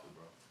 I'm off it,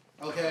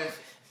 bro. Okay.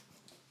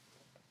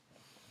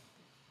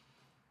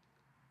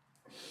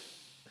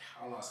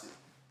 I lost it.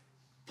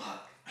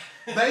 Fuck.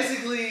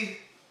 Basically,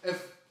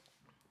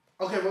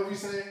 what were you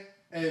saying?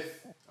 I don't know.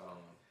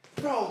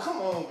 Bro,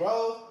 come on,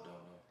 bro.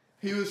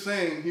 He was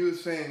saying,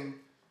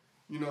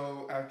 you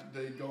know, after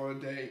they go on a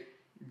date,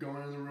 you go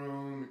in the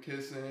room, you're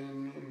kissing,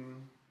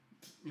 and,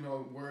 you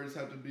know, words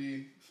have to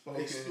be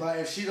spoken. Like,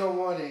 if she don't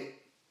want it,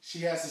 she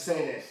has to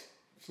say that.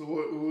 So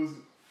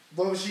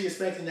what was she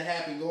expecting to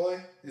happen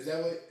going? Is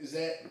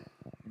that?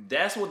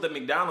 That's what the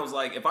McDonald's,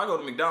 like, if I go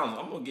to McDonald's,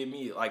 I'm going to get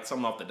me, like,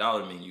 something off the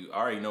dollar menu. I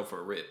already know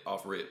for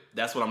off rip.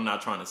 That's what I'm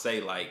not trying to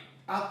say, like.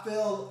 I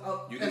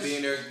feel... you can be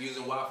in there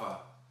using Wi-Fi.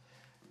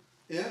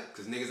 Yeah?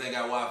 Because niggas ain't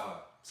got Wi-Fi.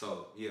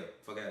 So, yeah,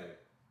 fuck out of here.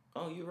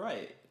 Oh, you're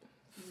right.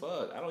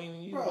 Fuck, I don't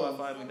even use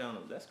Wi-Fi at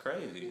McDonald's. That's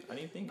crazy. I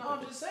didn't think about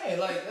I'm just saying,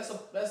 like, that's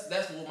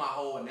what my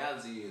whole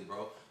analogy is,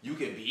 bro. You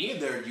can be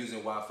in there using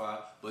Wi-Fi,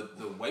 but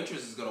the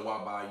waitress is gonna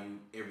walk by you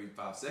every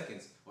 5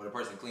 seconds, or the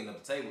person cleaning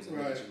up the tables and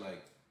look at you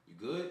like, you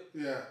good?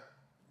 Yeah.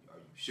 Are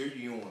you sure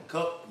you don't want a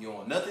cup? You don't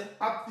want nothing?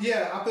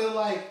 I feel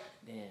like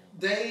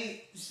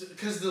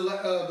because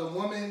the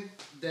woman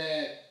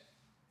that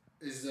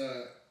is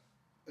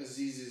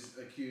Aziz's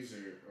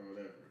accuser or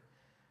whatever,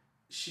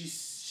 she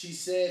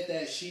said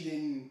that she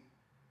didn't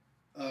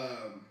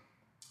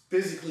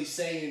physically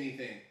say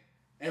anything.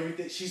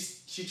 Everything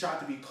she tried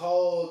to be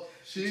cold.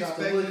 She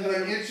expected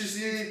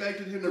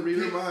him to read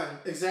her mind.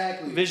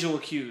 Exactly. Visual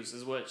cues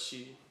is what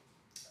she.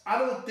 I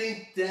don't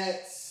think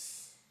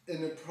that's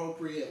an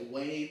appropriate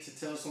way to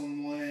tell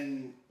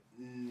someone,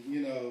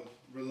 you know,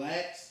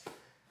 relax.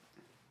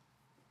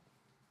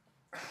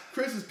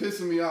 Chris is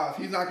pissing me off.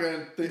 He's not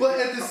gonna think. But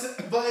at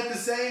the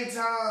same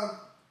time,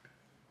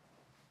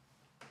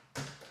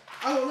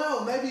 I don't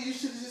know. Maybe you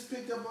should have just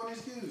picked up on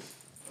these cues.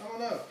 I don't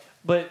know.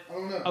 But I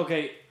don't know.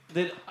 Okay,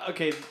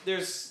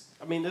 there's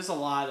a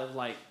lot of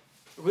like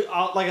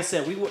I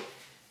said,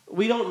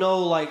 we don't know,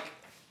 like,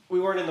 we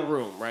weren't in the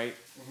room, right?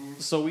 Mm-hmm.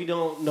 So we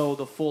don't know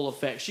the full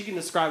effect. She can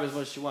describe as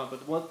much as she wants,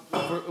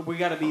 but we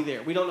got to be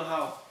there. We don't know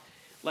how,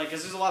 like,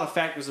 because there's a lot of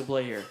factors in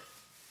play here.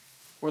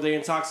 Were they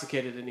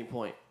intoxicated at any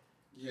point?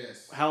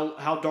 Yes.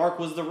 How dark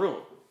was the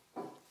room?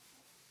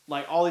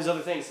 Like, all these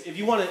other things. If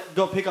you want to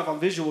go pick up on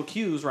visual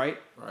cues, right?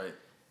 Right.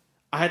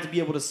 I had to be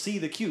able to see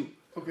the cue.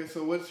 Okay,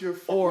 so what's your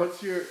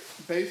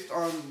based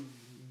on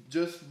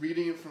just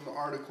reading it from the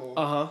article?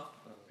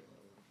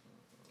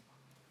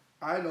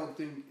 I don't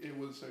think it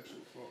was sexual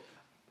assault.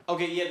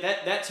 Okay, yeah,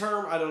 that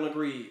term I don't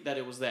agree that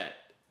it was that.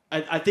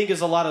 I think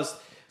there's a lot of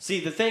the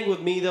thing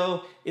with me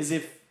though is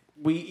if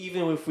we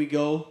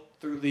go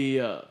through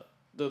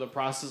the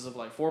process of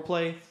like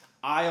foreplay,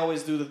 I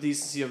always do the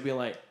decency of being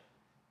like,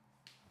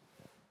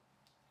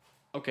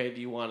 okay,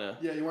 do you want to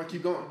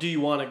keep going? Do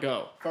you want to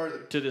go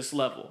further to this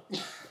level?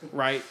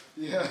 Right?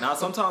 Yeah. Now,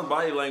 sometimes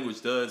body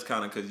language does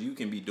kind of, because you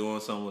can be doing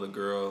something with a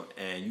girl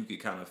and you can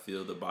kind of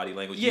feel the body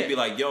language. Yeah. You'd be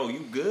like, yo, you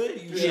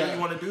good? You sure you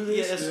want to do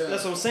this? Yeah,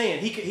 that's what I'm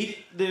saying.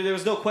 There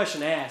was no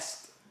question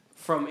asked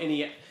from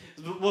any.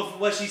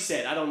 What she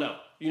said, I don't know.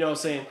 You know what I'm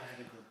saying? I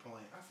had a good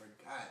point. I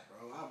forgot,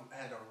 bro.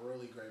 I had a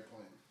really great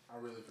point. I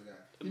really forgot.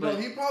 You know,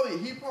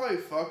 he probably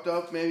fucked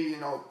up. Maybe, you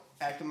know,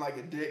 acting like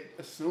a dick,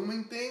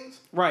 assuming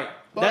things. Right.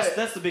 But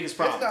that's the biggest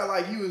problem. It's not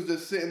like he was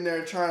just sitting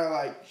there trying to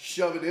like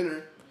shove it in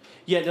her.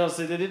 Yeah, no,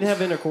 so they didn't have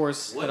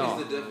intercourse What at all.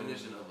 is the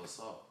definition of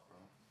assault, bro?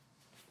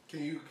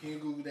 Can you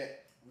Google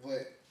that?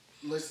 What?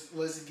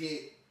 Let's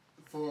get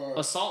for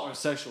Assault or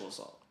sexual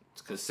assault?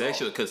 Because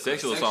sexual assault.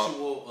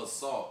 Sexual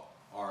assault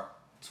are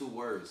two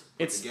words.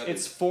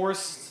 It's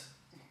forced.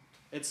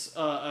 It's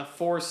a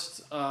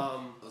forced.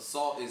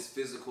 Assault is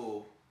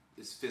physical.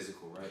 It's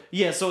physical, right?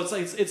 Yeah, so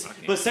it's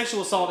but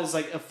sexual assault is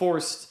like a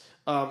forced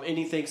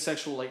anything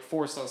sexual, like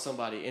forced on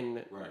somebody,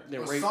 and right.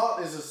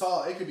 Assault is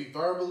assault. It could be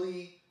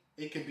verbally.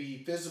 It could be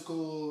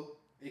physical.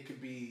 It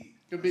could be.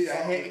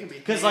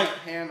 Because like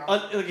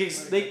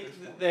they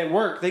at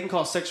work they can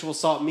call sexual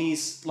assault me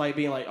like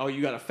being like, oh,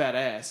 you got a fat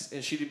ass,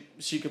 and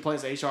she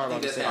complains to HR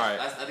about this. I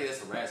think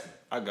that's harassment.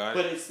 I got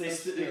but it.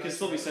 It can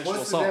still be sexual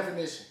What's assault. What's the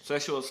definition?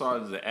 Sexual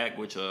assault is the act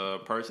which a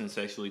person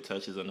sexually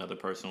touches another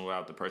person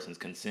without the person's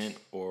consent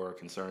or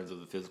concerns of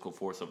the physical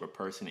force of a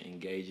person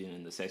engaging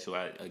in the sexual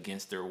act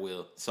against their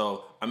will.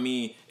 So, I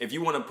mean, if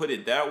you want to put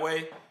it that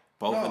way,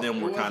 both of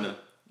them were kind of.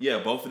 Yeah,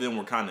 both of them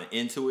were kind of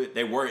into it.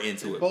 They were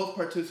into it. Both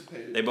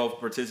participated. They both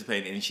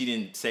participated, and she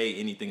didn't say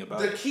anything about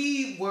The it.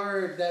 key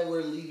word that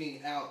we're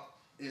leaving out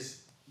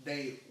is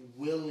they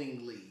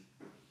willingly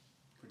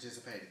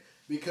participated.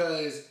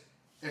 Because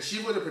if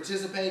she would have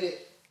participated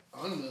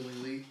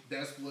unwillingly,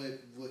 that's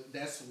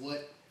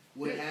what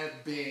would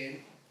have been.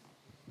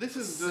 This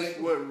is just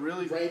what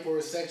really rape or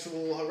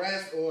sexual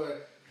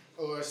harassment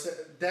or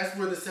that's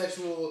where the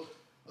sexual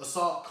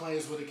assault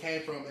claims would have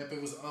came from if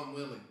it was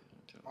unwilling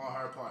on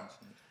her part.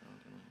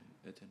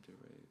 Attempted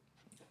rape.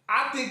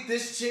 I think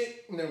this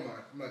chick. Never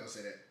mind. I'm not gonna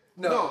say that.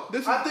 No,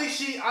 I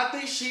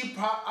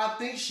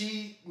think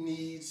she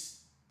needs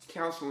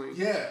counseling.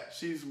 Yeah,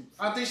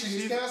 I think she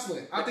needs she's-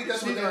 counseling. I think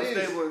that's what that is. She's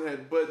unstable in the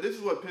head. But this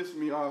is what pisses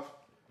me off.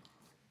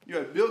 You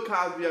had Bill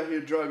Cosby out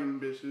here drugging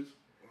bitches.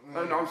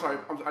 No, I'm sorry.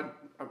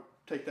 I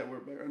take that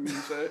word back. I didn't mean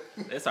to say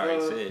it. That's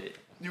already said.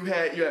 You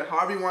had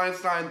Harvey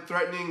Weinstein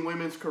threatening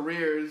women's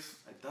careers.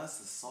 Like, that's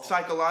assault.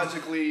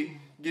 Psychologically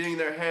getting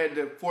their head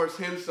to force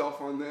himself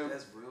on them.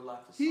 That's real life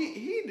assault.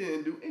 He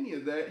didn't do any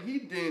of that. He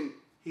didn't.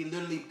 He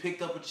literally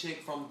picked up a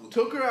chick from.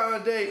 Took her out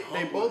on a date.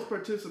 They both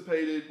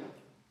participated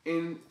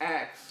in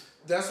acts.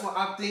 That's why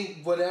I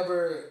think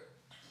whatever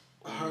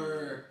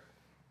her.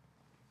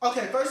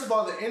 Okay, first of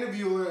all, the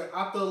interviewer,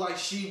 I feel like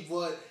she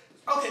would.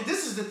 Okay,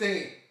 this is the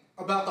thing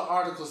about the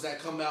articles that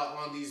come out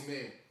on these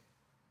men.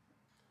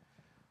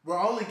 We're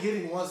only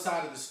getting one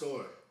side of the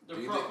story. Do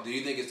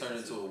you think it's turned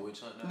into a witch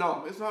hunt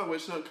now? No, it's not a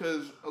witch hunt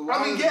because a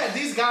lot. I mean, yeah,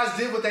 these guys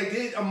did what they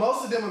did.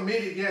 Most of them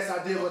admitted, yes,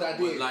 I did what I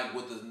did.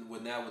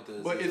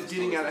 But it's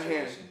getting out of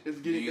hand.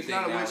 It's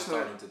not a witch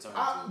hunt.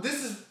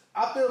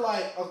 I feel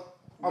like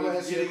I'm gonna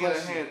It's ask you a getting out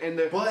of question.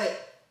 hand, But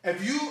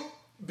if you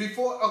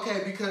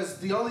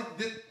because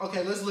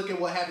let's look at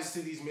what happens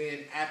to these men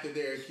after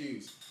they're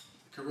accused.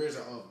 Careers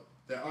are over.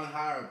 They're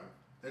unhireable.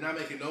 They're not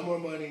making no more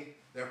money.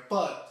 They're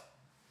fucked.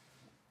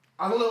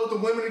 I don't know what the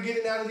women are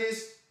getting out of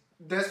this.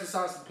 That's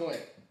besides the point.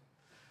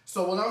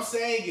 So what I'm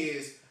saying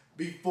is,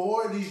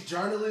 before these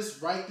journalists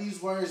write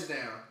these words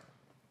down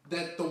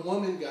that the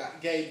woman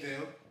gave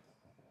them,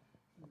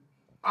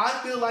 I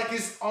feel like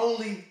it's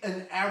only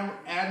an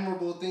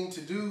admirable thing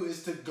to do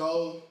is to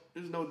go.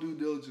 There's no due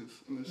diligence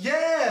in this.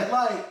 Yeah,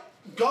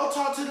 like go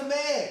talk to the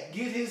man,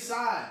 get his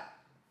side,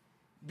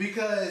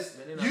 because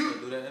Man, they're not gonna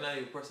do that. They're not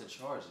even pressing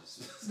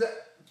charges.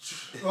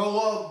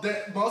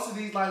 Most of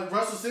these, like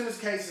Russell Simmons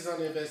cases on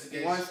the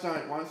investigation.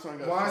 Weinstein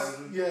got charges.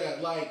 Yeah,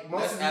 like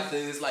most That's of after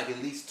these. it's like at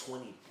least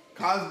 20.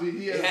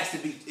 Cosby, It has to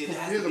be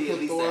at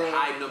least a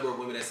high number of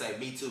women that say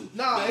me too.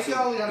 No, me it too,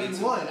 can only gotta me be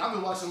too. one. I've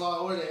been watching Law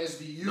and Order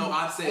SVU. No,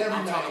 I'm saying I'm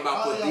every talking night.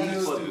 about All for y'all these. do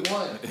is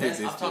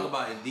one. I'm talking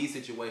about in these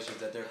situations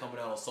that they're coming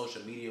out on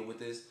social media with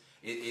this.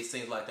 It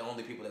seems like the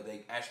only people that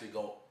they actually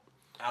go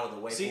out of the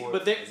way for.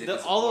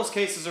 But all those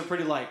cases are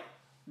pretty like,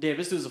 damn,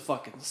 this dude's a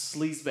fucking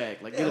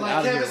sleazebag. Like, get him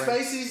out of here. Kevin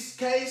Spacey's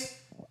case.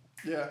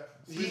 Yeah.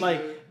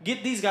 Like,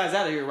 get these guys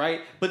out of here,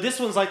 right? But this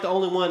one's like the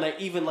only one that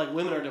even like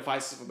women are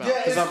divisive about.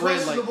 Yeah, it's I've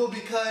read, questionable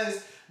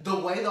because the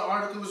way the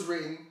article was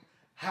written,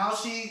 how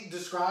she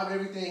described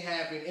everything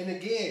happened, and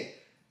again,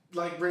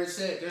 like Brett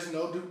said, there's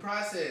no due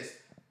process.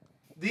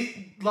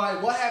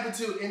 What happened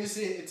to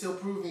innocent until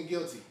proven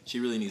guilty? She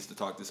really needs to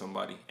talk to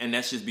somebody, and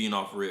that's just being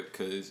off rip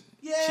because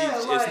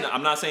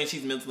I'm not saying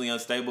she's mentally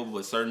unstable,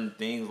 but certain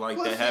things like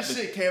that happen.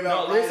 Shit came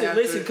out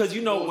listen, because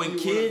you know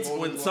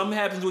when something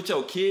happens with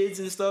your kids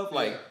and stuff,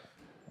 like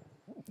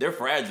they're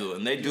fragile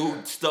and they do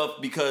stuff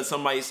because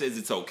somebody says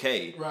it's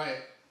okay, right?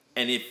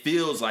 And it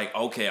feels like,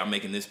 okay, I'm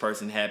making this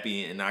person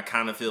happy, and I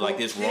kind of feel like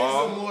it's kids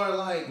wrong. Are more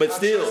like, but I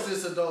still, trust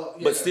this adult.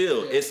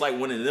 It's like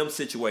one of them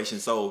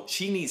situations. So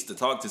she needs to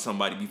talk to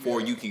somebody before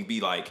you can be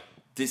like,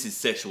 this is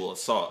sexual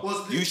assault.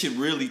 You should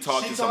really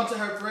talk to somebody. She talked to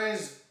her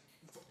friends.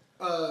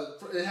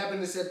 It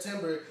happened in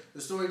September.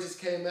 The story just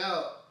came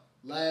out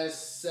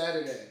last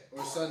Saturday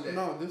or Sunday.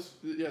 No, this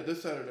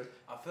Saturday.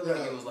 I feel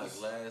like it was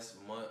like last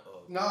month.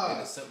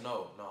 I'm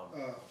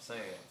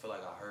saying I feel like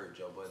I heard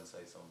Joe Budden say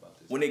something about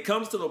this. When it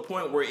comes to the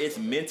point where it's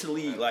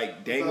mentally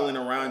like dangling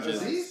around you,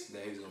 that he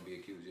was gonna be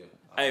accused. Yeah.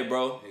 Hey,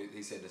 bro.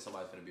 He said that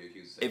somebody's gonna be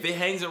accused. If it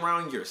hangs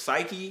around your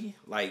psyche,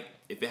 like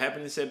if it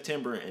happened in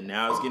September and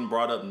now it's getting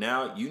brought up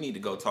now, you need to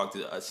go talk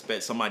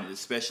to somebody to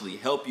especially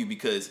help you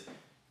because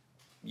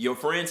your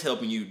friends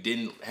helping you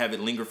didn't have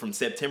it linger from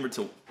September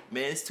to.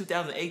 Man, it's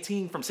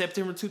 2018 from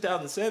September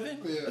 2007?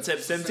 Yeah,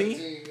 17?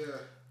 Yeah.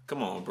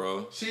 Come on,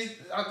 bro.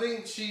 I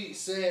think she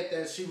said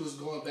that she was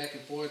going back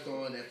and forth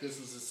on if this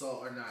was assault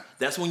or not.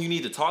 That's when you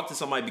need to talk to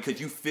somebody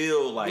because you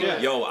feel like,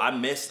 yo, I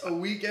messed a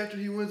week after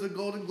he wins a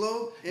Golden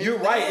Globe. You're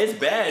right. It's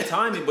bad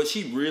timing, but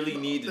she really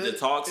needed to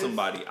talk to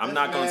somebody. I'm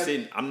not gonna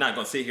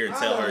sit here and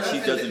tell her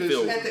she doesn't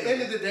feel. At the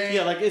end of the day,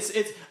 yeah, like it's.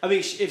 I mean,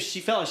 if she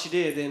felt like she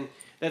did, then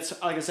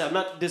that's like I said. I'm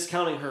not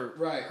discounting her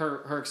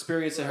her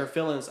experience and her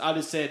feelings. I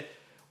just said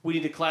we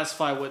need to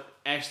classify what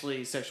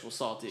actually sexual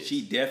assault is.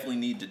 She definitely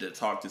needed to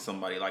talk to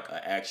somebody like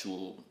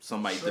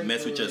somebody to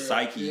mess with your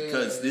psyche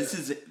because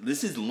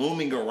this is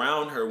looming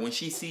around her. When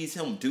she sees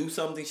him do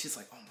something, she's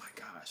like, oh my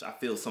gosh, I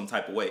feel some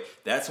type of way.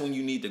 That's when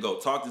you need to go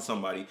talk to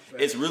somebody.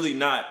 Right. It's really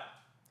not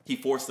he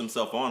forced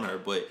himself on her,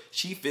 but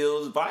she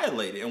feels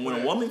violated. And when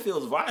a woman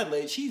feels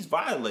violated, she's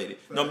violated.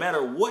 No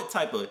matter what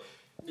type of...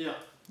 Yeah.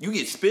 You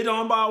get spit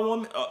on by a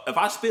woman. If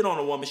I spit on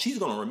a woman, she's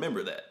going to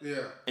remember that.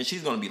 Yeah. And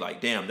she's going to be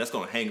like, damn, that's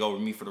going to hang over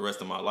me for the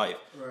rest of my life.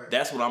 Right.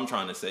 That's what I'm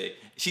trying to say.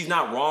 She's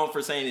not wrong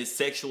for saying it's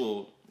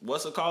sexual,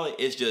 what's it called?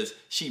 It's just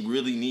she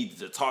really needs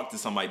to talk to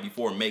somebody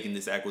before making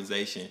this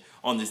accusation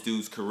on this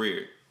dude's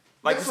career.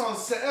 Like That's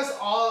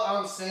all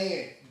I'm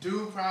saying.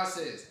 Due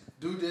process.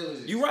 Due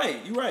diligence. You're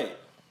right.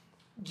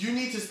 You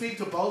need to speak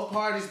to both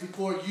parties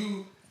before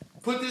you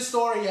put this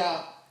story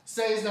out,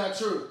 say it's not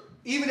true.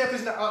 Even if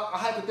it's not,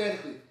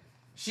 hypothetically.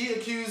 She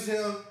accused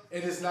him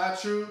and it's not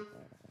true.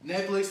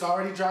 Netflix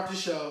already dropped the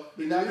show.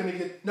 You're not going to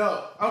get...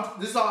 No,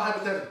 this is all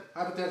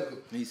hypothetical.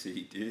 He said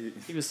he did.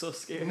 He was so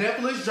scared.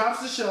 Netflix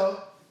drops the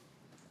show.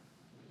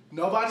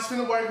 Nobody's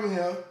finna work with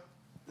him.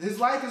 His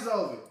life is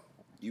over.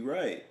 You're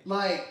right.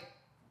 Like,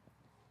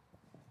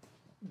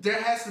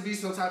 there has to be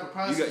some type of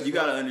process. You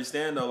got to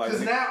understand, though. Like,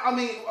 because now, I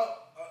mean...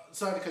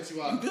 sorry to cut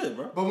you off. You good,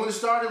 bro. But when it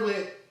started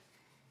with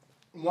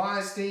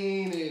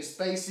Weinstein and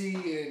Spacey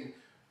and...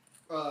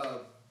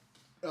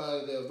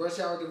 the Rush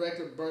Hour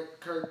director, Burt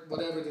Kirk,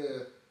 whatever his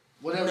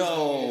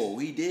name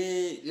is. He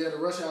did. Yeah, the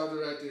Rush Hour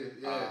director.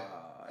 Yeah,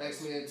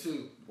 X-Men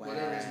 2,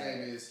 whatever his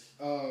name is.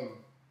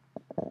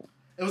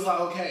 It was like,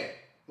 okay,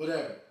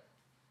 whatever.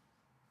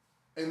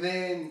 And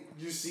then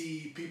you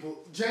see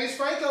people. James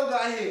Franco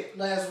got hit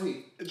last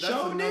week.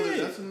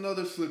 That's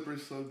another slippery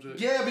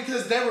subject. Yeah,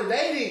 because they were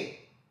dating.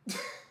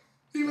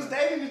 He was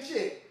dating the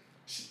chick.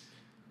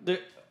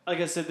 Like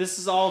I said, this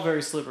is all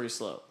very slippery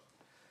slope.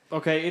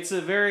 Okay, it's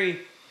a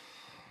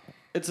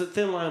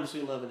thin line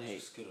between love and hate.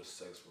 Just get a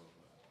sex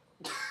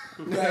robot.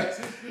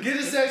 Right. Get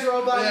a sex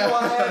robot. You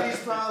won't have these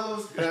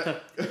problems.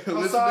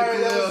 I'm sorry,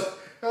 that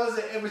was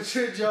an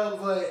immature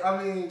joke, but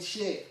I mean,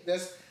 shit.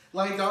 That's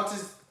like Dalton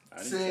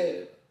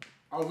said.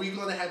 Are we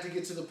gonna have to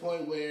get to the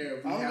point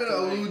where we I'm have gonna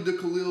allude to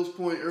Khalil's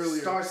point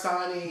earlier. Start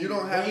signing. You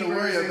don't have to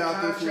worry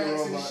about this with a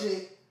robot.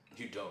 Shit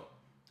You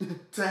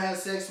don't. to have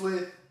sex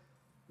with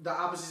the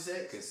opposite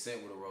sex.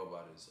 Consent with a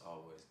robot is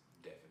always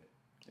definite.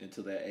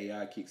 Until that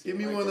AI kicks in. Give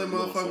me right one of them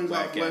motherfuckers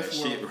off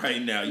Westworld. Shit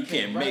right now. You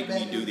can't make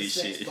me do this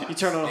shit. You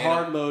turn on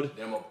hard mode.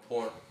 Then I'm gonna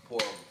pour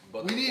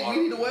we need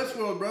a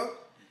Westworld, bro.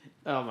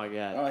 Oh my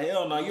god. Oh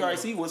hell no! You already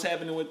see what's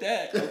happening with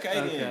that.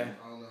 Okay then.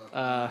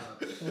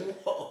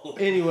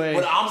 Anyway.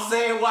 But I'm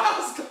saying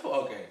why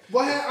okay.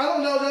 What I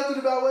don't know nothing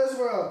about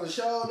Westworld. The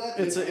show,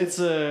 nothing. It's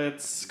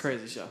a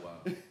crazy show.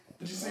 Wow. Did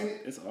you see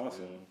it? It's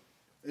awesome.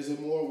 Is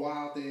it more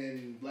wild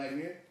than Black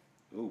Mirror?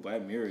 Ooh,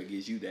 Black Mirror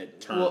gives you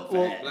that turn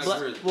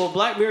fast.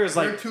 Black Mirror is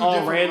like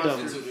all random.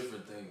 It's two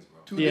different things,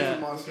 bro. Two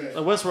different monsters.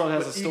 Westworld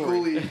has a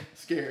story. Equally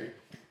scary.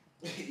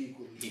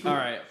 Equally. All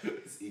right.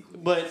 It's equally.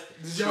 But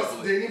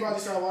did anybody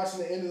start watching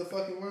The End of the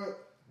Fucking World?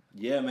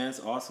 Yeah, man, it's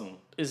awesome.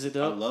 Is it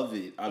dope? I love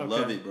it. I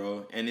love it,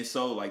 bro. And it's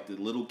so like the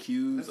little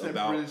cues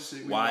about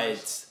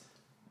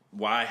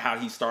how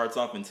he starts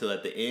off until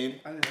at the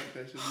end. I didn't like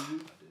that shit. Did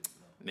you?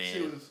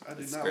 Man, I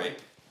did it's not great. like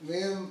it.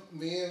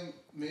 Me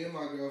and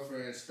my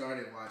girlfriend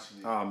started watching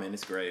it. Oh man,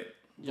 it's great.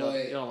 You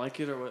don't like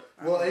it or what?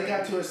 Well, it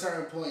got to a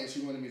certain point and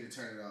she wanted me to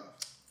turn it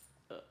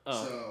off.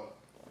 So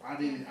I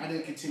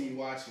didn't continue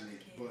watching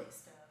it. But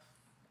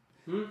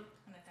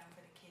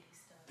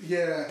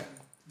yeah,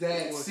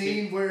 that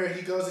scene where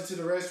he goes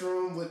into the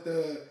restroom with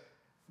the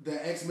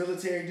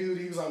ex-military dude.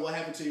 He was like, "What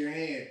happened to your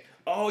hand?"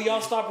 Oh, y'all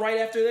stopped right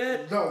after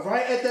that? No,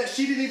 right at that.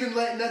 She didn't even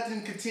let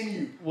nothing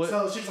continue.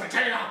 So she was like,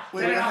 "Take it off."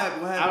 Wait, what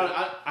happened?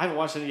 I haven't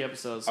watched any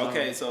episodes. So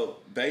okay, so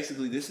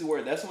basically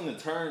that's when the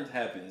turn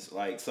happens.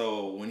 Like,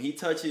 so when he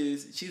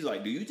touches, she's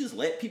like, "Do you just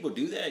let people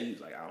do that?" He's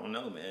like, "I don't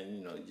know, man.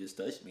 You know, you just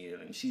touched me."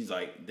 And she's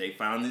like, they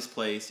found this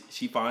place.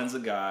 She finds a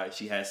guy.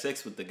 She has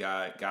sex with the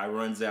guy. Guy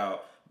runs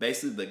out.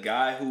 Basically, the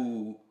guy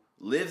who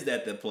lives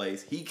at the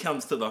place, he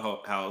comes to the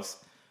house.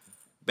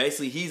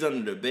 Basically, he's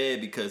under the bed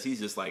because he's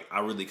just like,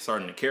 I really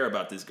starting to care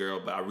about this girl,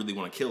 but I really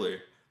want to kill her.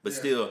 But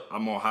still,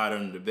 I'm going to hide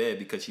under the bed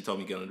because she told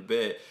me to get under the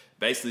bed.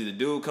 Basically, the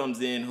dude comes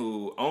in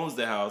who owns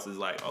the house is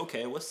like,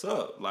 okay, what's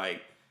up?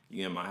 Like,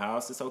 you in my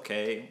house? It's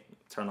okay.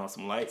 Turn on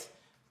some lights.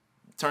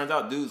 Turns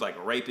out dude's like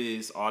a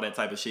rapist, all that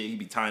type of shit. He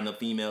be tying up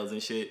females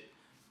and shit.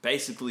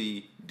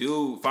 Basically,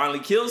 dude finally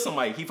kills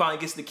somebody. He finally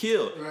gets the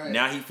kill. Right.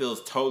 Now he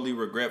feels totally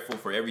regretful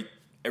for every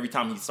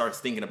time he starts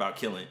thinking about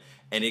killing.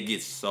 And it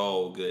gets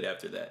so good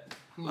after that.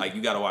 Like,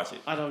 you gotta watch it.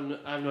 I have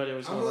no idea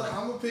what's going on.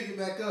 I'm gonna pick it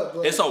back up.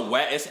 But it's so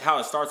whack. It's how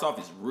it starts off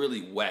is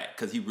really whack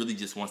because he really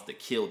just wants to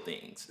kill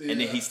things, and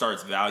then he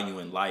starts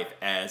valuing life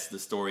as the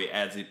story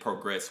as it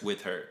progresses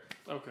with her.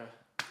 Okay.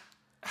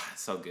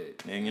 So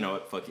good, man. You know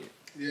what? Fuck it.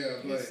 Yeah,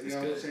 but it's I'm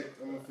good.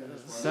 gonna finish.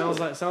 Sounds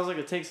like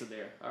it takes it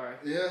there. All right.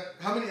 Yeah.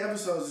 How many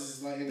episodes is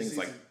this like in the season?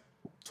 Like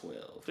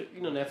 12.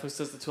 You know, Netflix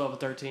does the 12 or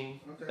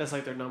 13. Okay. That's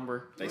like their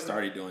number. They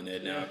started doing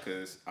that now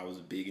because I was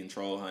big in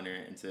Troll Hunter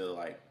until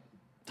like.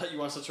 You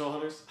watch the Troll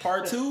Hunters?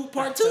 Part two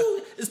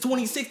is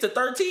 26 to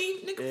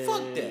 13. Nigga,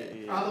 fuck that.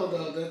 Yeah. I don't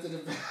know nothing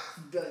about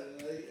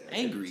that.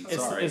 Angry.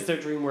 It's their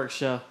DreamWorks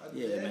show.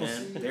 Yeah,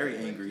 man. Very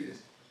angry.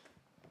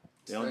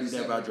 They don't do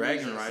that about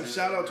Dragon Rider.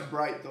 Shout out to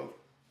Bright though.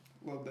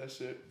 Love that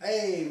shit.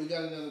 Hey, we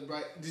got another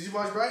Bright. Did you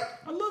watch Bright?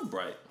 I love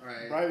Bright. All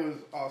right. Bright was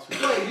awesome.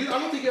 Wait, I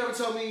don't think you ever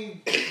told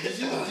me. Did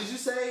you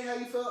say how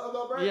you felt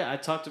about Bright? Yeah, I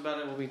talked about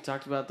it when we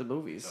talked about the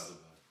movies.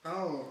 I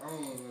don't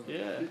remember.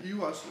 Yeah. You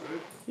watched it,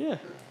 right? Yeah.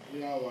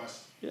 We all watched.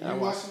 Yeah, you I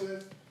watched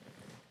it?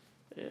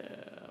 Yeah.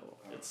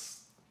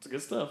 It's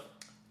good stuff.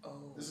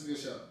 This is a good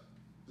show.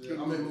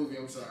 Yeah, I'm in movie.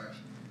 I'm sorry.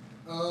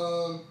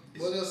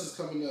 What else is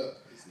coming up?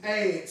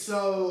 Hey,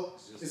 so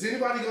is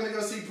anybody gonna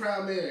go see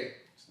Proud Mary?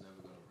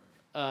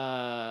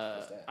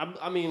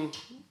 I mean,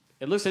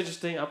 it looks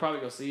interesting. I'll probably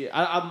go see it.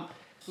 I'm.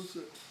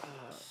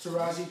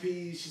 Taraji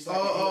P. She's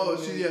like.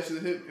 she's a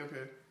hit.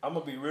 Okay. I'm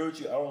gonna be real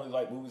with you. I don't really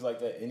like movies like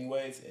that,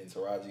 anyways. And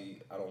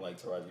Taraji, I don't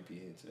like Taraji P.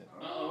 Henson.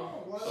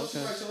 What else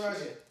you like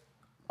Taraji?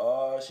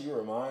 She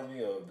reminds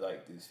me of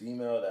like this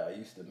female that I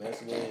used to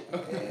mess with,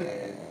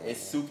 and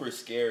it's super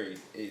scary.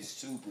 It's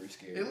super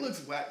scary. It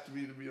looks whack to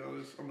me, to be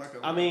honest. I'm not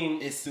gonna. I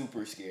mean, it's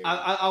super scary.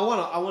 I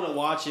wanna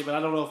watch it, but I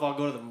don't know if I'll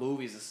go to the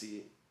movies to see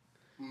it.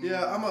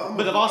 Yeah,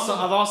 But I'm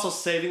also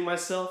saving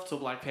myself to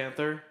Black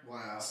Panther.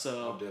 Wow.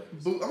 So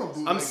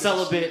I'm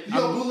celibate. You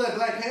gonna bootleg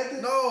Black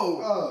Panther?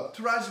 No.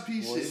 Taraji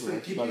P. Boy,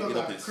 shit. Keep you up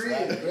out the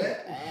crib,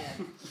 man.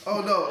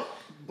 Oh no,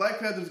 Black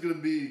Panther's gonna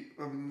be.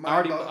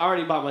 I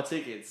already bought my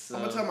tickets. So.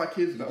 I'm gonna tell my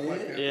kids about Black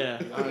Panther.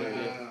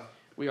 Yeah.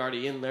 We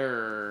already in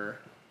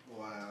there.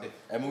 Wow.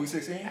 At movie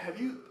 16? Have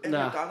you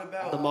ever thought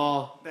about the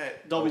mall?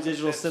 That Dolby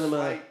Digital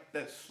Cinema.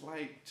 That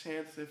slight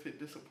chance if it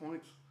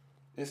disappoints.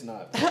 It's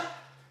not.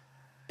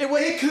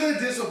 It could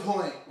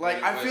disappoint.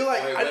 Like I feel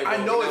like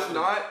I know it's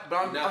not,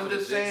 but I'm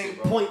just saying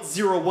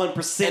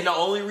 0.01%. And the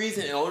only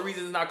reason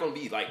it's not gonna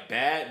be like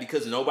bad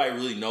because nobody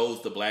really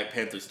knows the Black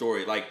Panther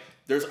story. Like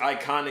there's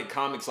iconic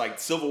comics like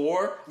Civil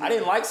War. I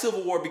didn't like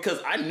Civil War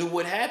because I knew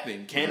what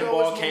happened.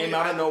 Cannonball came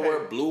out of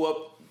nowhere, blew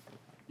up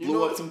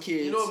some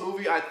kids. You know what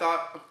movie I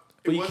thought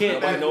But you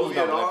can't. Nobody knows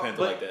about Black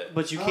Panther like that.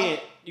 But you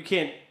can't.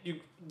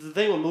 The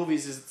thing with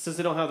movies is since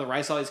they don't have the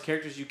rights to all these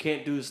characters, you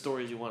can't do the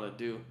stories you want to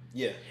do.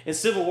 Yeah. And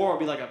Civil War would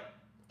be like a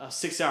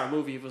 6-hour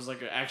movie if it was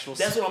like an actual.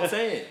 That's what I'm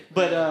saying.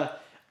 But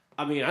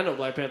I mean, I know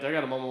Black Panther. I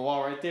got him on my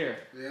wall right there.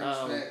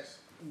 Yeah, facts.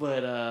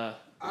 But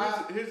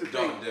here's the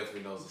thing. Dog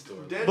definitely knows the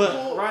story.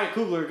 But Ryan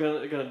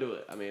Coogler gonna do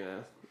it. I mean,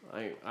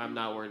 I'm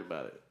not worried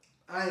about it.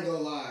 I ain't gonna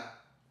lie.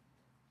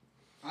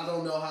 I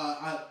don't know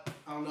how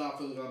I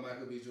feel about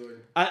Michael B. Jordan.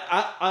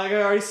 I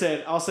already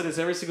said, I'll say this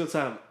every single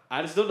time.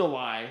 I just don't know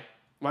why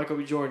Michael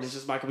B. Jordan is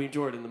just Michael B.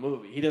 Jordan in the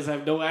movie. He doesn't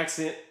have no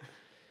accent.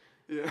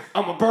 Yeah.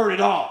 I'm gonna burn it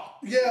all.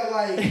 Yeah,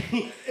 like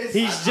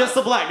he's just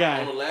a black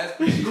guy. On the last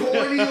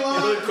corny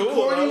line,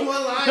 corny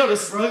one line. No,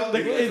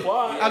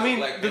 I mean,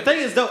 the thing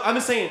is though, I'm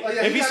just saying,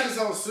 if he's got his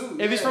own suit.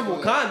 If he's from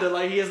Wakanda,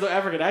 like he has no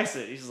African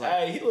accent. He's just like,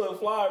 hey, he looked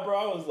fly,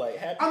 bro. I was like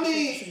happy. I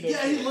mean,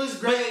 he looks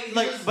great.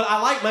 But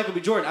I like Michael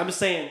B. Jordan. I'm just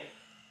saying.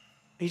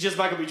 He's just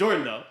Michael B.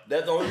 Jordan, though.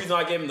 That's the only reason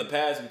I gave him the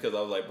pass because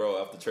I was like,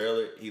 bro, after the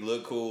trailer, he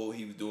looked cool.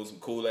 He was doing some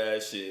cool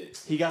ass shit.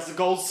 He got the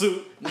gold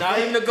suit. Not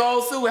even the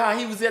gold suit. How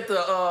he was at the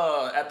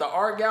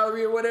art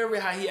gallery or whatever.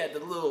 How he had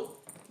the little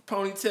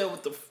ponytail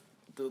with the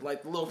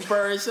little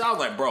fur and shit. I was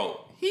like, bro,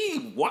 hey,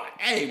 bro.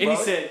 And he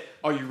said,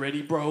 "Are you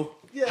ready, bro?"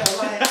 Yeah,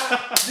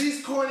 like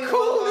these corny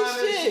cool as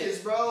shit,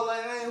 shit, bro.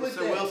 Like I ain't with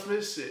that. Will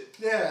Smith shit.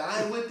 Yeah,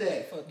 I ain't with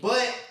that.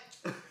 But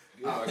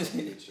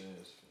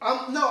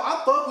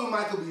I fuck with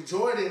Michael B.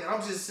 Jordan.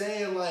 I'm just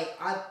saying, like,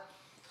 I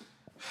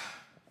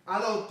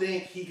don't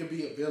think he could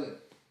be a villain.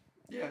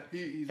 Yeah,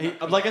 he's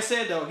like I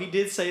said though, he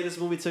did say this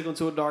movie took him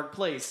to a dark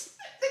place.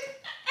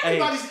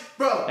 This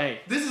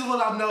is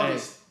what I've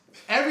noticed.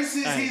 Ever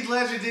since Heath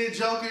Ledger did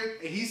Joker,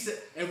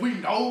 and we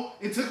know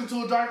it took him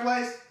to a dark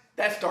place.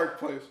 That's dark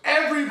place.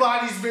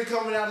 Everybody's been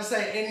coming out and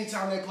saying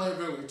anytime they play a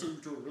villain, it took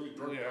me to a really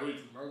dark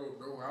place. I don't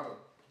know how to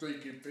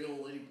think and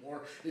feel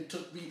anymore. It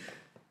took me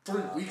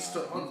 3 weeks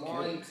to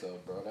unwind. So,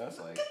 bro, that's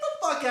like get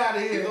the fuck out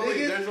of here,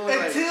 nigga.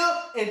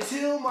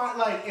 Until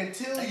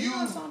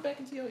you back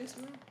into your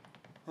Instagram.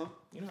 Huh?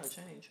 You know how to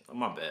change. Oh,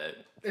 my bad.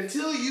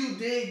 Until you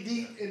dig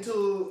deep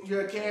into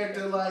your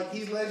character like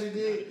Heath Ledger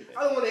did,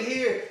 I don't want to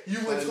hear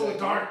you went to a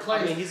dark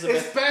place. I mean,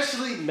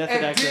 especially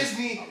if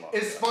Disney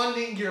is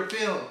funding your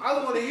film. I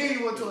don't want to hear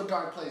you went to a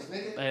dark place,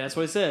 nigga. Hey, that's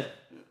what he said.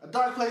 A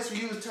dark place for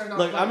you is turned off.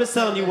 Look, I'm just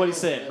telling you what he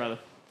said, brother.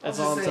 That's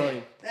all I'm telling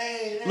you.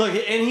 Hey. Look,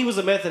 and he was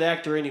a method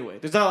actor anyway.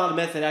 There's not a lot of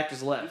method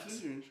actors left,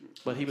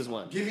 but he was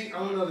one. I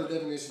don't know the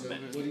definition of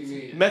it. What do you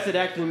mean? Method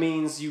acting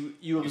means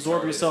you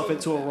absorb yourself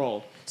into a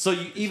role. So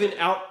you even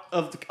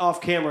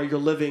off camera, you're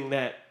living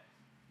that.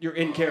 You're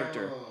in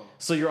character.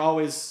 So you're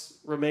always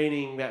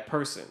remaining that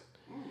person.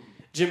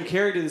 Jim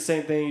Carrey did the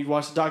same thing. You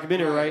watched the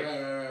documentary, right?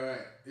 Right.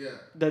 Yeah.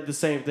 Did the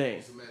same thing.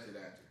 He's a method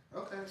actor.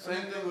 Okay.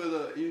 Same thing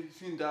with you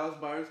seen Dallas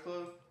Buyers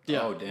Club?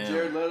 Yeah. Oh damn.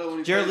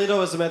 Jared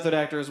Leto is a method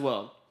actor as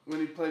well. When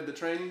he played the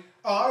trainee?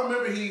 Oh, I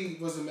remember he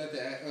was a method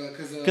actor.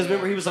 Because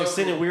remember he was like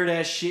sending weird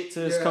ass shit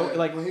to his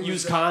like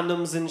use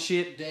condoms and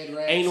shit, dead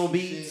rats, anal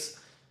beads. Shit.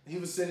 He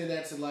was sending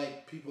that to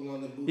like people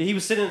on the movie. Yeah, he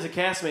was sending it to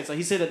castmates. Like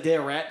he sent a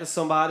dead rat to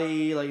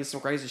somebody. Like it's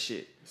some crazy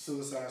shit.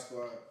 Suicide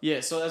Squad. Yeah,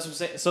 so that's what I'm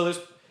saying. So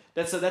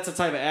That's a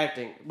type of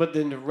acting. But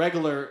then the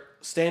regular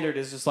standard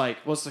is just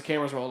like, once the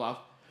cameras roll off,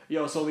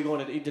 yo, so we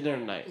going to eat dinner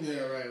tonight. Yeah,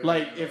 right.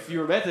 Like if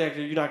you're a method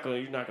actor, you're not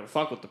gonna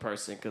fuck with the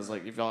person because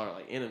like if y'all are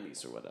like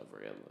enemies or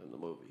whatever in the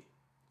movie.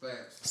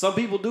 Facts. Some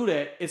people do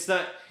that. It's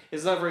not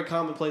very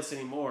commonplace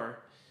anymore.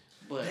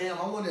 But Damn,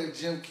 I wonder if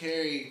Jim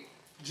Carrey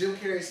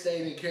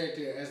stayed in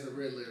character as the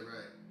Riddler,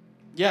 right?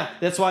 yeah,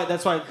 that's why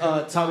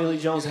Tommy Lee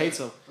Jones hates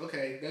him.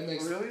 Okay, that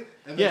makes Really?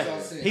 That makes all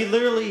Yeah, sense.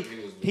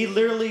 he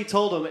literally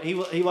told him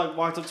he like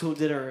walked up to a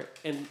dinner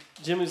and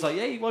Jim was like,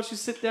 "Hey, why don't you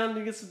sit down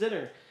and get some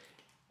dinner?"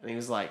 And he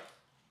was like,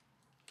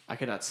 "I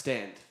cannot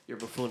stand your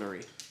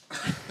buffoonery."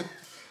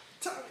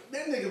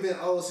 That nigga been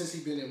old since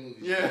he been in movies.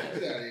 Yeah. Get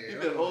out of here. He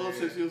been old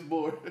since he was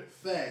born.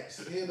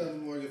 Facts. He another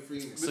Morgan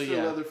Freeman. So, Mr.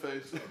 yeah.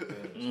 Leatherface.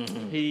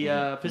 He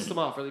pissed him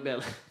off really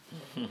badly.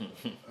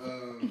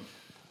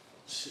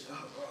 Shit,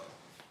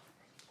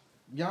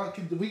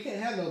 we can't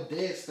have no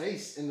dead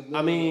space in the middle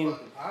I mean, of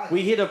the fucking podcast.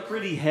 we hit a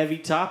pretty heavy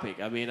topic.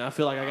 I mean, I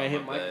feel like I got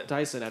hit my Mike bad.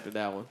 Tyson after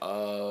that one.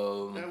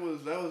 That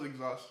was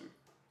exhausting.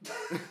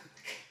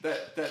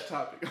 that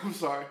topic. I'm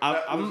sorry.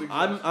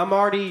 I'm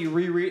already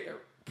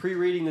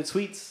pre-reading the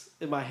tweets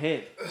in my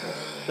head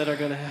that are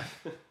gonna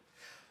happen.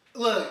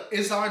 Look,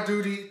 it's our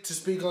duty to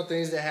speak on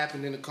things that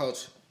happen in the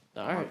culture.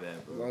 All right.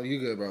 Oh, you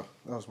good, bro?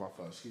 That was my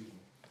fault. Excuse me.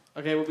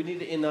 Okay, well, we need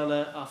to end on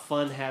a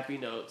fun, happy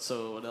note.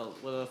 So, what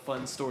other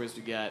fun stories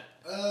we got?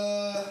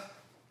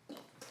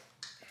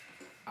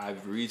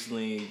 I've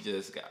recently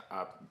just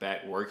got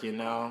back working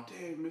now.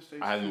 Damn,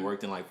 Mr. I haven't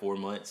worked in like 4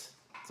 months,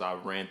 so I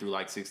ran through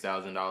like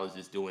 $6,000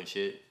 just doing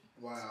shit.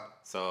 Wow.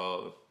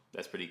 So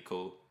that's pretty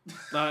cool.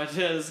 No, it's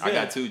good. I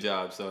got 2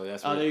 jobs, so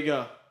that's. Oh, there you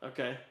go.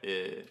 Okay.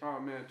 Yeah. Oh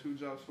man, 2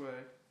 jobs swag.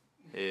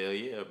 Hell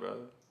yeah, bro.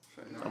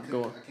 No, I'm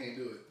going. I can't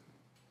do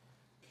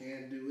it.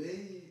 Can't do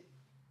it.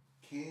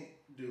 Can't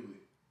do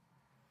it.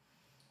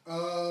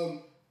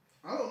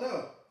 I don't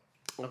know.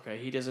 Okay,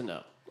 he doesn't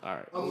know. All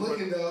right. I'm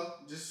looking though.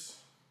 Just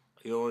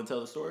You don't want to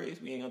tell the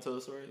stories? We ain't gonna tell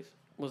the stories.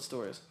 What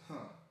stories?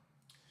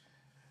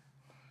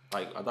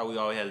 Like I thought we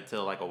always had to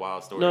tell like a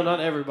wild story. No, not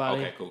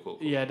everybody. Okay, cool.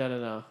 Yeah,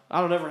 no.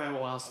 I don't ever have a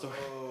wild story.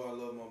 Oh, I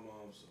love my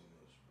mom so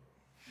much,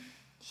 bro.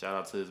 Shout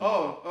out to his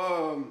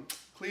mom.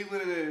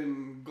 Cleveland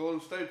and Golden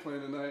State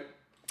playing tonight.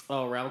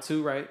 Oh, round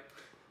 2, right?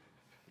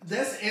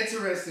 that's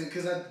interesting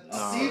because God,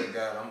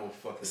 I'm gonna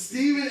fucking.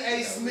 Stephen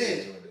A.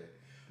 Smith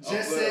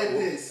just said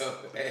this.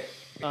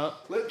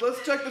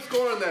 Let's check the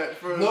score on that.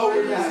 For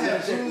Warriors not.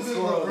 have Check the proven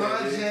score on that,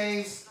 LeBron dude.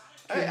 James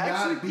Hey,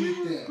 cannot actually, beat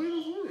them.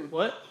 Cleveland's winning.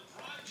 What?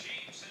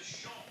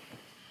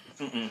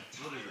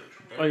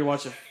 Oh, you're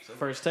watching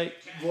First Take?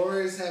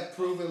 Warriors have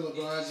proven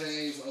LeBron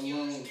James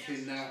alone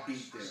cannot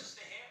beat them.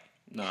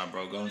 Nah,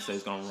 bro. Golden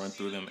State's gonna run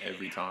through them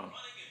every time.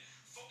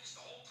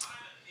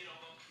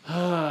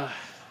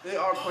 They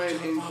are playing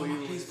in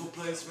Cleveland. Peaceful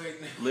place right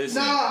now.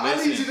 Listen, No, I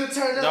listen. need you to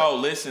turn up. No,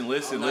 listen.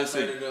 I'm not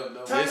turning up,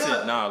 no.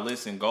 Listen,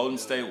 listen. Golden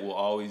State will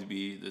always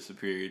be the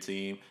superior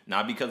team.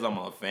 Not because I'm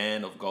a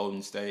fan of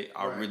Golden State.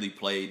 I really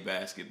played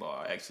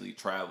basketball. I actually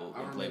traveled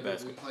and played We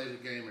basketball. played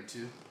a game or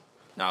two.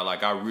 Nah,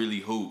 like I really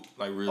hoop,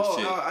 like real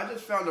shit. I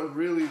just found a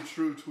really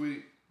true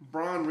tweet.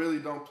 Bron really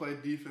don't play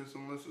defense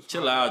unless it's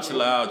Chill out. Okay.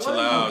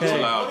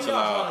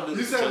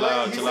 You said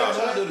what? Chill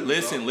out.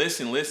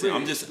 Listen.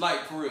 I'm just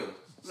like for real.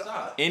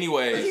 Stop.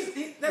 Anyway.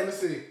 Let me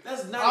see.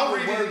 That's not. I'll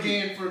read even it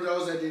again for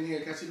those that didn't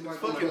hear. Cause like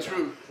fucking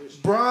true.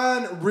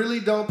 Bron really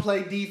don't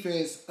play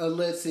defense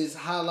unless it's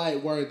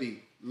highlight worthy.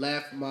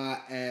 Laugh my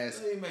ass.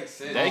 That doesn't make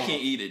sense. They can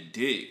eat a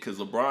dick because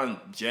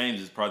LeBron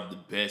James is probably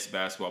the best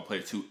basketball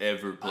player to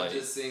ever play. I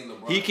just seen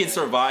LeBron He can James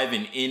survive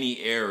in any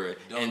era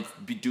and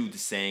do the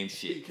same He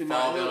shit.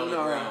 cannot. Fall down on the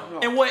ground. No.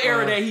 And what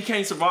era that he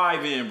can't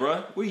survive in,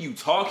 bruh? What are you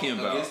talking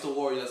about? Against the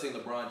Warriors, I seen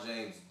LeBron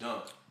James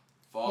dunk.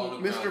 Fall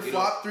on the Mr. ground. get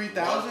Flop up,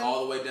 3000? walk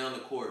all the way down the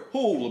court. Who,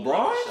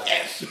 LeBron?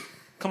 Yes.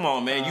 Come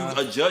on, man.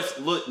 You adjust.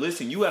 Look,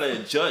 listen. You gotta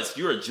adjust.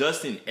 You're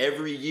adjusting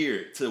every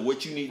year to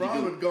what you need Bron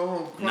to would do, go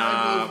home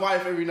crying to his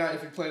wife every night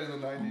if he played in the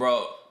 90s.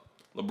 bro.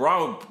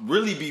 LeBron would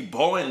really be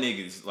bowing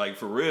niggas, like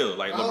for real.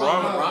 Like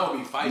LeBron. LeBron would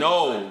be fighting.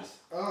 No, fighters.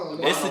 Oh,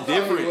 no. it's a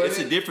different. It's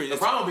a different.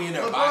 LeBron would be in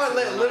there LeBron boxing.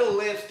 let little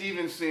Lance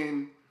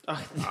Stevenson. You're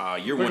We're one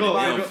of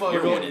going- them. we're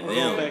You're going- one of we're going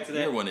them. back to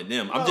that. You're one of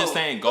them. I'm just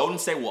saying, Golden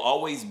State will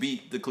always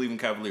beat the Cleveland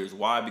Cavaliers.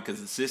 Why? Because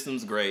the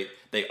system's great.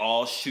 They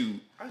all shoot.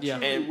 I Yeah.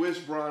 truly And- wish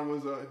Bron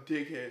was a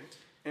dickhead.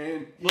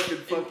 And he could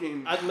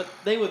fucking. The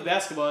thing with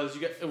basketball is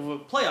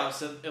with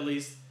playoffs at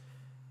least,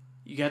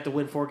 you got to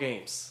win 4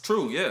 games.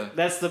 True. Yeah.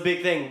 That's the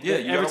big thing. Yeah,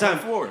 you every gotta time,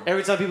 win 4.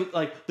 every time people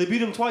like they beat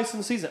them twice in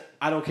the season.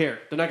 I don't care.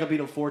 They're not gonna beat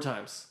them 4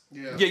 times.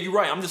 Yeah. Yeah, you're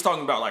right. I'm just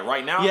talking about like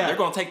right now. Yeah. They're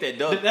gonna take that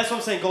dub. That's what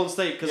I'm saying. Golden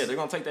State. Yeah, Because they're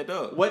gonna take that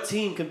dub. what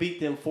team can beat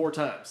them 4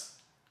 times?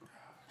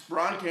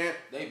 Bron can't.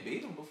 They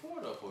beat him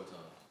before though 4 times.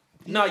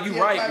 No, you're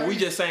Yeah, right. Kyrie- But we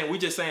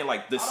just saying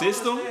like the I don't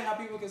system. understand how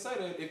people can say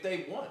that if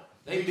they won.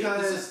 They beat the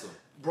because system.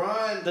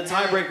 Bron. The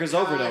had tiebreaker's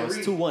over, though. It's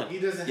Kyrie. 2-1. He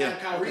doesn't Yeah. have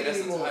Kyrie Okay, that's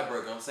a anymore.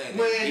 tiebreaker. I'm saying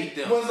When- they beat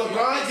them. when So y'all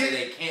LeBron can't say get-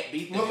 they can't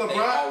beat them. when They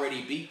LeBron-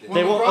 already beat them.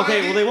 They won't. LeBron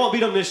Okay, get- well they won't beat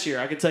them this year.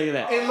 I can tell you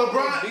that. And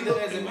LeBron, beat them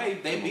as they may.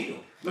 They beat them.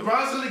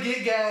 LeBron's gonna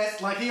get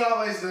gas like he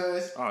always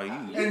does. Oh, you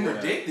And-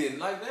 Predicted.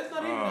 Like that's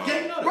not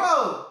even. Yeah,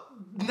 bro,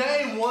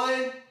 name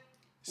one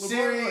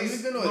series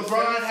he's been on his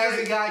LeBron seventh hasn't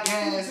straight. got He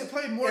gas needs to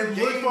play more and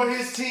look games. for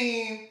his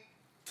team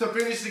to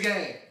finish the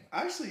game.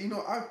 Actually, you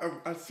know,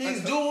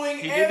 He's doing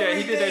He did that. everything.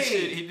 He did that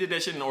shit. He did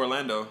that shit in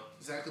Orlando.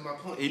 Exactly my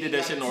point. He did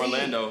that shit in got a team.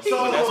 Orlando. So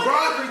But that's- if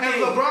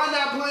LeBron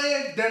not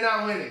playing, they're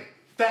not winning.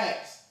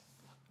 Facts.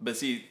 But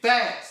see,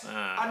 Facts.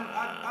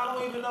 I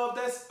don't even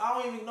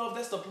know if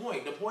that's the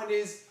point. The point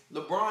is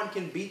LeBron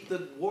can beat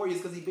the Warriors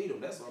because he beat them.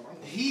 That's what I'm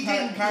saying. He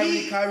didn't. Kyrie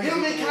Him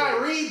beat and the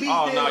Kyrie beat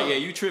oh them. no, yeah,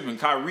 you tripping.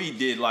 Kyrie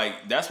did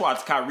like that's why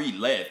Kyrie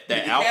left. That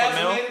Did the alpha Cavs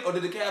male, win or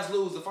did the Cavs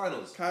lose the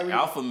finals? Kyrie,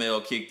 alpha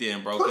male kicked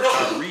in, bro. Cause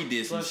Kyrie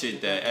did some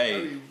shit that, hey,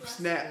 Kyrie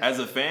snapped. as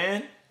a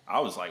fan, I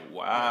was like,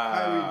 wow,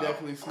 Kyrie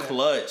definitely snapped.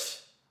 clutch.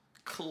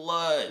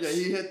 Yeah,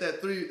 he hit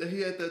that three.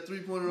 He had that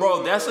 3-pointer.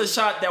 Bro, that's a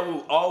shot that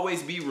will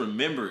always be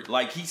remembered.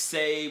 Like he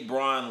saved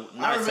Bron,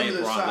 not saved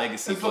the Bron shot.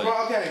 legacy, Is but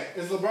LeBron okay?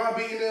 Is LeBron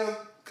beating them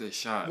good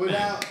shot.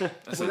 without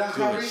That's a without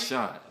good Kyrie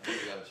shot.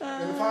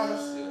 in the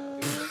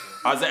finals?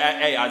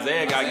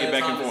 Isaiah gotta get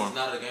back in Thomas form. is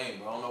not a game,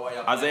 bro. I don't know why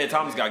y'all. Isaiah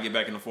Thomas gotta get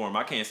back in the form.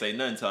 I can't say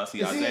nothing until I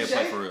see Is he in Isaiah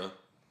play shape? for real.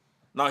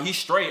 No, he's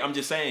straight. I'm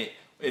just saying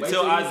Wait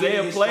until till he get in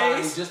Isaiah his stride.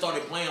 He plays. just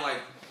started playing like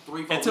 3-4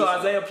 Until weeks ago.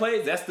 Isaiah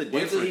plays, that's the Wait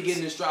difference. till he get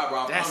in his stride, bro.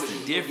 I That's promise the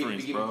you,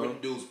 difference, he giving bro.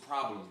 dudes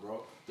problems,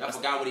 bro. Y'all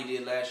forgot what he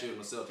did last year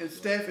himself. And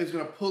Steph is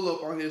gonna pull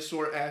up on his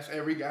short ass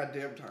every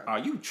goddamn time. Oh,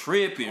 you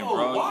tripping, Oh,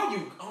 bro? why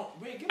you? Oh,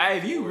 man, get Hey,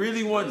 off if you the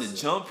really board. wanted to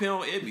jump him,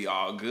 it'd be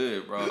all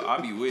good, bro.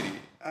 I'll be with it.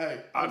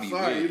 Hey, I'll I'm be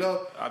sorry, with you it.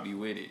 know. I'll be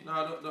with it.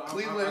 No,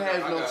 Cleveland I has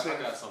got, no I got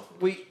sense.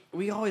 something.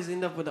 We always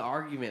end up with the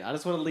argument. I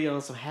just want to lead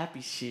on some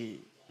happy shit.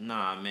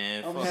 Nah,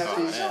 man. I'm Fuck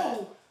happy. all that.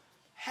 Yo,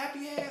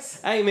 happy ass.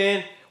 Hey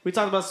man, we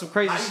talked about some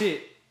crazy I-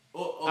 shit.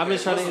 Oh, I'm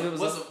just trying to what's end it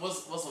some-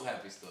 with what's some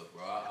happy stuff,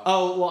 bro?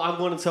 Oh well, I'm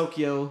going to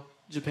Tokyo,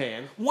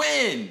 Japan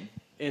When?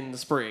 in the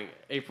spring,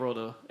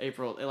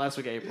 last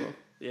week of April.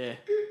 Yeah.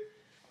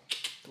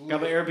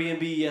 Got my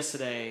Airbnb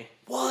yesterday.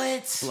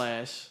 What?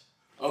 Flash.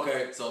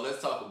 Okay, so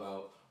let's talk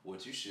about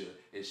what you should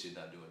and should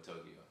not do in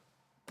Tokyo.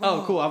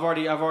 Oh, cool. I've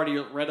already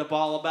read up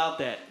all about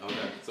that. Okay,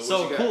 so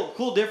So what you got?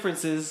 cool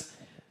difference is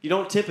you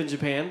don't tip in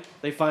Japan.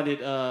 They find it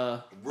they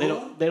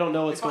don't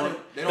know what's going on.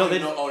 They don't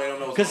even know. Oh, they don't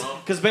know what's going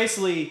on. Because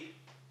basically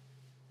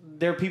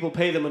their people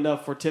pay them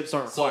enough where tips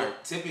aren't So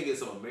required. tipping is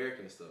some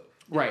American stuff.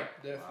 Right.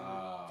 Definitely.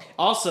 Wow.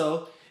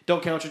 Also,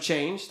 don't count your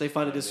change. They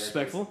find it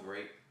disrespectful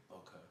Great.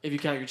 Okay. if you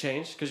count your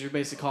change because you're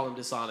basically calling them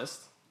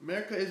dishonest.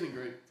 America isn't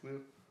great.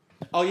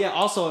 Oh yeah,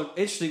 also an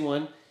interesting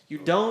one. You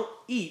don't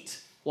eat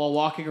while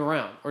walking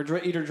around or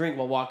eat or drink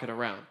while walking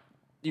around.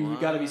 You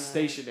got to be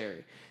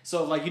stationary.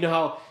 So like you know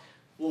how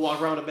we'll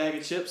walk around with a bag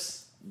of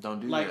chips.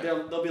 Don't do Like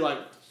that. they'll be like,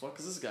 "What the fuck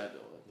is this guy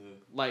doing?"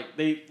 Like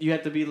you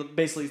have to be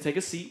basically take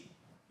a seat,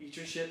 eat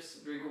your chips,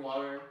 drink your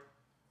water,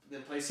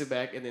 then place it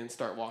back, and then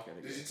start walking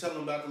again. Did you tell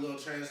them about the little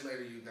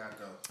translator you got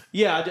though?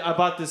 Yeah, I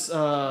bought this.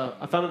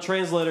 I found a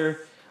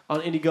translator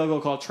on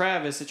Indiegogo called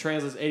Travis. It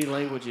translates 80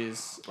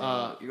 languages. You're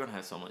gonna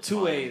have so much. Two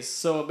fun. ways.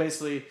 So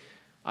basically,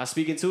 I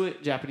speak into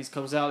it, Japanese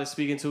comes out. I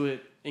speak into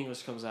it,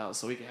 English comes out,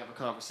 so we can have a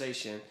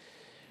conversation.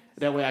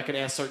 That way I can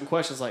ask certain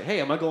questions like,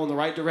 hey, am I going the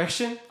right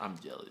direction? I'm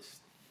jealous.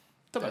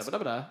 That's That's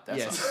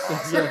an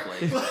awesome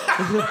place.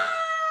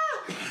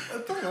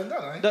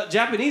 The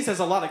Japanese has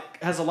a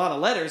lot of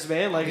letters,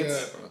 man. Like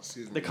it's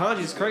the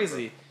kanji's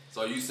crazy.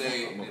 So you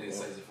say that it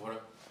says it for them?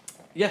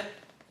 Yeah.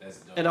 That's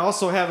dope. And I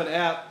also have an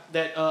app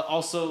that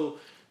also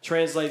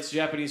translates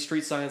Japanese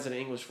street signs into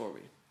English for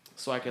me.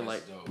 So I can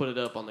That's dope. put it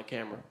up on the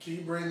camera. Can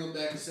you bring them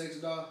back a sex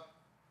doll?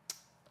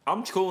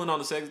 I'm cooling on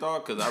the sex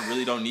dog because I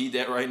really don't need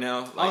that right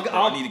now. Like,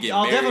 I'll I need to get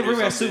I'll married definitely bring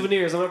or back something.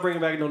 souvenirs. I'm not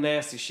bringing back no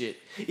nasty shit.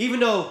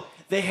 Even though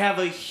they have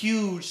a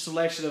huge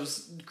selection of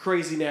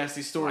crazy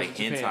nasty stores Like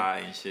in Japan.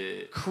 hentai and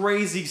shit.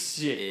 Crazy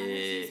shit.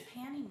 Yeah.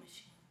 Panty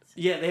machines.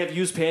 Yeah, they have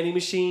used panty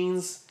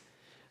machines.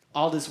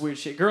 All this weird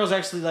shit. Girls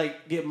actually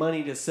like get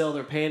money to sell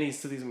their panties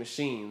to these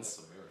machines.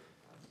 That's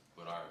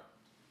American.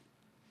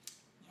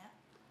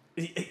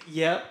 But alright.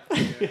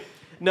 Yep.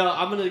 No,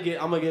 I'm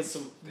gonna get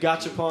some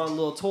gachapon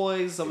little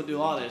toys. I'm gonna do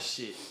all that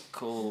shit.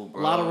 Cool,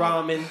 bro. A lot of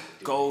ramen.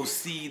 Go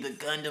see the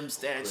Gundam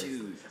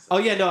statues. Oh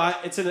yeah, no,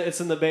 it's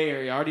in the Bay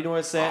Area. I already know where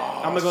it's at.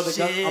 I'm gonna go to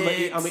shit.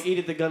 I'm gonna eat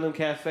at the Gundam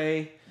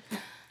Cafe.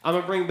 I'm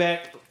gonna bring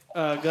back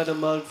a Gundam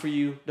mug for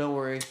you. Don't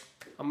worry.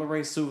 I'm gonna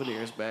bring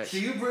souvenirs back.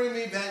 Can you bring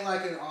me back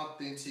like an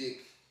authentic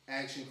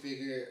action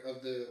figure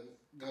of the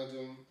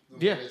Gundam?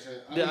 Yeah.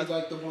 I need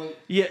like the one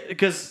Yeah,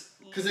 because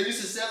they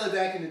used to sell it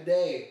back in the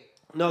day.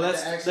 no, Like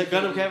that's the the action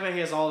Gundam figure. Cafe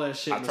has all that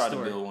shit I in the tried to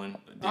store. build one.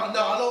 No,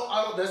 I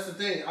don't. That's the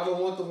thing. I don't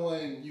want the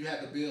one you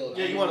had to build.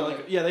 Yeah, I you want to want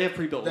like they have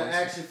pre-built the ones.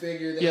 action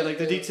figure. That, Yeah, like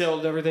the detailed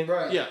and everything.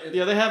 Right. Yeah,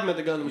 yeah, they have them at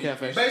the Gundam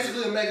Cafe.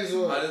 Basically, the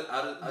Megazord.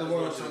 I The just one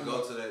want you to I'm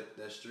go talking to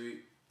that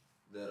street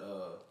that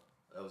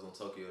was on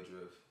Tokyo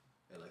Drift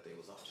And like they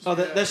was off. Oh,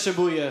 that's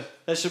Shibuya.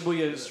 That's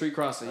Shibuya Street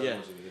Crossing. Yeah,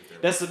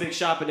 that's the big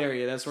shopping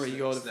area. That's where you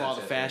go for all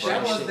the fashion.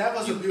 That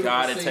was a beautiful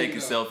Gotta scene, take a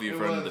though. selfie in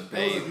front of the It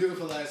was a babe.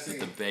 beautiful ass scene.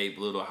 The babe,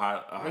 little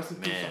hot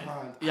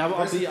man. Yeah,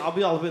 I'll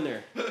be all up in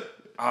there.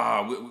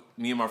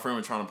 Me and my friend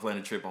were trying to plan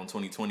a trip on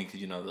 2020 because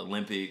the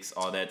Olympics,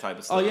 all that type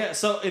of stuff. Oh yeah,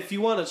 so if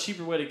you want a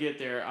cheaper way to get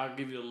there, I'll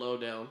give you the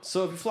lowdown.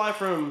 So if you fly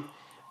from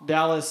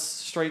Dallas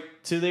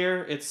straight to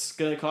there, it's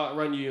gonna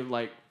run you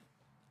like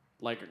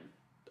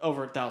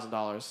over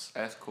 $1,000.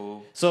 That's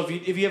cool. So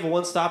if you have a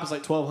one stop, it's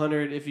like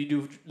 $1,200. If you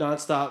do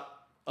nonstop,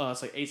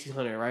 it's like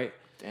 $1,800, right?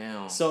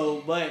 Damn.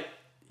 So, but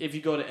if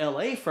you go to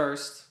LA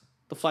first,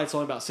 the flight's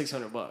only about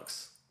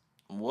 $600.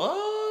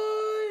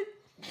 What?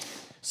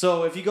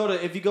 So if you go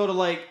to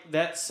like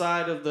that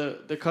side of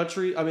the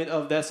country,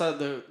 of that side of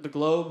the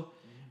globe,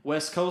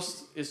 West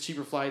Coast is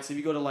cheaper flights. If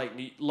you go to like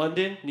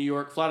London, New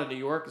York, fly to New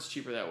York, it's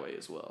cheaper that way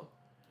as well.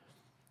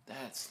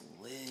 That's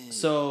lit.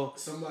 So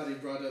somebody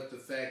brought up the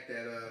fact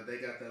that they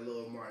got that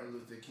little Martin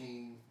Luther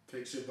King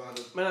picture by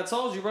the. Man, I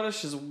told you, bro,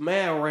 that's just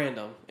mad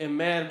random and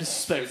mad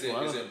disrespectful.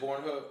 Is it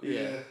Pornhub?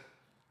 Yeah.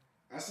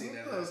 I seen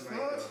that last night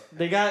though.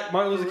 They got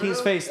Martin Luther King's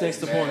face next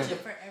to Pornhub.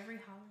 For every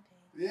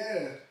holiday.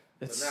 Yeah.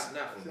 It's, I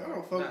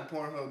don't fuck with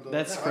Pornhub though.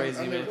 That's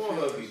crazy, man.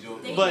 Pornhub be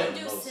doing They But- do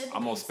siblings.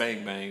 I'm on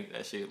Spank Bang.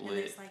 That shit And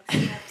lit. it's like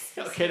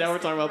steps, Okay, now we're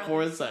talking about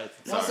porn brothers.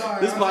 sites. I'm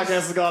sorry. This podcast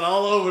has gone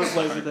all over the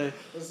place today.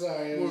 I'm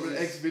sorry. More of an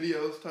X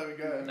videos type of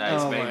guy. Nah,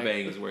 Oh Spank my-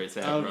 Bang is where it's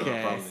at, bro. Okay.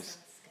 I promise.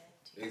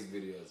 X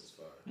videos is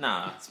fire.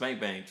 Nah, Spank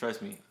Bang.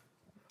 Trust me.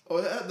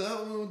 Oh, that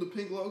one with the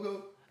pink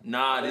logo.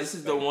 Nah, this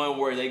is the one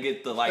where they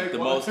get the Spank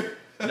most. water.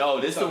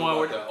 No, this the one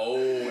where. the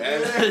old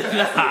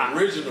ass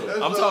original.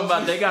 I'm talking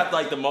about they got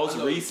like the most I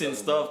know what you're recent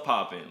talking stuff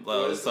popping.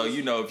 Oh, So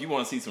if you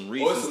want to see some Oh,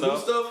 recent it's some new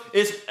stuff?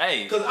 it's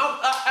hey. Cause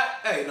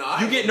I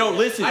You get no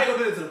listen. I ain't gonna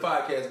get into the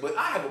podcast, but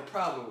I have a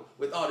problem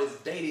with all this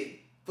dated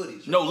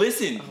footage. No,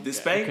 listen. The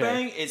Spank okay.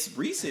 Bang, it's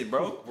recent,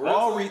 bro.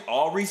 Real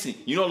All recent.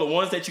 You know the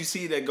ones that you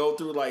see that go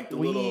through like the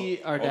little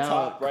We are on now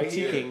top right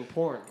critiquing here.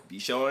 porn. Be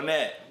showing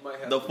that Might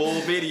have the to- full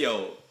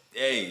video.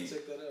 Hey,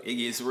 Check that out. it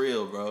gets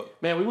real, bro.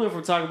 Man, we went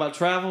from talking about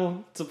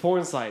travel to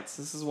porn sites.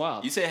 This is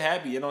wild. You said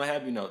happy, and on a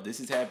happy note. This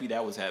is happy.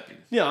 That was happy.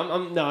 Yeah,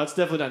 I'm no, it's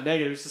definitely not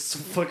negative. It's just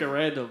fucking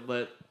random,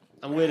 but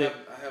I'm with it.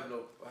 I have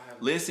no.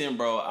 Listen,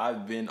 bro.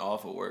 I've been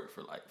off of work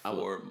for like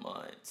 4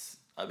 months.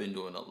 I've been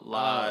doing a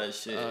lot of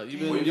shit. You've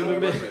been Y'all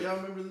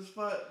remember this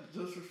spot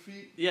just for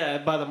feet? yeah,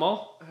 by the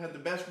mall, I had the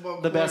basketball.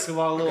 the court.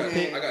 basketball little I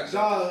pink. got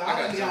Dog, jumped.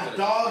 I got got jumped.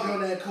 dogged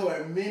on that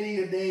court many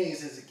a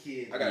days as a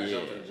kid. I got Yeah.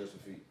 jumped in it just for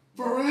feet.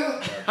 For real?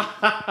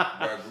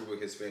 By a group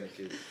of Hispanic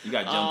kids. You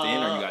got jumped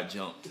in or you got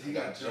jumped? I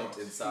got jumped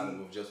inside of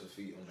them just for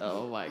feet. On the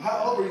Oh my How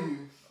god. old were you?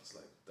 I was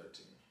like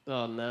 13.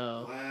 Oh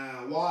no.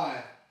 Wow.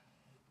 Why?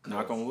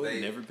 Knock on wood.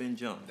 They- Never been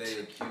jumped. They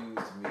accused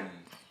me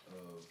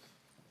of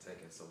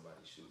taking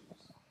somebody's shoes.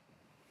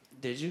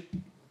 Did you?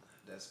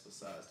 That's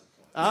besides the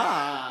point.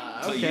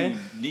 Ah, So okay. you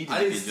needed I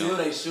to didn't get steal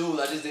jumped. their shoes.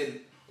 I just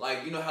didn't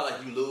like you know how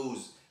like you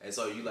lose and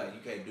so you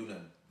can't do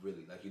nothing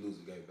really. Like you lose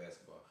the game of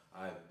basketball.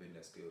 I haven't been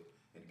that skilled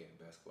in the game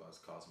of basketball. It's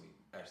cost me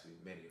actually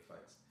many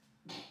fights.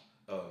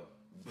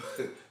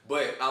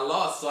 But I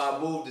lost, so I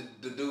moved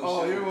the dude's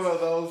Oh, shoes. you're one of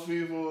those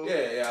people.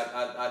 Yeah,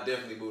 I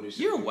definitely moved his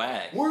shoes. You're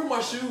whack. Where are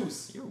my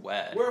shoes? You're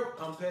whack.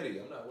 I'm petty.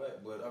 I'm not whack,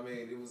 but I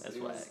mean That's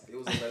it whack.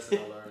 was a lesson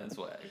I learned. That's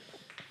whack.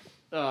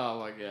 Oh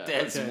my god.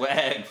 That's okay.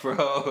 whack,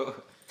 bro.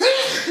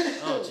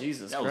 Oh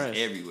Jesus That was Christ.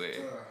 everywhere.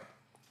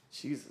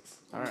 Jesus.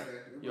 All right.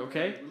 You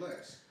okay?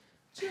 Relax.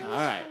 All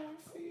right.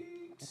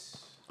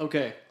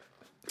 Okay.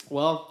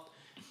 Well,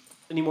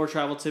 any more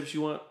travel tips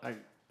you want? I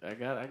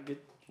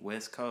get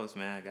West Coast,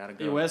 man. I gotta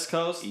go. your West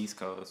Coast. East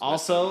Coast. West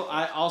Also,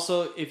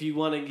 Coast. if you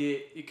want to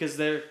get, because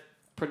they're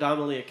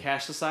predominantly a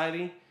cash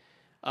society,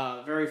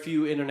 very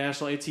few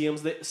international ATMs.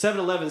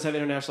 7-Elevens have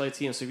international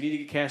ATMs, so if you need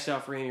to get cash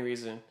out for any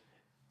reason,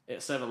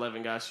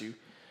 7-Eleven got you.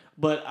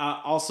 But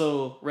I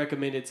also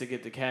recommended to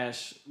get the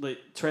cash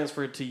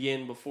transferred to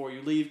yen before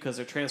you leave because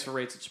their transfer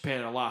rates in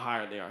Japan are a lot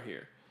higher than they are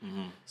here.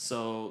 Mm-hmm.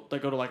 So they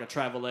go to like a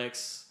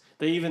TravelX.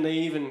 They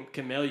even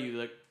can mail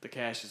you the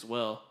cash as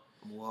well.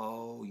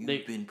 Whoa,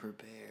 you've been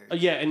prepared.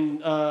 Yeah,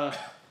 and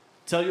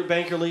tell your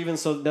bank you're leaving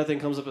so nothing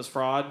comes up as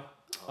fraud.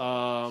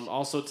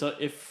 Also,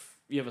 if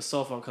you have a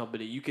cell phone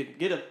company, you could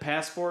get a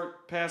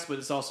passport pass, but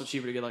it's also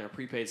cheaper to get like a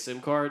prepaid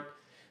SIM card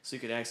so you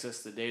can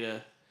access the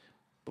data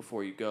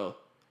before you go.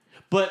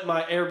 But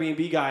my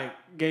Airbnb guy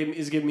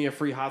is giving me a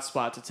free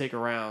hotspot to take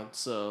around.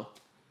 So,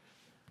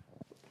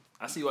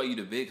 I see why you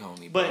the big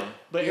homie, bro.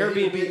 but Yeah, he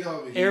the Airbnb big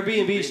homie.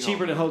 Airbnb He is big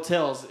cheaper than homie.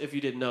 hotels if you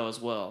didn't know as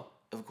well.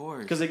 Of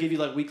course. Because they give you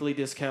like weekly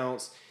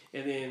discounts,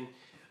 and then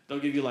they'll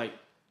give you like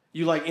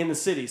in the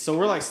city. So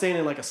we're like staying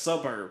in like a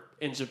suburb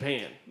in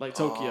Japan, like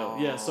Tokyo.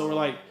 Yeah, so we're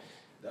like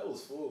That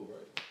was full,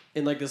 right?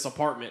 in like this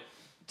apartment,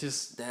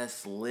 just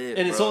That's lit,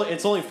 and bro.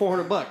 it's only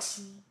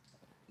 $400.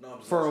 No, I'm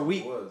just For a asking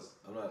week. what it was.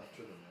 I'm not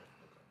tripping,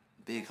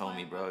 man. Big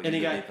homie, bro. And You the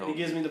big he homie.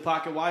 gives me the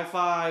pocket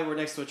Wi-Fi. We're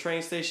next to a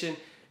train station.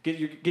 Get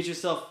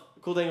yourself.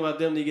 Cool thing about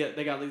them, they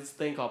got this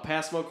thing called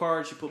Passmo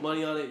cards. You put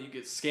money on it, you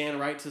get scanned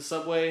right to the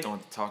subway. Don't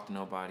have to talk to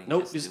nobody.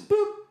 Nope, just do-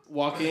 boop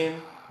walk in,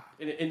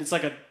 and it's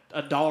like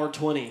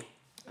 $1.20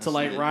 to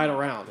like ride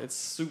around. It's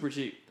super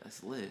cheap.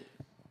 That's lit.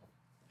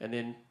 And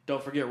then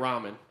don't forget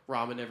ramen.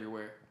 Ramen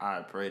everywhere. I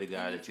pray to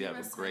God that you have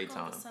a great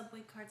time. The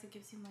Subway cards, it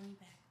gives you money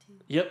back too.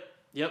 Yep.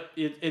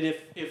 And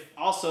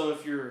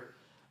if you're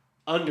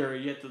under,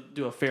 you have to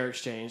do a fair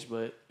exchange,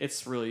 but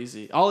it's really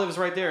easy. All of it's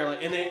right there.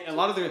 Like, and a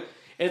lot of and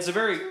it's a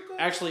very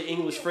actually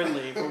English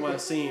friendly from what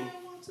I've seen.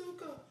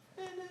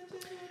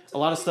 A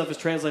lot of stuff is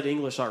translated to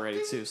English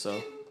already too,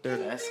 so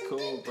that's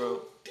cool,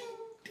 bro.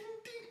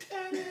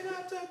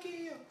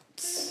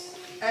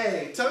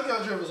 Hey,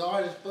 Tokyo Drift was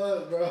hard as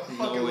fuck, bro.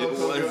 No, it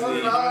wasn't.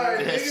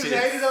 Niggas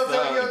hated on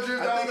Tokyo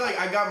Drift. I think like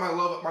I got my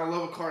love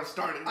of cars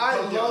started. I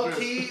low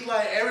key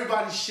like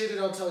everybody shitted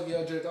on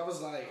Tokyo Drift. I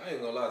was like, I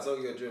ain't gonna lie,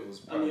 Tokyo Drift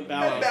was. I mean,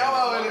 Bow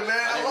Wow in it, man.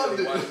 I loved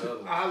it.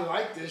 I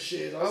like this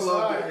shit. I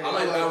love it. I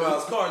like Bow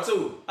Wow's car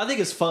too. I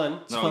think it's fun.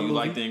 It's a No, fun you movie.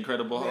 like the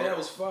Incredible Hulk? Man, that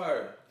was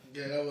fire.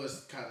 Yeah, that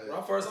was kind of. When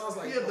I first, I was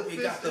like, Yeah, the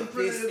it got fist the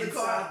imprinted fist in the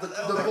car.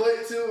 inside The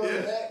bullet too on the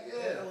Yeah. back. Yeah,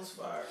 Yeah, that was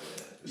fire,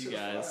 man. You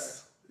guys.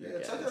 Yeah,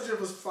 Tokyo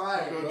Drift was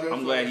fire, Tokyo bro.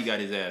 I'm glad he got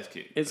his ass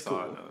kicked. It's That's all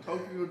I cool. know.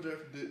 Tokyo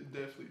Drift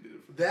definitely did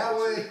it for That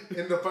one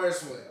and the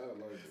first one.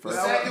 The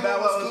second Bow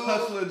one Wow was was cool.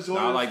 hustling Jordan. No,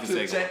 I like the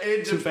second one.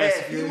 In Too Fast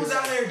Japan. and He was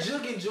out there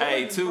jugging Jordan.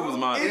 Hey, two was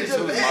my It's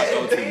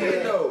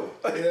go-to.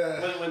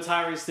 Yeah. When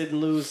Tyrese didn't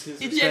lose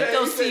his Eject respect.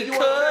 those seat, You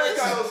want cuz.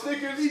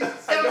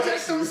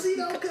 Americano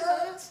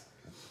Snickers?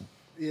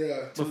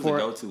 Yeah. before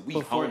go-to. We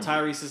before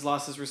hungry. Tyrese has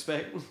lost his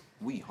respect.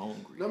 We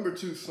hungry. Number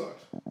 2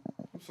 sucks.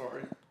 I'm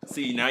sorry.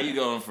 See, now you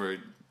going for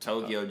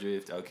Tokyo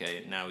Drift.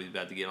 Okay, now we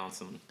about to get on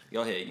some.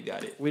 Go ahead, you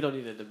got it. We don't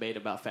need a debate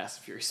about Fast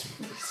and Furious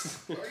movies.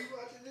 Are you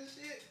watching this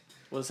shit?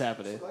 What's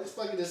happening? I'm just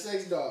fucking the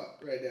sex dog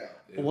right now.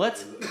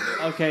 What?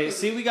 Okay,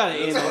 see, we gotta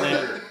end on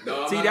that.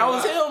 No, I'm See, not that gonna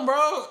was lie. him,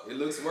 bro. It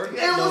looks working.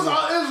 It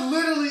was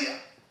literally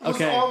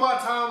Okay. on my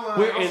timeline.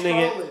 We're I'm ending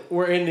scrolling. it.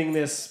 We're ending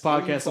this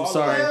podcast. I'm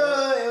sorry.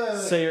 Yeah.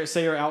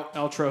 Say your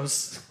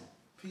outros.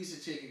 Piece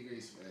of chicken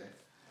grease, man.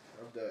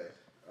 I'm done.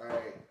 All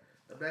right.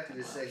 Now back to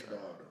this sex dog,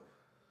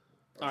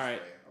 though. All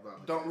right.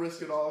 Don't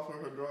risk it all for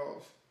her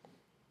draws.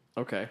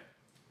 Okay.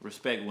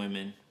 Respect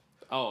women.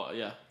 Oh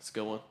yeah, it's a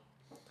good one.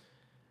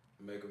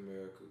 Make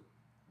America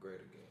great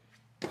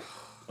again.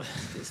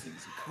 This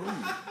nigga's cool.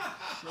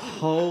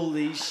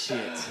 Holy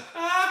shit.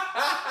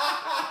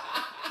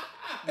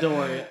 Don't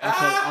worry.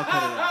 I'll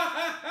cut it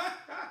out.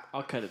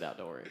 I'll cut it out.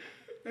 Don't worry.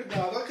 No,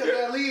 don't cut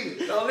that.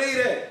 Leave it. Don't leave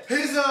that.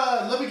 His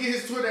let me get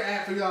his Twitter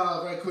app for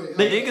y'all right quick.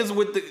 The niggas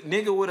with the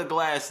nigga with a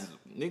glasses.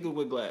 Nigga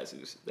with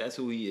glasses. That's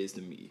who he is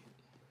to me.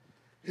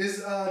 His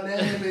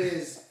name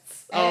is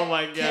Oh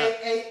my God.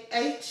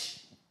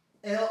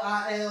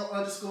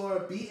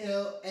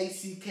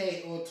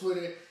 KAHLIL_BLACK on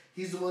Twitter.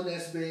 He's the one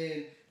that's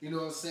been, you know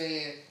what I'm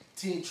saying,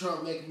 Team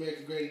Trump, make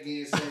America great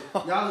again. So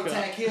y'all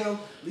attack him.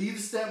 Leave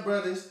the Step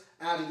Brothers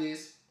out of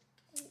this.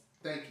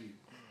 Thank you.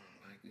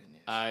 My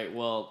goodness. All right.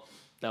 Well,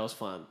 that was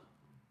fun.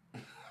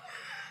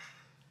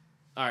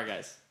 All right,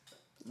 guys.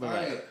 All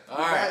right. All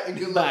right. And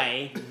good luck.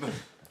 Bye.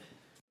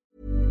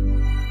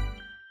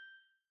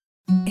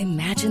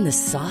 Imagine the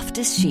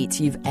softest sheets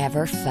you've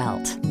ever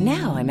felt.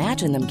 Now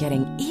imagine them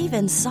getting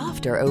even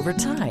softer over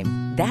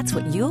time. That's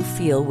what you'll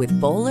feel with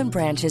Boll &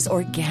 Branch's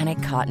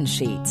organic cotton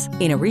sheets.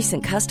 In a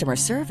recent customer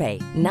survey,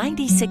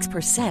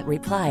 96%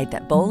 replied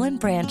that Boll &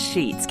 Branch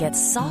sheets get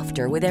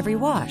softer with every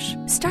wash.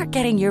 Start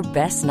getting your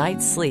best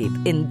night's sleep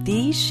in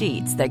these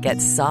sheets that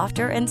get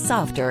softer and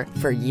softer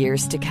for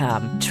years to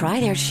come. Try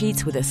their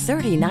sheets with a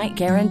 30-night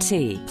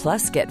guarantee.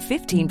 Plus, get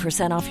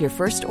 15% off your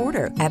first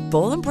order at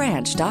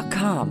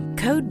BollandBranch.com.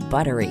 Code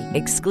BUTTERY.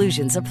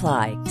 Exclusions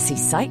apply. See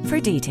site for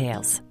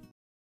details.